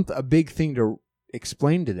a big thing to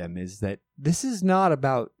explain to them is that this is not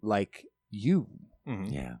about like you.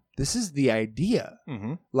 Mm-hmm. Yeah. This is the idea.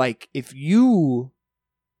 Mm-hmm. Like, if you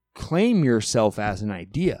claim yourself as an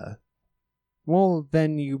idea, well,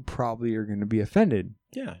 then you probably are going to be offended.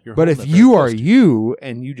 Yeah. But if you are you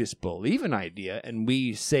and you just believe an idea and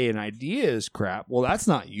we say an idea is crap, well, that's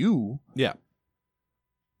not you. Yeah.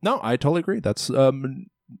 No, I totally agree. That's a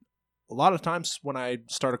lot of times when I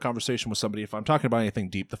start a conversation with somebody, if I'm talking about anything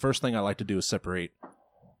deep, the first thing I like to do is separate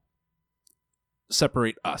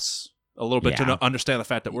us a little bit to understand the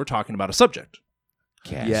fact that we're talking about a subject.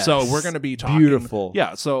 Okay. Yes. So we're going to be talking. Beautiful.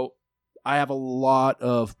 Yeah. So I have a lot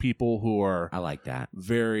of people who are I like that.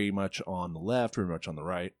 very much on the left, very much on the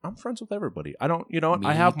right. I'm friends with everybody. I don't, Me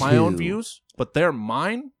I have my own too. views, but they're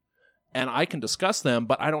mine and I can discuss them,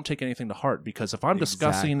 but I don't take anything to heart because if I'm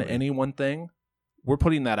discussing Exactly. any one thing, we're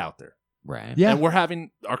putting that out there. Right. Yeah. And we're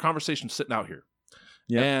having our conversation sitting out here.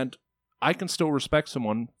 Yep. And I can still respect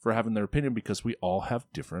someone for having their opinion because we all have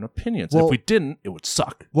different opinions. Well- if we didn't, it would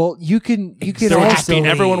suck. Well, you can There would just also be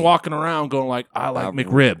everyone walking around going like, I like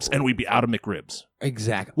McRibs, and we'd be out of McRibs.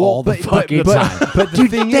 Exactly. Well, all the but- fucking but- time. but the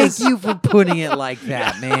Dude, thing thank is- you for putting it like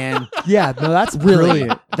that, man. Yeah, no, that's Really,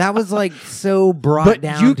 brilliant. that was like so brought But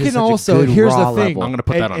down. you to can such a also good here's raw the thing. level. I'm gonna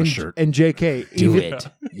put that on a shirt. And JK, Do even- it.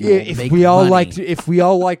 You'll If make we all money. liked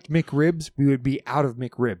McRibs, we would be out of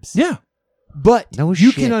McRibs. Yeah. But No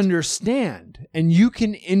you shit. can understand and you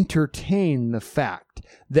can entertain the fact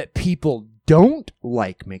that people don't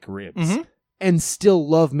like McRibs Mhm. and still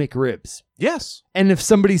love McRibs. Yes. And if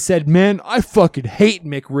somebody said, "Man, I fucking hate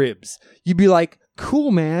McRibs," you'd be like,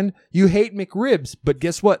 "Cool, man, you hate McRibs, but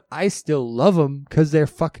guess what? I still love them because they're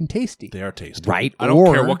fucking tasty." They are tasty. Right, I don't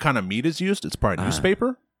or- care what kind of meat is used. It's probably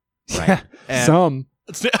newspaper. Yeah, And- some.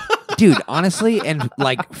 Dude, honestly, and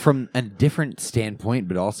like from a different standpoint,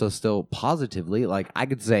 but also still positively, like I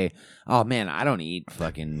could say, oh man, I don't eat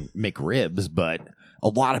fucking McRibs, but a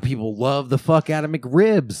lot of people love the fuck out of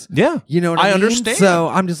McRibs. Yeah. You know what I I mean? understand. So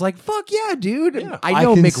I'm just like, fuck yeah, dude. Yeah. I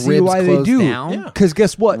know can McRibs see why they closed do. down. Yeah. Because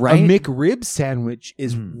guess what? Right? A McRib sandwich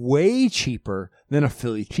is way cheaper than a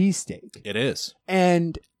Philly cheesesteak. It is.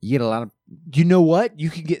 And You get a lot of you know what? You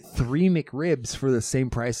can get 3 McRibs for the same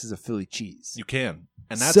price as a Philly cheese. You can.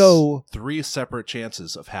 And that's So- 3 separate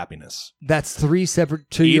chances of happiness. That's 3 separate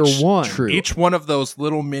to your one. True. Each one of those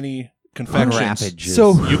little mini confections.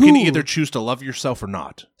 So you can either choose to love yourself or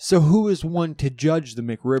not. So who is one to judge the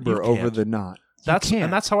McRibber You over can't. the not?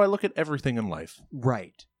 That's how I look at everything in life.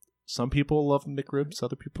 Right. Some people love McRibs,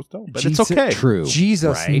 other people don't. But Jesus- it's okay. True.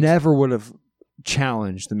 Jesus right? never would have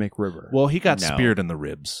challenged the McRibber. Well, he got No. speared in the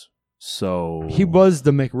ribs. So He was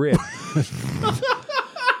the McRib.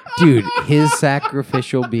 Dude, his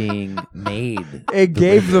sacrificial being made. It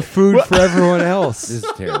gave the food for everyone else. This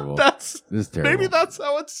is terrible. That's This is terrible. maybe that's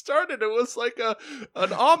how it started. It was like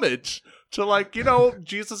an homage to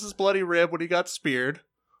Jesus' bloody rib when he got speared.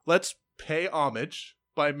 Let's pay homage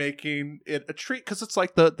by making it a treat because it's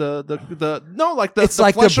like It's the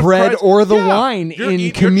like flesh the of bread Christ. or the Yeah. wine You're in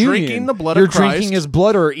you're communion. drinking the blood You're of Christ. drinking his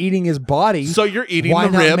blood or eating his body. So you're eating Why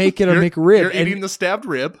the not rib. make it a You're- McRib? You're And- eating the stabbed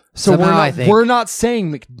rib. So Somehow I think- we're not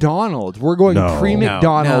saying McDonald's. We're going No.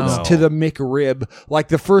 pre-McDonald's No. to the McRib, like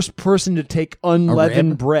the first person to take unleavened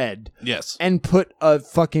rib? bread Yes. and put a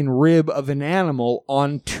fucking rib of an animal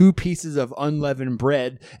on 2 pieces of unleavened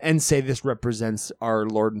bread and say this represents our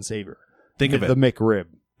Lord and Savior. Think of it. The McRib.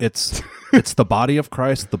 It's the body of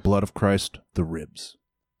Christ, the blood of Christ, the ribs.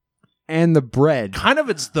 And the bread. Kind of,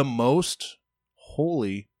 it's the most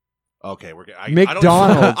holy. Okay, we're getting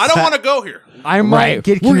McDonald's. I don't want to go here. I might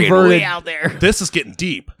get We're getting converted. way out there. This is getting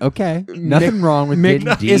deep. Okay. Nothing wrong with Mc-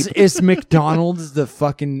 getting deep. is McDonald's the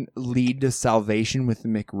fucking lead to salvation with the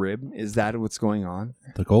McRib? Is that what's going on?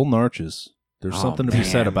 The golden arches. There's Oh, something to be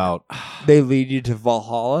said man. about. They lead you to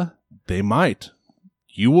Valhalla? They might.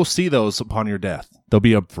 You will see those upon your death. There'll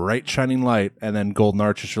be a bright shining light, and then golden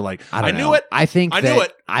arches. You're like, I knew it. I think I that, knew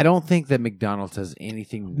it. I don't think that McDonald's has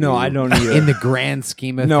anything. No, new I don't either. In the grand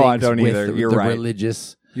scheme of No, things, I don't with either. The, You're the right.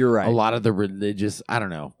 religious. You're right. A lot of the religious. I don't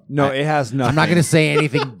know. No, it has nothing. I'm not going to say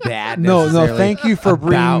anything bad. No, necessarily thank you for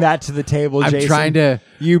bringing about- that to the table, I'm Jason. trying to.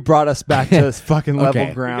 You brought us back to this fucking level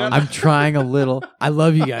Okay. ground. I'm trying a little. I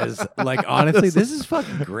love you guys. Like, honestly, this is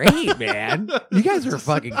fucking great, man. You guys are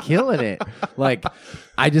fucking killing it. Like,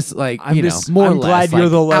 I just like I'm you just- know more I'm or less. glad you're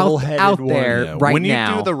like, the level-headed out one. there Yeah, right when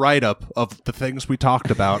now. you do the write up of the things we talked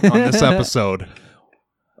about on this episode,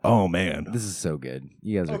 oh man, This is so good.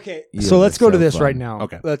 You guys are Okay, you so guys let's are go to so this fun. right now.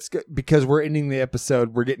 Okay. Let's go, because we're ending the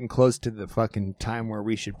episode. We're getting close to the fucking time where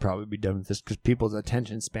we should probably be done with this because people's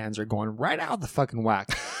attention spans are going right out the fucking whack.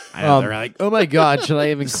 I know, they're like, oh my god, should I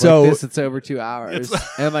even click so- this? It's over 2 hours.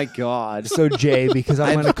 Oh my god. So Jay, because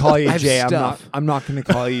I'm going to call you I have Jay, stuff. I'm not going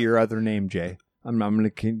to call you your other name, Jay. I'm going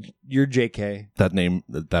to. You're JK. that name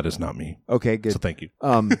that is not me. Okay, good. So thank you.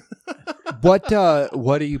 What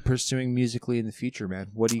are you pursuing musically in the future, man?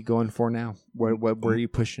 What are you going for now? Where are you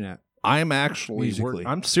pushing at? I'm actually Musically.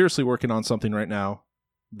 I'm seriously working on something right now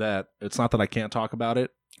that it's not that I can't talk about it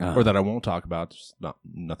or that I won't talk about. It's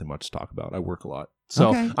nothing much to talk about. I work a lot. So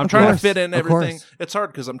Okay, I'm of trying course, to fit in of everything. course. It's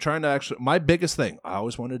hard because I'm trying to actually my biggest thing I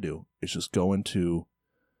always want to do is just go into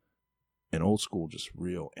an old school, just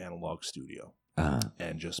real analog studio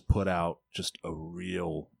and just put out just a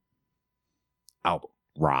real album.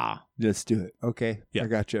 raw. Let's do it. Okay, Yeah. I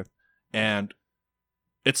got you. And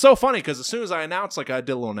it's so funny because as soon as I announced, like I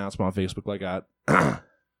did a little announcement on Facebook, like I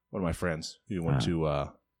one of my friends who went to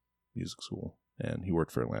music school and he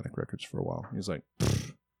worked for Atlantic Records for a while. He was like,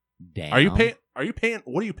 Damn. Are you paying?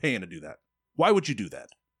 What are you paying to do that? Why would you do that?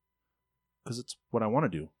 Because it's what I want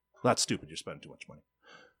to do. Well, that's stupid. You're spending too much money.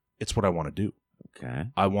 It's what I want to do. Okay.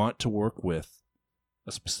 I want to work with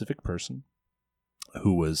a specific person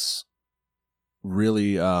who was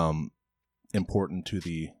really important to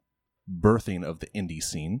the birthing of the indie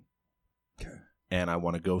scene. Okay. And I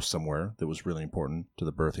want to go somewhere that was really important to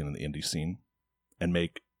the birthing of the indie scene and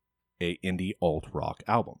make a indie alt rock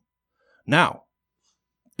album. Now,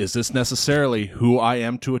 is this necessarily who I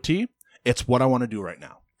am to a T? It's what I want to do right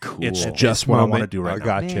now. Cool. It's just what I want to do right I now.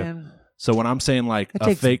 got you. Man, So when I'm saying like that a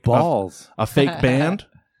takes fake balls. a fake band,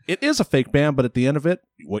 it is a fake band, but at the end of it,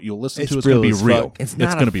 what you'll listen It's to is going to real be as real. fuck. It's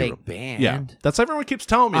not gonna a be fake real. band. Yeah, that's everyone keeps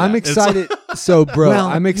telling me. I'm that. It's excited. So, bro, Well,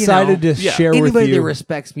 I'm you excited know, to yeah. share with Anybody that you.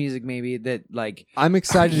 respects music, maybe that like I'm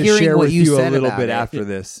excited to hearing share what with you you a said little about bit it. after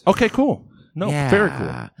this. okay, cool. No, yeah. very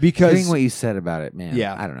cool. Because Hearing what you said about it, man.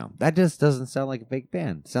 Yeah. I don't know. That just doesn't sound like a fake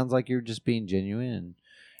band. Sounds like you're just being genuine.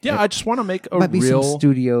 Yeah, I just want to make a Might be real. some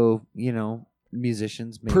studio,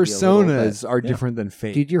 musicians. Maybe a little, personas but- are different than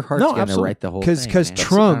fake. Dude, your heart's No, gonna absolutely. write the whole thing. Because man.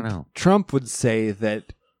 I don't know. Trump would say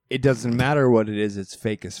that it doesn't matter what it is, it's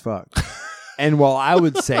fake as fuck. And while I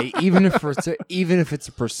would say even if it's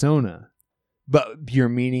a persona, but you're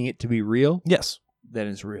meaning it to be real, Yes, then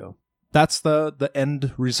it's real. that's the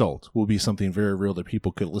end result. Will be something very real that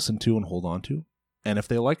people could listen to and hold on to. And if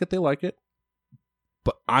they like it, they like it.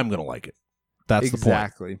 But I'm gonna like it. That's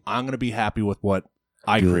Exactly. the point. I'm gonna be happy with what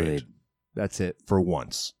I Good. create That's it. for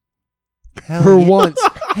once. For once.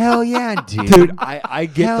 Hell yeah, dude. Dude, I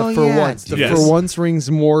get Hell the for yeah, once. The dude. for once rings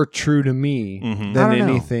more true to me Mhm. than I don't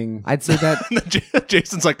know. anything. I'd say that.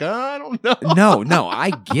 Jason's like, I don't know. No,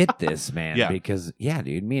 I get this, man. Yeah. Because, yeah,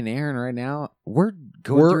 dude, me and Aaron right now, we're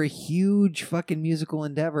going through a huge fucking musical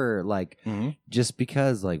endeavor. Like, Mhm. just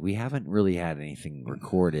because, like, we haven't really had anything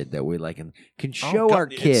recorded that we, like, can show God, our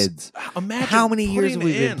it's- kids Imagine how many years putting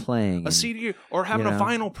we've been in playing. a CD or having you a know.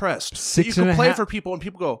 vinyl pressed. Six You can and a play half- for people and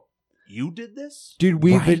people go, you did this? Dude,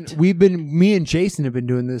 me and Jason have been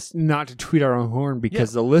doing this not to tweet our own horn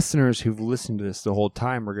because the listeners who've listened to this the whole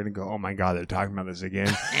time are going to go, "Oh my god, they're talking about this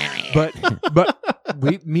again." but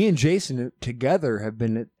me and Jason together have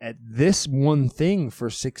been at this one thing for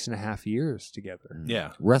 6.5 years together.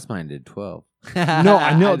 Yeah. Russ mine did 12. No,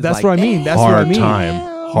 I know. was That's like, what I mean. That's what I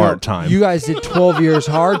mean. Hard time. You guys did 12 years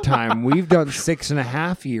hard time. We've done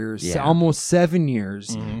 6.5 years, Yeah. almost 7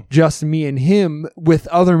 years. Mhm. Just me and him with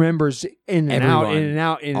other members in and out, Everyone in and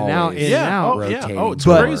out, in and out, always. in and Yeah. out. Oh, yeah. rotating. Oh, it's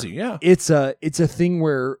But- crazy. Yeah. It's a thing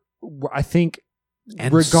where I think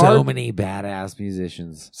And regard so many badass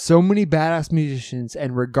musicians. so many badass musicians,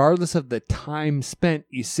 and regardless of the time spent,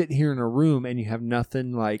 you sit here in a room and you have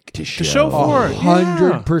nothing like To show for it.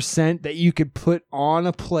 100% that you could put on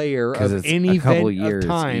a player Because of it's any a couple event years of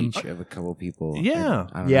time. each of a couple people. Yeah. And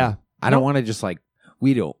I don't Yeah. know. I don't want to just like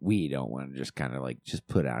we don't want to just kind of like just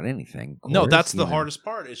put out anything. Of No, course, that's you the know. hardest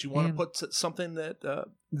part is you want to Man. put something that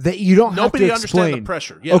That you don't nobody have to understands explain. the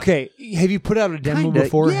pressure. Yeah. Okay, have you put out a demo Kinda,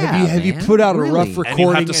 before? yeah, have you man, put out a really. rough And recording? And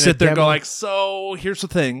you have to and sit a there and go demo? like, so here's the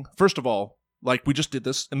thing. First of all, like we just did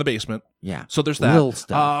this in the basement. Yeah. So there's that. Little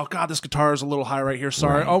stuff. Oh God, this guitar is a little high right here.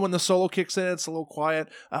 Sorry. Right. Oh, when the solo kicks in, it's a little quiet.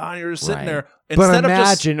 You're just sitting Right. there. But Instead of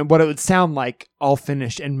just imagine what it would sound like all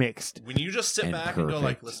finished and mixed. when you just sit And back and go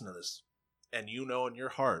like, perfect. listen to this, and you know in your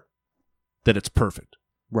heart that it's perfect.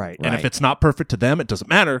 Right. And if Right. it's not perfect to them, it doesn't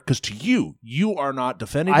matter because to you, you are not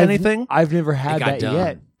defending anything. I've never had got that done.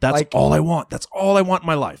 yet. That's like- all I want. That's all I want in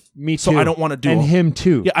my life. Me too. So I don't want to do and him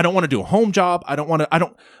too. Yeah, I don't want to do a home job. I just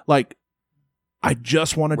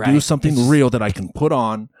want to do Right. something It's- real that I can put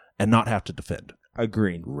on and not have to defend.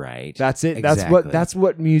 Agreed. Right. That's it. Exactly. That's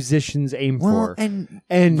what musicians aim well, for.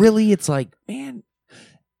 and really, it's like, man,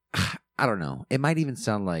 I don't know. It might even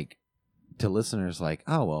sound like to listeners like,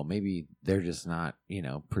 oh well, maybe they're just not,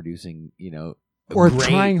 producing, or great-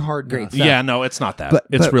 trying hard great enough. stuff. Yeah, no, it's not that. But-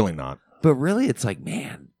 It's but- really not. But really, it's like,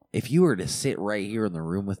 man, if you were to sit right here in the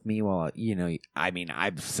room with me while,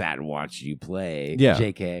 I've sat and watched you play, Yeah.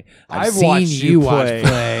 JK. I've seen watched you watch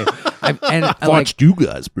play. like, you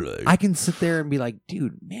guys play. I can sit there and be like,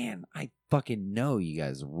 dude, man, I fucking know you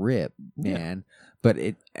guys rip, man. But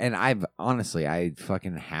I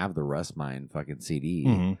fucking have the Rust Mine fucking CD.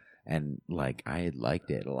 Mhm. And like I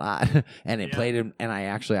liked it a lot, and it played him. And I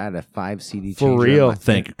had a 5 CD For changer. real.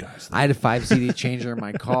 Thank you guys. I had a 5 CD changer in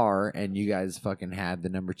my car, and you guys fucking had the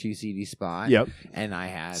number 2 CD spot. Yep. And I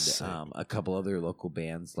had a couple other local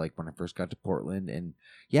bands, like when I first got to Portland. And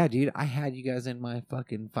yeah, dude, I had you guys in my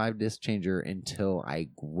fucking 5-disc changer until I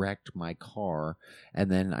wrecked my car,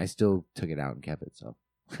 and then I still took it out and kept it. So.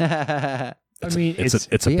 I mean,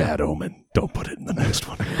 It's a yeah. bad omen. Don't put it in the next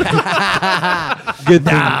one. good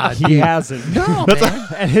thing he hasn't. No, man.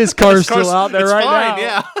 And his car's still out there it's right fine, now.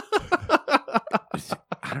 Yeah.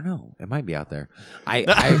 I don't know. It might be out there.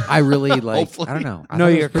 I really like. Hopefully. I don't know. I No,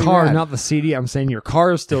 thought it your was pretty car, rad. not the CD. I'm saying your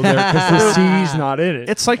car is still there because the CD's not in it.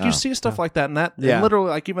 It's like Oh. you see stuff like that, and that and Yeah. literally,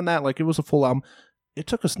 like even that, like it was a full album. It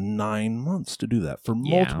took us 9 months to do that for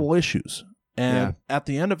Yeah. multiple issues, and at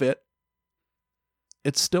the end of it,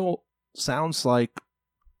 it still sounds like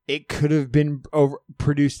It could have been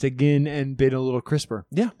produced again and been a little crisper.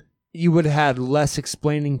 Yeah. You would have had less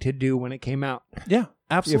explaining to do when it came out. yeah,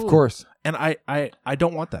 absolutely, Of course. And I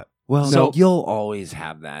don't want that. Well, So- you'll always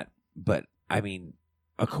have that, but I mean,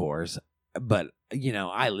 of course. But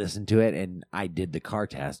I listened to it and I did the car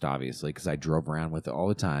test, obviously, because I drove around with it all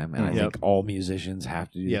the time, and I Yep. think all musicians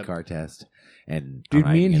have to do Yep. the car test. And Dude,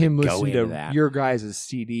 I'm me not and even him gonna go listened into to that. your guys'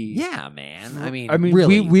 CD. Yeah, man. I mean,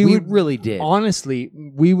 really, we would really did. Honestly,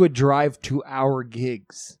 we would drive to our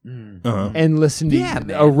gigs Mm. and listen to Yeah, man.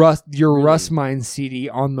 your Really. Rust Mine CD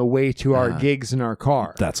on the way to our Uh-huh. gigs in our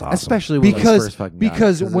car. That's awesome. Especially when we because first fucking got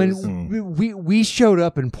because it, 'cause it when was- we showed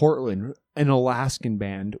up in Portland, an Alaskan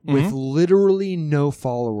band with literally no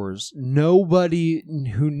followers, nobody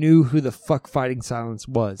who knew who the fuck Fighting Silence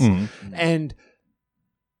was, and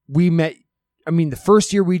we met. I mean, the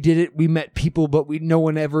first year we did it, we met people, but no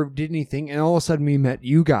one ever did anything, and all of a sudden we met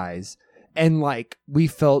you guys. And like we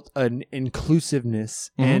felt an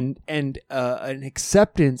inclusiveness and an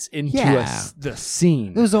acceptance into Yeah. the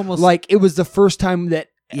scene. It was almost like it was the first time that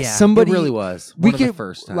It really was. One of the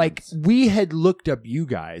first times. Like, we had looked up you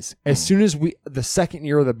guys as soon as the second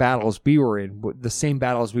year of the battles we were in, the same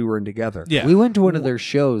battles we were in together. Yeah. We went to one of their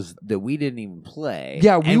shows that we didn't even play.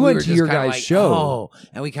 Yeah, we and went were to just your kinda guys' like, show. Oh,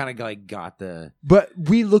 and we kind of like got the. But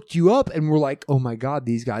we looked you up and we're like, oh my God,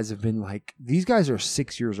 these guys are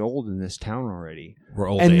 6 years old in this town already. We're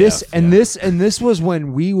old And AF, this was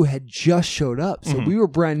when we had just showed up. So we were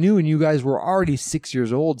brand new and you guys were already 6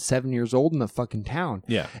 years old, 7 years old in the fucking town.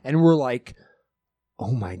 Yeah. And we're like,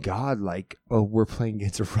 oh my God, like, oh, we're playing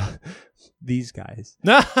against these guys.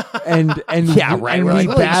 and Yeah, right. And We're we like,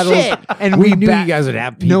 holy battled, shit. and We knew you guys would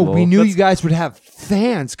have people. No, we knew you guys would have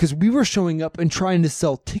fans because we were showing up and trying to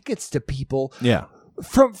sell tickets to people. Yeah.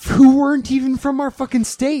 From who weren't even from our fucking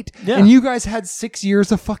state. Yeah. And you guys had 6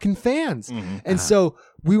 years of fucking fans. And so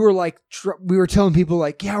we were like, we were telling people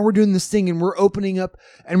like, yeah, we're doing this thing and we're opening up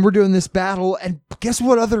and we're doing this battle. And guess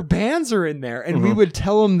what? Other bands are in there. And we would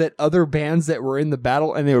tell them that other bands that were in the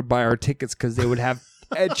battle and they would buy our tickets because they would have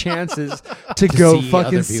chances to go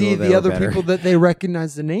fucking see the other people that they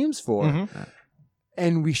recognize the names for.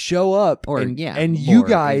 And we show up and you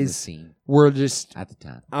guys were just at the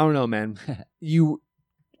time. I don't know, man. You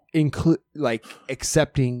include like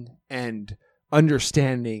accepting and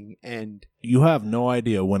understanding, and you have no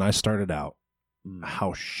idea when I started out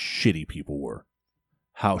how shitty people were,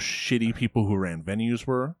 how shitty people who ran venues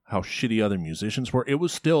were, how shitty other musicians were. It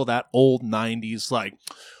was still that old 90s, like,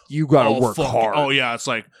 you gotta work hard. Oh yeah, it's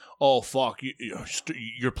like, oh fuck,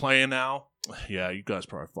 you're playing now. Yeah, you guys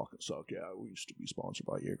probably fucking suck. Yeah, we used to be sponsored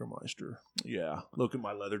by Jägermeister. Yeah, look at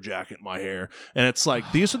my leather jacket and my hair. And it's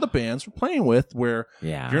like, these are the bands we're playing with where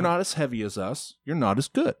you're not as heavy as us. You're not as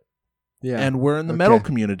good. Yeah. And we're in the metal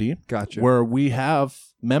community where we have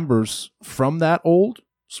members from that old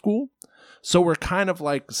school. So we're kind of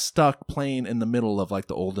like stuck playing in the middle of like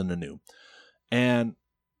the old and the new. And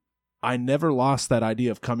I never lost that idea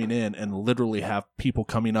of coming in and literally have people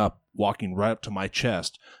coming up, walking right up to my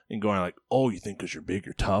chest and going like, oh, you think because you're big,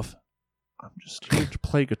 you're tough? I'm just here to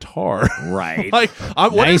play guitar. Right. Like,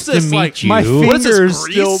 what Nice is this? to meet Like,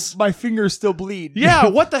 you. My fingers still bleed. Yeah,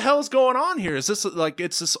 what the hell is going on here? Is this like,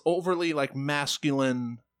 it's this overly like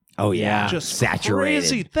masculine, oh yeah, just saturated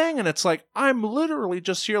crazy thing? And it's like, I'm literally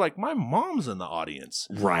just here, like, my mom's in the audience.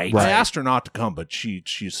 Right. I asked her not to come, but she's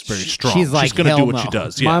very strong. She's like, going to do hell what no. she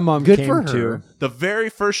does. My Yeah. mom Good came for her. too. The very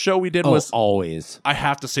first show we did was, always. I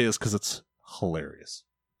have to say this because it's hilarious.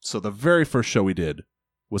 So the very first show we did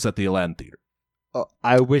was at the Aladdin Theater. Oh,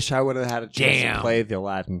 I wish I would have had a chance Damn. to play the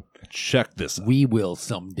Aladdin. Check this out. We will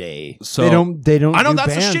someday. So They don't. I know do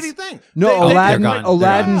that's bands. a shitty thing. No, Aladdin. they're gone.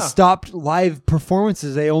 Aladdin Yeah. stopped live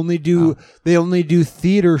performances. They only do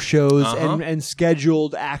theater shows and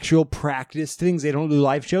scheduled actual practice things. They don't do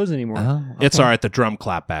live shows anymore. It's all right. The drum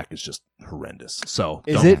clapback is just horrendous. So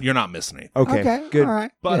Is it? You're not missing anything. Okay, good. All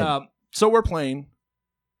right. But so we're playing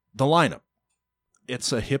the lineup.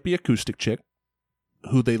 It's a hippie acoustic chick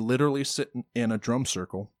who they literally sit in a drum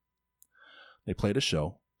circle. They played a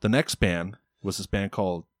show. The next band was this band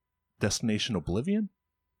called Destination Oblivion.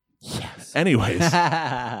 Yes. Anyways,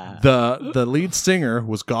 the lead singer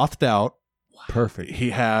was gothed out. Perfect. He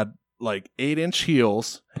had like 8-inch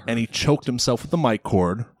heels and he choked himself with the mic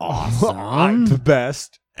cord. I'm the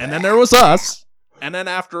best. And then there was us. And then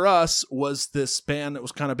after us was this band that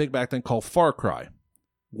was kind of big back then called Far Cry,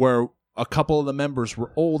 where a couple of the members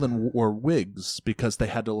were old and wore wigs because they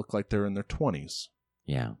had to look like they're in their 20s.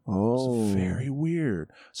 Yeah. Oh, It's very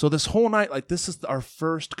weird. So this whole night, like, this is our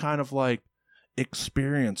first kind of like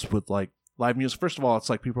experience with like live music. First of all, it's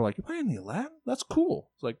like people are like, "You're playing the Aladdin? That's cool."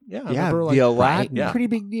 It's like, yeah, I remember, like, the Aladdin. Yeah. Pretty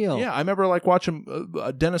big deal. Yeah, I remember like watching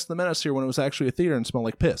Dennis the Menace here when it was actually a theater and smelled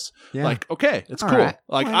like piss. Yeah. Like, okay, it's All cool. right.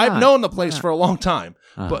 Like, Why I've not? known the place Why for a long time,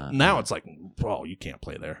 not? but now it's like, oh, you can't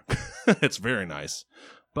play there. It's very nice,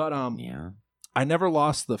 but Yeah. I never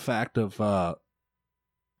lost the fact of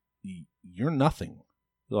you're nothing.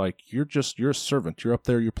 Like, you're a servant. You're up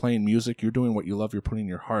there. You're playing music. You're doing what you love. You're putting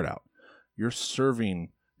your heart out. You're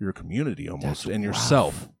serving your community almost and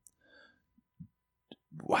yourself.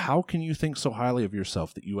 How can you think so highly of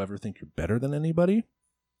yourself that you ever think you're better than anybody?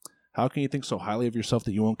 How can you think so highly of yourself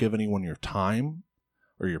that you won't give anyone your time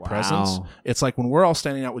or your presence? It's like when we're all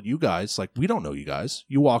standing out with you guys, like, we don't know you guys.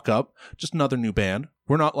 You walk up, just another new band.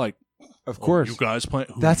 We're not like, Of course. you guys playing.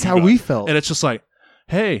 That's how we felt. And it's just like,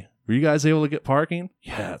 hey, were you guys able to get parking?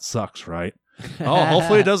 Yeah, it sucks, right? Oh,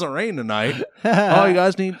 hopefully it doesn't rain tonight. Oh, you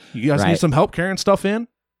guys need Right. some help carrying stuff in?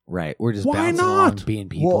 Right. We're just Why bouncing not? along, being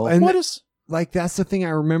people. Well, and What is? like, that's the thing I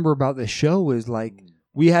remember about this show is like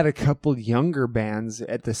we had a couple younger bands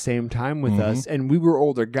at the same time with us, and we were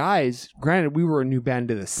older guys. Granted, we were a new band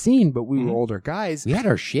to the scene, but we were older guys. We had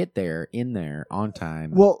our shit in there on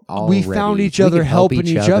time. Well, we found each other helping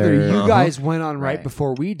each other. You guys went on right Right.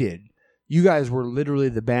 before we did. You guys were literally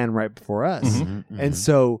the band right before us. And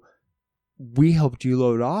so we helped you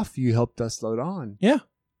load off. You helped us load on. Yeah.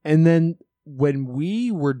 And then when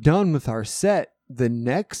we were done with our set, the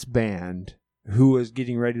next band who was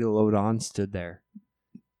getting ready to load on stood there.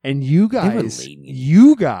 And you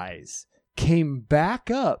guys came back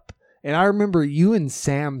up. And I remember you and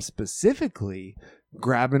Sam specifically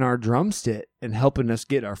grabbing our drumstick and helping us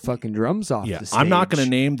get our fucking drums off the stage. I'm not going to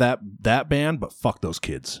name that band, but fuck those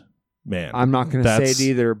kids. Man. I'm not going to say it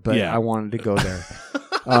either, but I wanted to go there.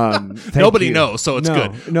 Nobody knows, so it's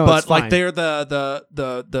good. No, but it's fine. like they're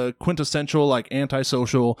the quintessential like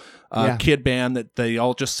antisocial kid band that they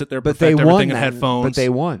all just sit there, perfect everything in headphones. But they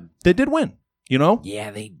won. They did win. You know?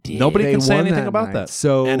 Yeah, they did. Nobody They can say won anything that about night. that.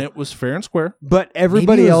 So, and it was fair and square. But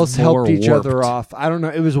everybody Maybe it else was more helped each other warped. off. I don't know.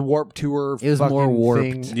 It was a Warped Tour. It was more fucking warped.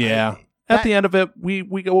 thing. Yeah. At the end of it, we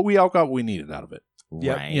all got what we needed out of it.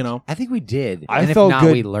 Yep. Right. You know? I think we did. I and felt if not,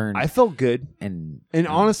 good. we learned. I felt good. And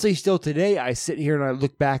honestly, still today, I sit here and I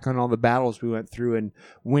look back on all the battles we went through and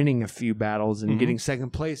winning a few battles and getting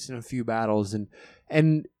second place in a few battles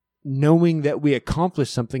and knowing that we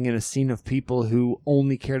accomplished something in a scene of people who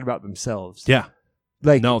only cared about themselves. Yeah.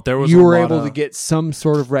 Like, no, there was you a were lot able of- to get some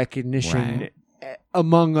sort of recognition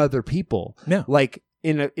among other people. Yeah. Like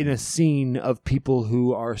in a scene of people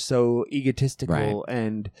who are so egotistical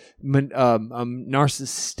and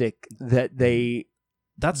narcissistic that the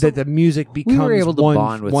music becomes we were able to one,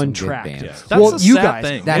 bond with one some good track. bands. Yeah. That's Well, the you sad guys,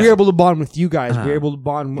 thing. we were able to bond with you guys. We were able to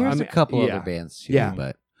bond. There's a couple yeah. other bands too, Yeah.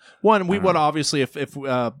 but One, we would obviously if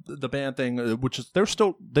the band thing, which is they're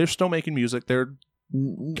still making music. They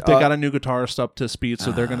got a new guitarist up to speed,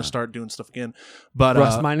 so they're going to start doing stuff again. But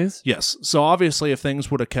Rust Minus? Yes. So obviously, if things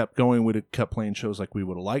would have kept going, we'd have kept playing shows like we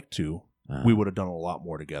would have liked to. We would have done a lot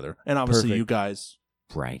more together. And obviously, Perfect. you guys,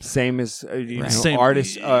 right? Same as you know, Same-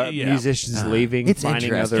 artists, yeah. musicians leaving, It's finding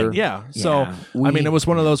interesting. other. yeah. So I mean, it was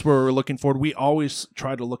one of those where we were looking forward. We always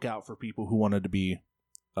tried to look out for people who wanted to be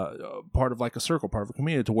part of like a circle, part of a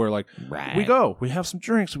community, to where like we have some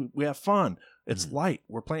drinks, we have fun. It's light.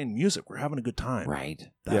 We're playing music. We're having a good time. Right.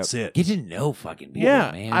 That's it. Get to know fucking people,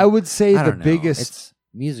 Yeah. man. I would say I the don't know. biggest,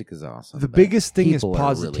 music is awesome. the but biggest thing is people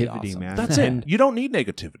are really positivity, awesome. man. That's And it. You don't need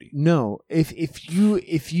negativity. No,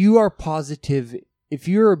 if you are positive, if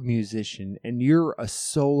you're a musician and you're a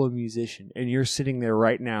solo musician and you're sitting there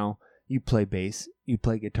right now, you play bass, you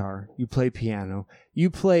play guitar, you play piano,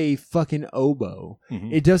 you play fucking oboe.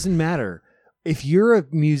 It doesn't matter. If you're a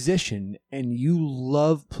musician and you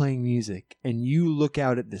love playing music and you look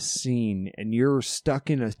out at the scene and you're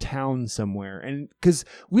stuck in a town somewhere, and because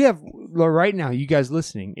we have right now, you guys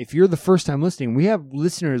listening, if you're the first time listening, we have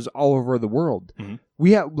listeners all over the world.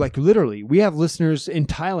 We have like literally, we have listeners in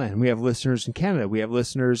Thailand, we have listeners in Canada, we have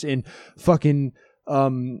listeners in fucking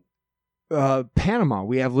Panama.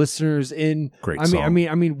 We have listeners in. Great I song.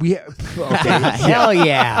 mean, we have, okay, Hell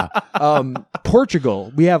yeah.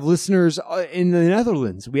 Portugal. We have listeners in the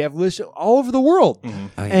Netherlands. We have listeners all over the world, Oh,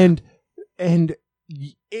 yeah. and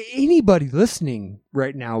anybody listening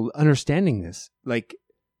right now, understanding this, like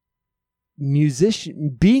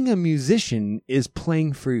being a musician is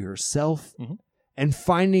playing for yourself and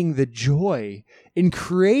finding the joy in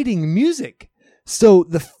creating music. So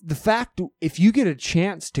the fact, if you get a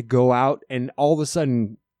chance to go out and all of a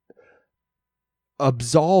sudden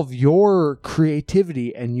absolve your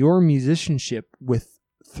creativity and your musicianship with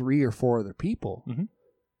 3 or 4 other people,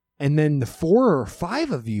 and then the 4 or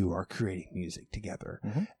 5 of you are creating music together,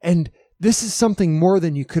 and this is something more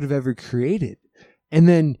than you could have ever created, and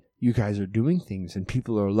then you guys are doing things and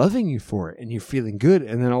people are loving you for it and you're feeling good,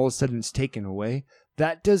 and then all of a sudden it's taken away.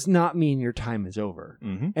 That does not mean your time is over.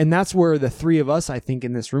 And that's where the 3 of us, I think,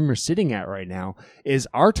 in this room are sitting at right now, is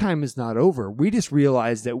our time is not over. We just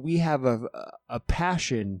realized that we have a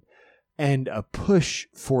passion and a push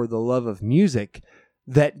for the love of music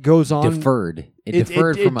that goes on. Deferred. It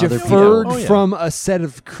deferred from other people. deferred Oh, yeah. from a set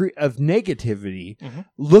of negativity,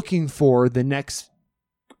 looking for the next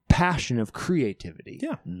passion of creativity.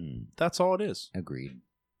 Yeah. That's all it is. Agreed.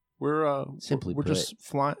 We're Simply we're put. just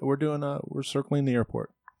flying. We're circling the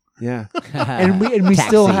airport. Yeah, and we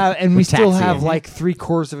still have like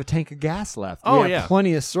 3/4 of a tank of gas left. Oh, we have yeah.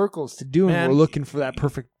 plenty of circles to do, and Man, we're looking for that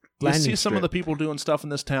perfect You landing see some of the strip. people doing stuff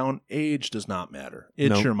in this town. Age does not matter.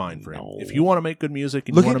 It's Nope. your mind frame. If you want to make good music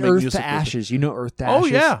and Look you want at to make Earth music to with Ashes. You know Earth to Oh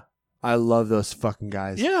Ashes? yeah, I love those fucking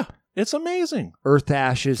guys. yeah. It's amazing. Earth to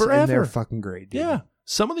Ashes, and they're Forever. fucking great. Dude. Yeah.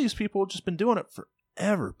 Some of these people have just been doing it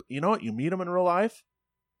ever. You know what? You meet them in real life,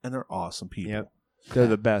 and they're awesome people. Yep. They're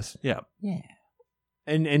the best. Yeah. Yeah.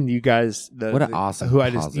 And you guys, What an awesome who I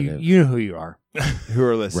just positive. you know who you are, who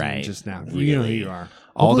are listening Right. just now. You know who Really. you are.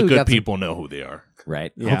 All Hopefully the we good got some- people know who they are.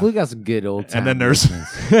 Right. Yeah. Hopefully we got some good old time. And then there's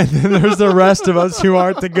And then there's the rest of us who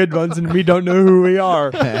aren't the good ones, and we don't know who we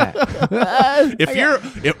are.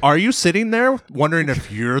 Are you sitting there wondering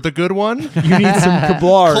if you're the good one? You need some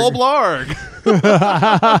Kablarg.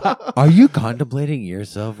 Kablarg. Are you contemplating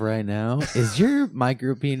yourself right now? Is your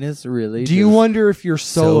micro penis really? Do you just wonder if your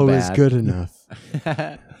solo is bad? good enough?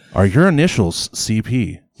 Are your initials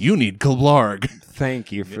CP? You need Kablarg.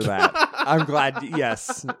 Thank you for that. I'm glad.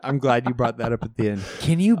 Yes, I'm glad you brought that up at the end.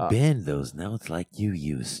 Can you bend those notes like you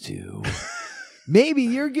used to? Maybe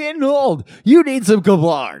you're getting old. You need some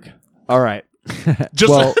Kablarg. All right.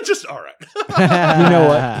 Just, just all right. You know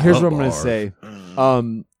what? Here's what I'm going to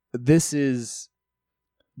Kablarg. say. This is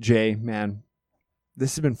Jay, man.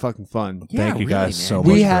 This has been fucking fun. Yeah, Thank you really, guys man. so much.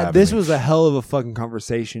 We for had having this me. was a hell of a fucking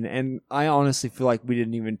conversation, and I honestly feel like we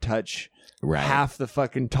didn't even touch Right. half the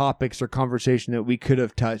fucking topics or conversation that we could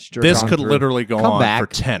have touched. Or This gone could through. literally go Come on back. for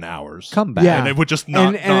 10 hours. Come back. Yeah. And it would just not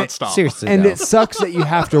And it- nonstop. Seriously. And though. it sucks that you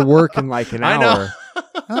have to work in like an I know. hour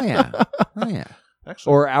Oh yeah. Oh yeah.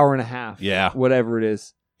 Actually, or hour and a half. Yeah. Whatever it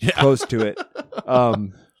is. Yeah. Close to it.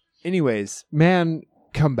 Anyways, man,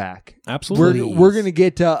 come back. Absolutely. We're going to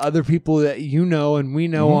get to other people that you know and we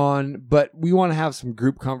know Mhm. on, but we want to have some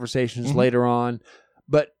group conversations Mhm. later on.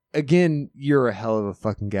 But again, you're a hell of a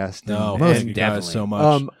fucking guest. No, And- thank and, you guys definitely. so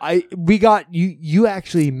much. we got you. You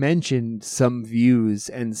actually mentioned some views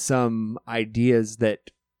and some ideas that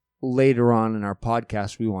later on in our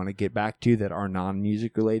podcast we want to get back to that are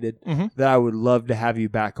non-music related. Mhm. That I would love to have you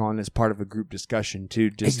back on as part of a group discussion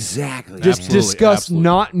too. Exactly. Just Absolutely, discuss absolutely.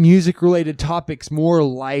 not music related topics, more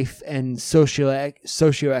life and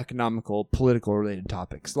socioeconomical, political related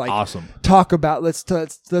topics. Like Awesome. talk about let's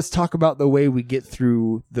talk about the way we get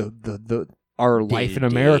through the our life in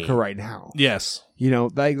America right now. Yes. You know,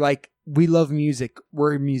 like we love music.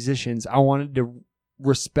 We're musicians. I wanted to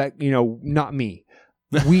respect, not me.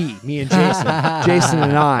 Me and Jason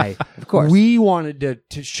and I, Of course. we wanted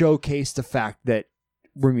to showcase the fact that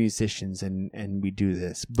we're musicians and we do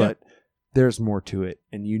this, but there's more to it,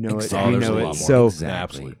 and you know Exactly. it. We there's know a it. lot more. So,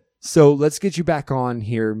 Absolutely. so let's get you back on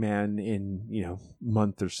here, man, in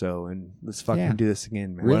month or so, and let's fucking Yeah. do this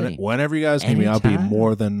again, man. Really? Whenever you guys need me, I'll be Anytime.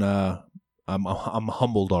 more than I'm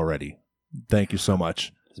humbled already. Thank you so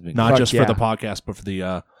much. It's been Not Fuck just yeah. for the podcast, but for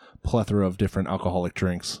the plethora of different alcoholic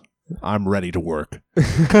drinks. I'm ready to work.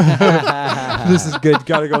 This is good.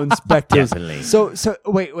 Got to go inspect those. Definitely. So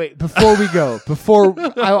wait. Before we go,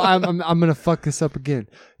 I'm gonna fuck this up again.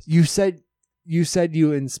 You said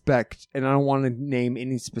you inspect, and I don't want to name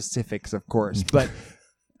any specifics, of course, but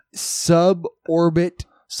suborbital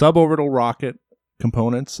Suborbital rocket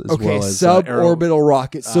components as well as suborbital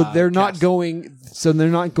rockets. So they're not cast- going. So they're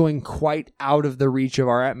not going quite out of the reach of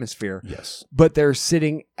our atmosphere, Yes. but they're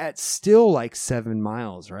sitting at still like 7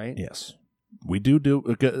 miles, right? Yes. We do.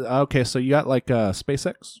 Okay, so you got like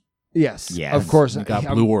SpaceX. Yes. Yes. Of course. You got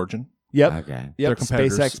I'm- Blue Origin. Yep. Okay. They're Yep.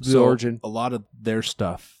 competitors. SpaceX, Blue So Origin. A lot of their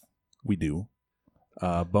stuff we do.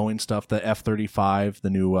 Boeing stuff, the F-35, the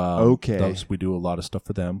new. Okay. Those, we do a lot of stuff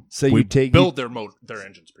for them. So we you take- build their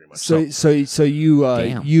engines pretty much. So you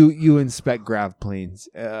Damn. you inspect grav planes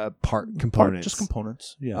part components. just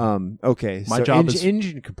components. Yeah. Okay. My so job is-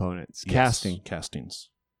 engine components, Yes, casting. castings.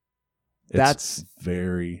 That's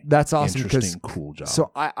very that's awesome because interesting, cool job.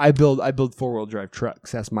 so I build 4-wheel drive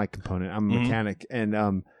trucks. That's my component. I'm a Mhm. mechanic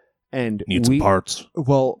and need some parts.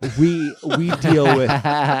 Well, we deal with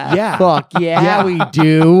yeah. Fuck yeah, we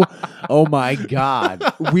do. Oh my god.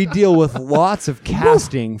 We deal with lots of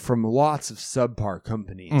casting from lots of subpar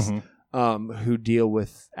companies Mhm. who deal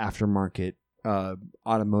with aftermarket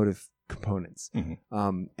automotive components.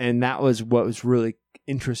 And that was what was really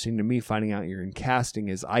interesting to me finding out you're in casting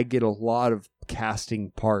is I get a lot of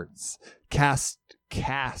casting parts, cast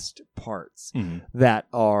parts Mhm. that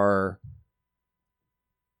are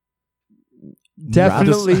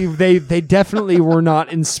definitely they definitely were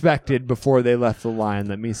not inspected before they left the line.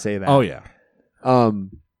 Let me say that. Oh yeah.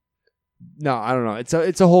 No, I don't know.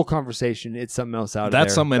 It's a whole conversation. It's something else out of there.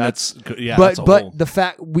 That's something that's yeah. But that's a but whole- the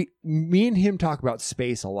fact me and him talk about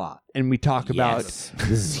space a lot, and we talk about Yes.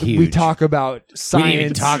 This is huge. we talk about science. We didn't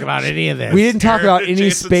even talk about any of this. We didn't talk about any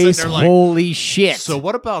Jason's sitting space. there like, Holy shit. so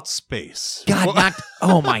what about space? God, not.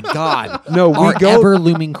 Oh my God. No, we Our go. ever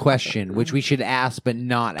looming question, which we should ask but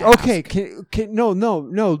not ask. Okay,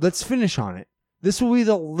 no. Let's finish on it. This will be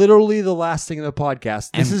literally the last thing of the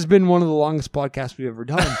podcast. This has been one of the longest podcasts we've ever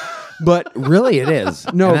done. But really, it is.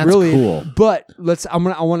 No, And that's really. cool. But I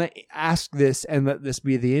want to ask this, and let this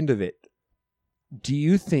be the end of it. Do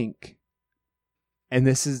you think? And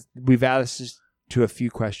we've asked this to a few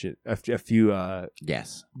questions, a few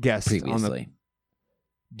yes, guests previously.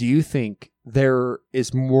 Do you think there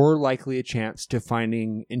is more likely a chance to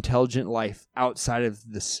finding intelligent life outside of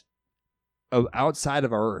outside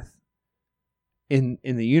of our Earth in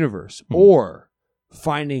the universe, or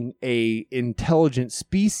finding a intelligent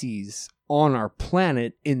species on our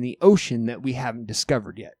planet in the ocean that we haven't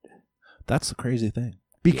discovered yet? That's the crazy thing.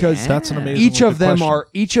 Because that's an amazing each of them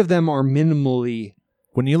question. are minimally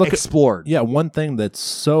when you look explored. One thing it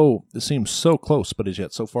seems so close, but is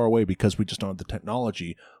yet so far away because we just don't have the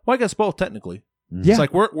technology. Well, I guess both technically. Yeah. It's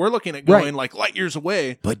like we're looking at going like light years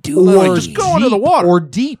away, but just go under the water or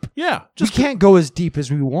deep. Yeah, we can't go as deep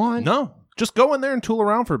as we want. No, just go in there and tool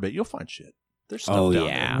around for a bit. You'll find shit. There's stuff down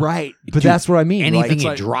there. Right. But that's what I mean. Anything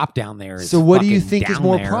like, you drop down there is so what do you fucking think is down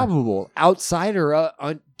more there. probable? Outside or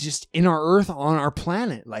just in our Earth, on our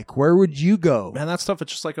planet? Like, where would you go? Man, that stuff,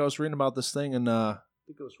 it's just like I was reading about this thing in, I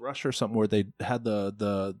think it was Russia or something, where they had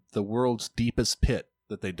the world's deepest pit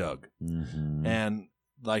that they dug. Mm-hmm. And,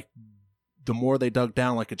 like, the more they dug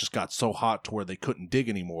down, like, it just got so hot to where they couldn't dig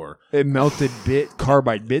anymore. It melted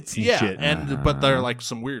carbide bits and shit. And but they're like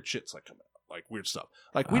some weird shit's like coming out, like weird stuff.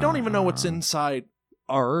 Like we don't even know what's inside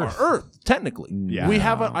our Earth, technically. Yeah. We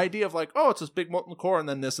have an idea of like, oh, it's this big molten core and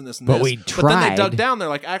then this and this and But this. we But then they tried. dug down, they're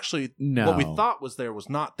like, actually, No. what we thought was there was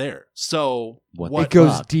not there. So it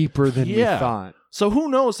goes deeper than we thought. So who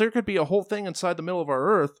knows? There could be a whole thing inside the middle of our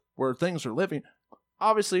Earth where things are living.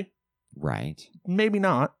 Obviously, right? Maybe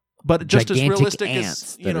not. But just Gigantic as realistic ants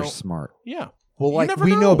as that are smart. Yeah. Well, You like never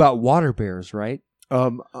we know know. about water bears, right?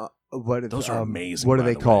 Those are amazing. What are by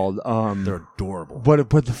they the way. called? They're adorable.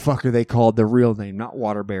 What the fuck are they called? The real name, not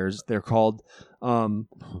water bears. They're called.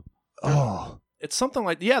 It's something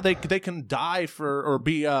like they can die or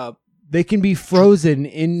be They can be frozen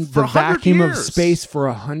in For the 100 vacuum of years. space for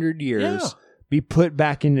 100 years. Yeah. Be put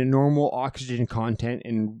back into normal oxygen content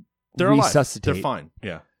and they're alive. resuscitate. They're fine.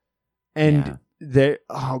 Yeah. And they're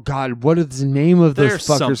God, what is the name of those They're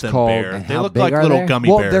fuckers something called? bear. And They how look big like are little they? gummy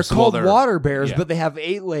Well, bears. they're called Well, water bears, yeah. but they have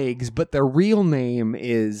 8 legs. But their real name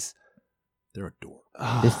is They're adorable.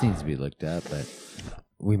 This needs to be looked up, but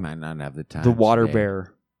we might not have the time. the water today.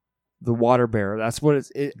 bear. The water bear. That's what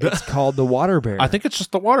it's called. The water bear. I think it's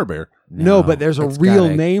just the water bear. No, but there's a it's real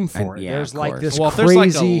gotta- name for it. yeah, There's of like course. this Well, if crazy.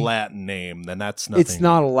 there's like a Latin name, then that's nothing. It's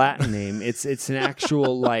not a Latin name. It's an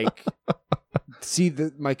actual like. See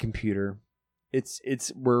my computer.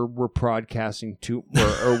 We're broadcasting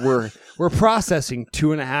we're processing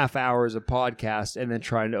 2.5 hours of podcast and then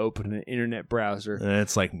trying to open an internet browser. And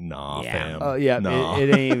it's like, nah, fam. Yeah, Nah. it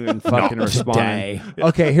ain't even fucking Not responding. today.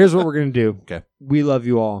 Okay, here's what we're gonna do. Okay. We love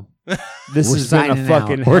you all. This We're has been a signing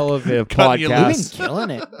fucking out. hell of a cutting you We've been podcast. killing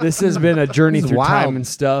it. This has been a journey This is through time wild. and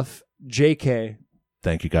stuff. JK,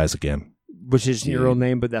 Thank you guys again. which is your Dude. real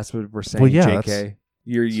name, but that's what we're saying. Well, yeah, JK, that's-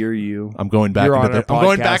 you're you. I'm going back You're into on our I'm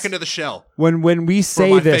going podcast. back into the shell. When we my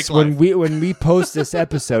say this, fake when life. we post this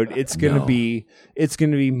episode, it's gonna No. be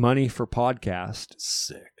money for podcast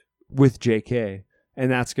Sick. with JK, and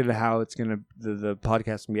that's gonna how it's gonna the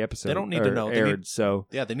podcast can be episode. They don't need to know. They aired. need- So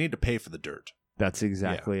Yeah, they need to pay for the dirt. that's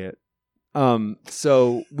exactly it.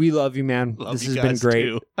 So we love you, man. Love this you has been guys, great.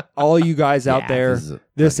 too. All you guys out Yeah, there, this is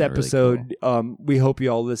this fucking really episode, we hope you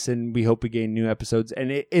all listen. We hope we gain new episodes.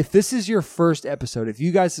 And if this is your first episode, if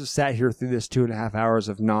you guys have sat here through this 2.5 hours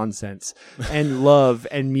of nonsense and love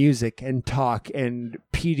and music and talk and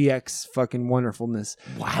PDX fucking wonderfulness,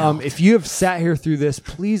 if you have sat here through this,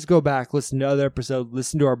 please go back, listen to other episodes,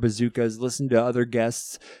 listen to our bazookas, listen to other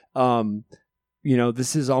guests.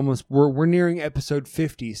 This is almost we're nearing episode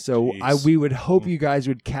 50, so Jeez. we would hope you guys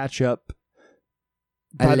would catch up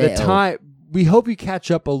by the little. time. We hope you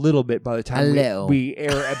catch up a little bit by the A time little. we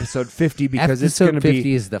air episode 50 because it's Episode going to 50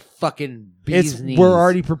 be. is the fucking bee's knees. We're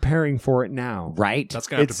already preparing for it now. right, That's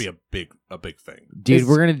gonna have to be a big thing. dude. it's-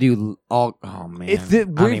 We're gonna do all. Oh man, I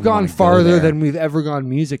don't We've even gone wanna go farther there. than we've ever gone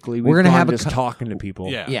musically. We're We've gonna gone have a just cou- talking to people.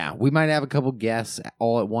 Yeah. Yeah, we might have a couple guests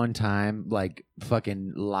all at one time, like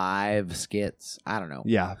fucking live skits. I don't know.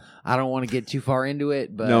 Yeah. I don't want to get too far into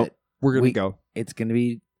it, but Nope. We're going to we- go. it's gonna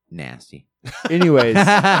be nasty. Anyways,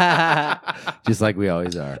 Just like we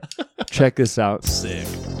always are. check this out. Sick.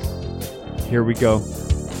 Here we go.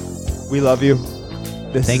 We love you.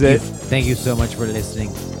 This Thank is you. it. Thank you so much for listening.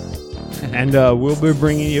 And we'll be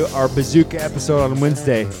bringing you our bazooka episode on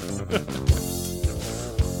Wednesday.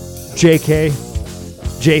 JK,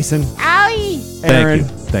 Jason, Aaron,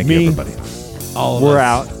 Thank me, you, everybody. All of we're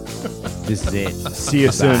us. out. This is it. See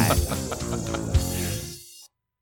you soon. Bye.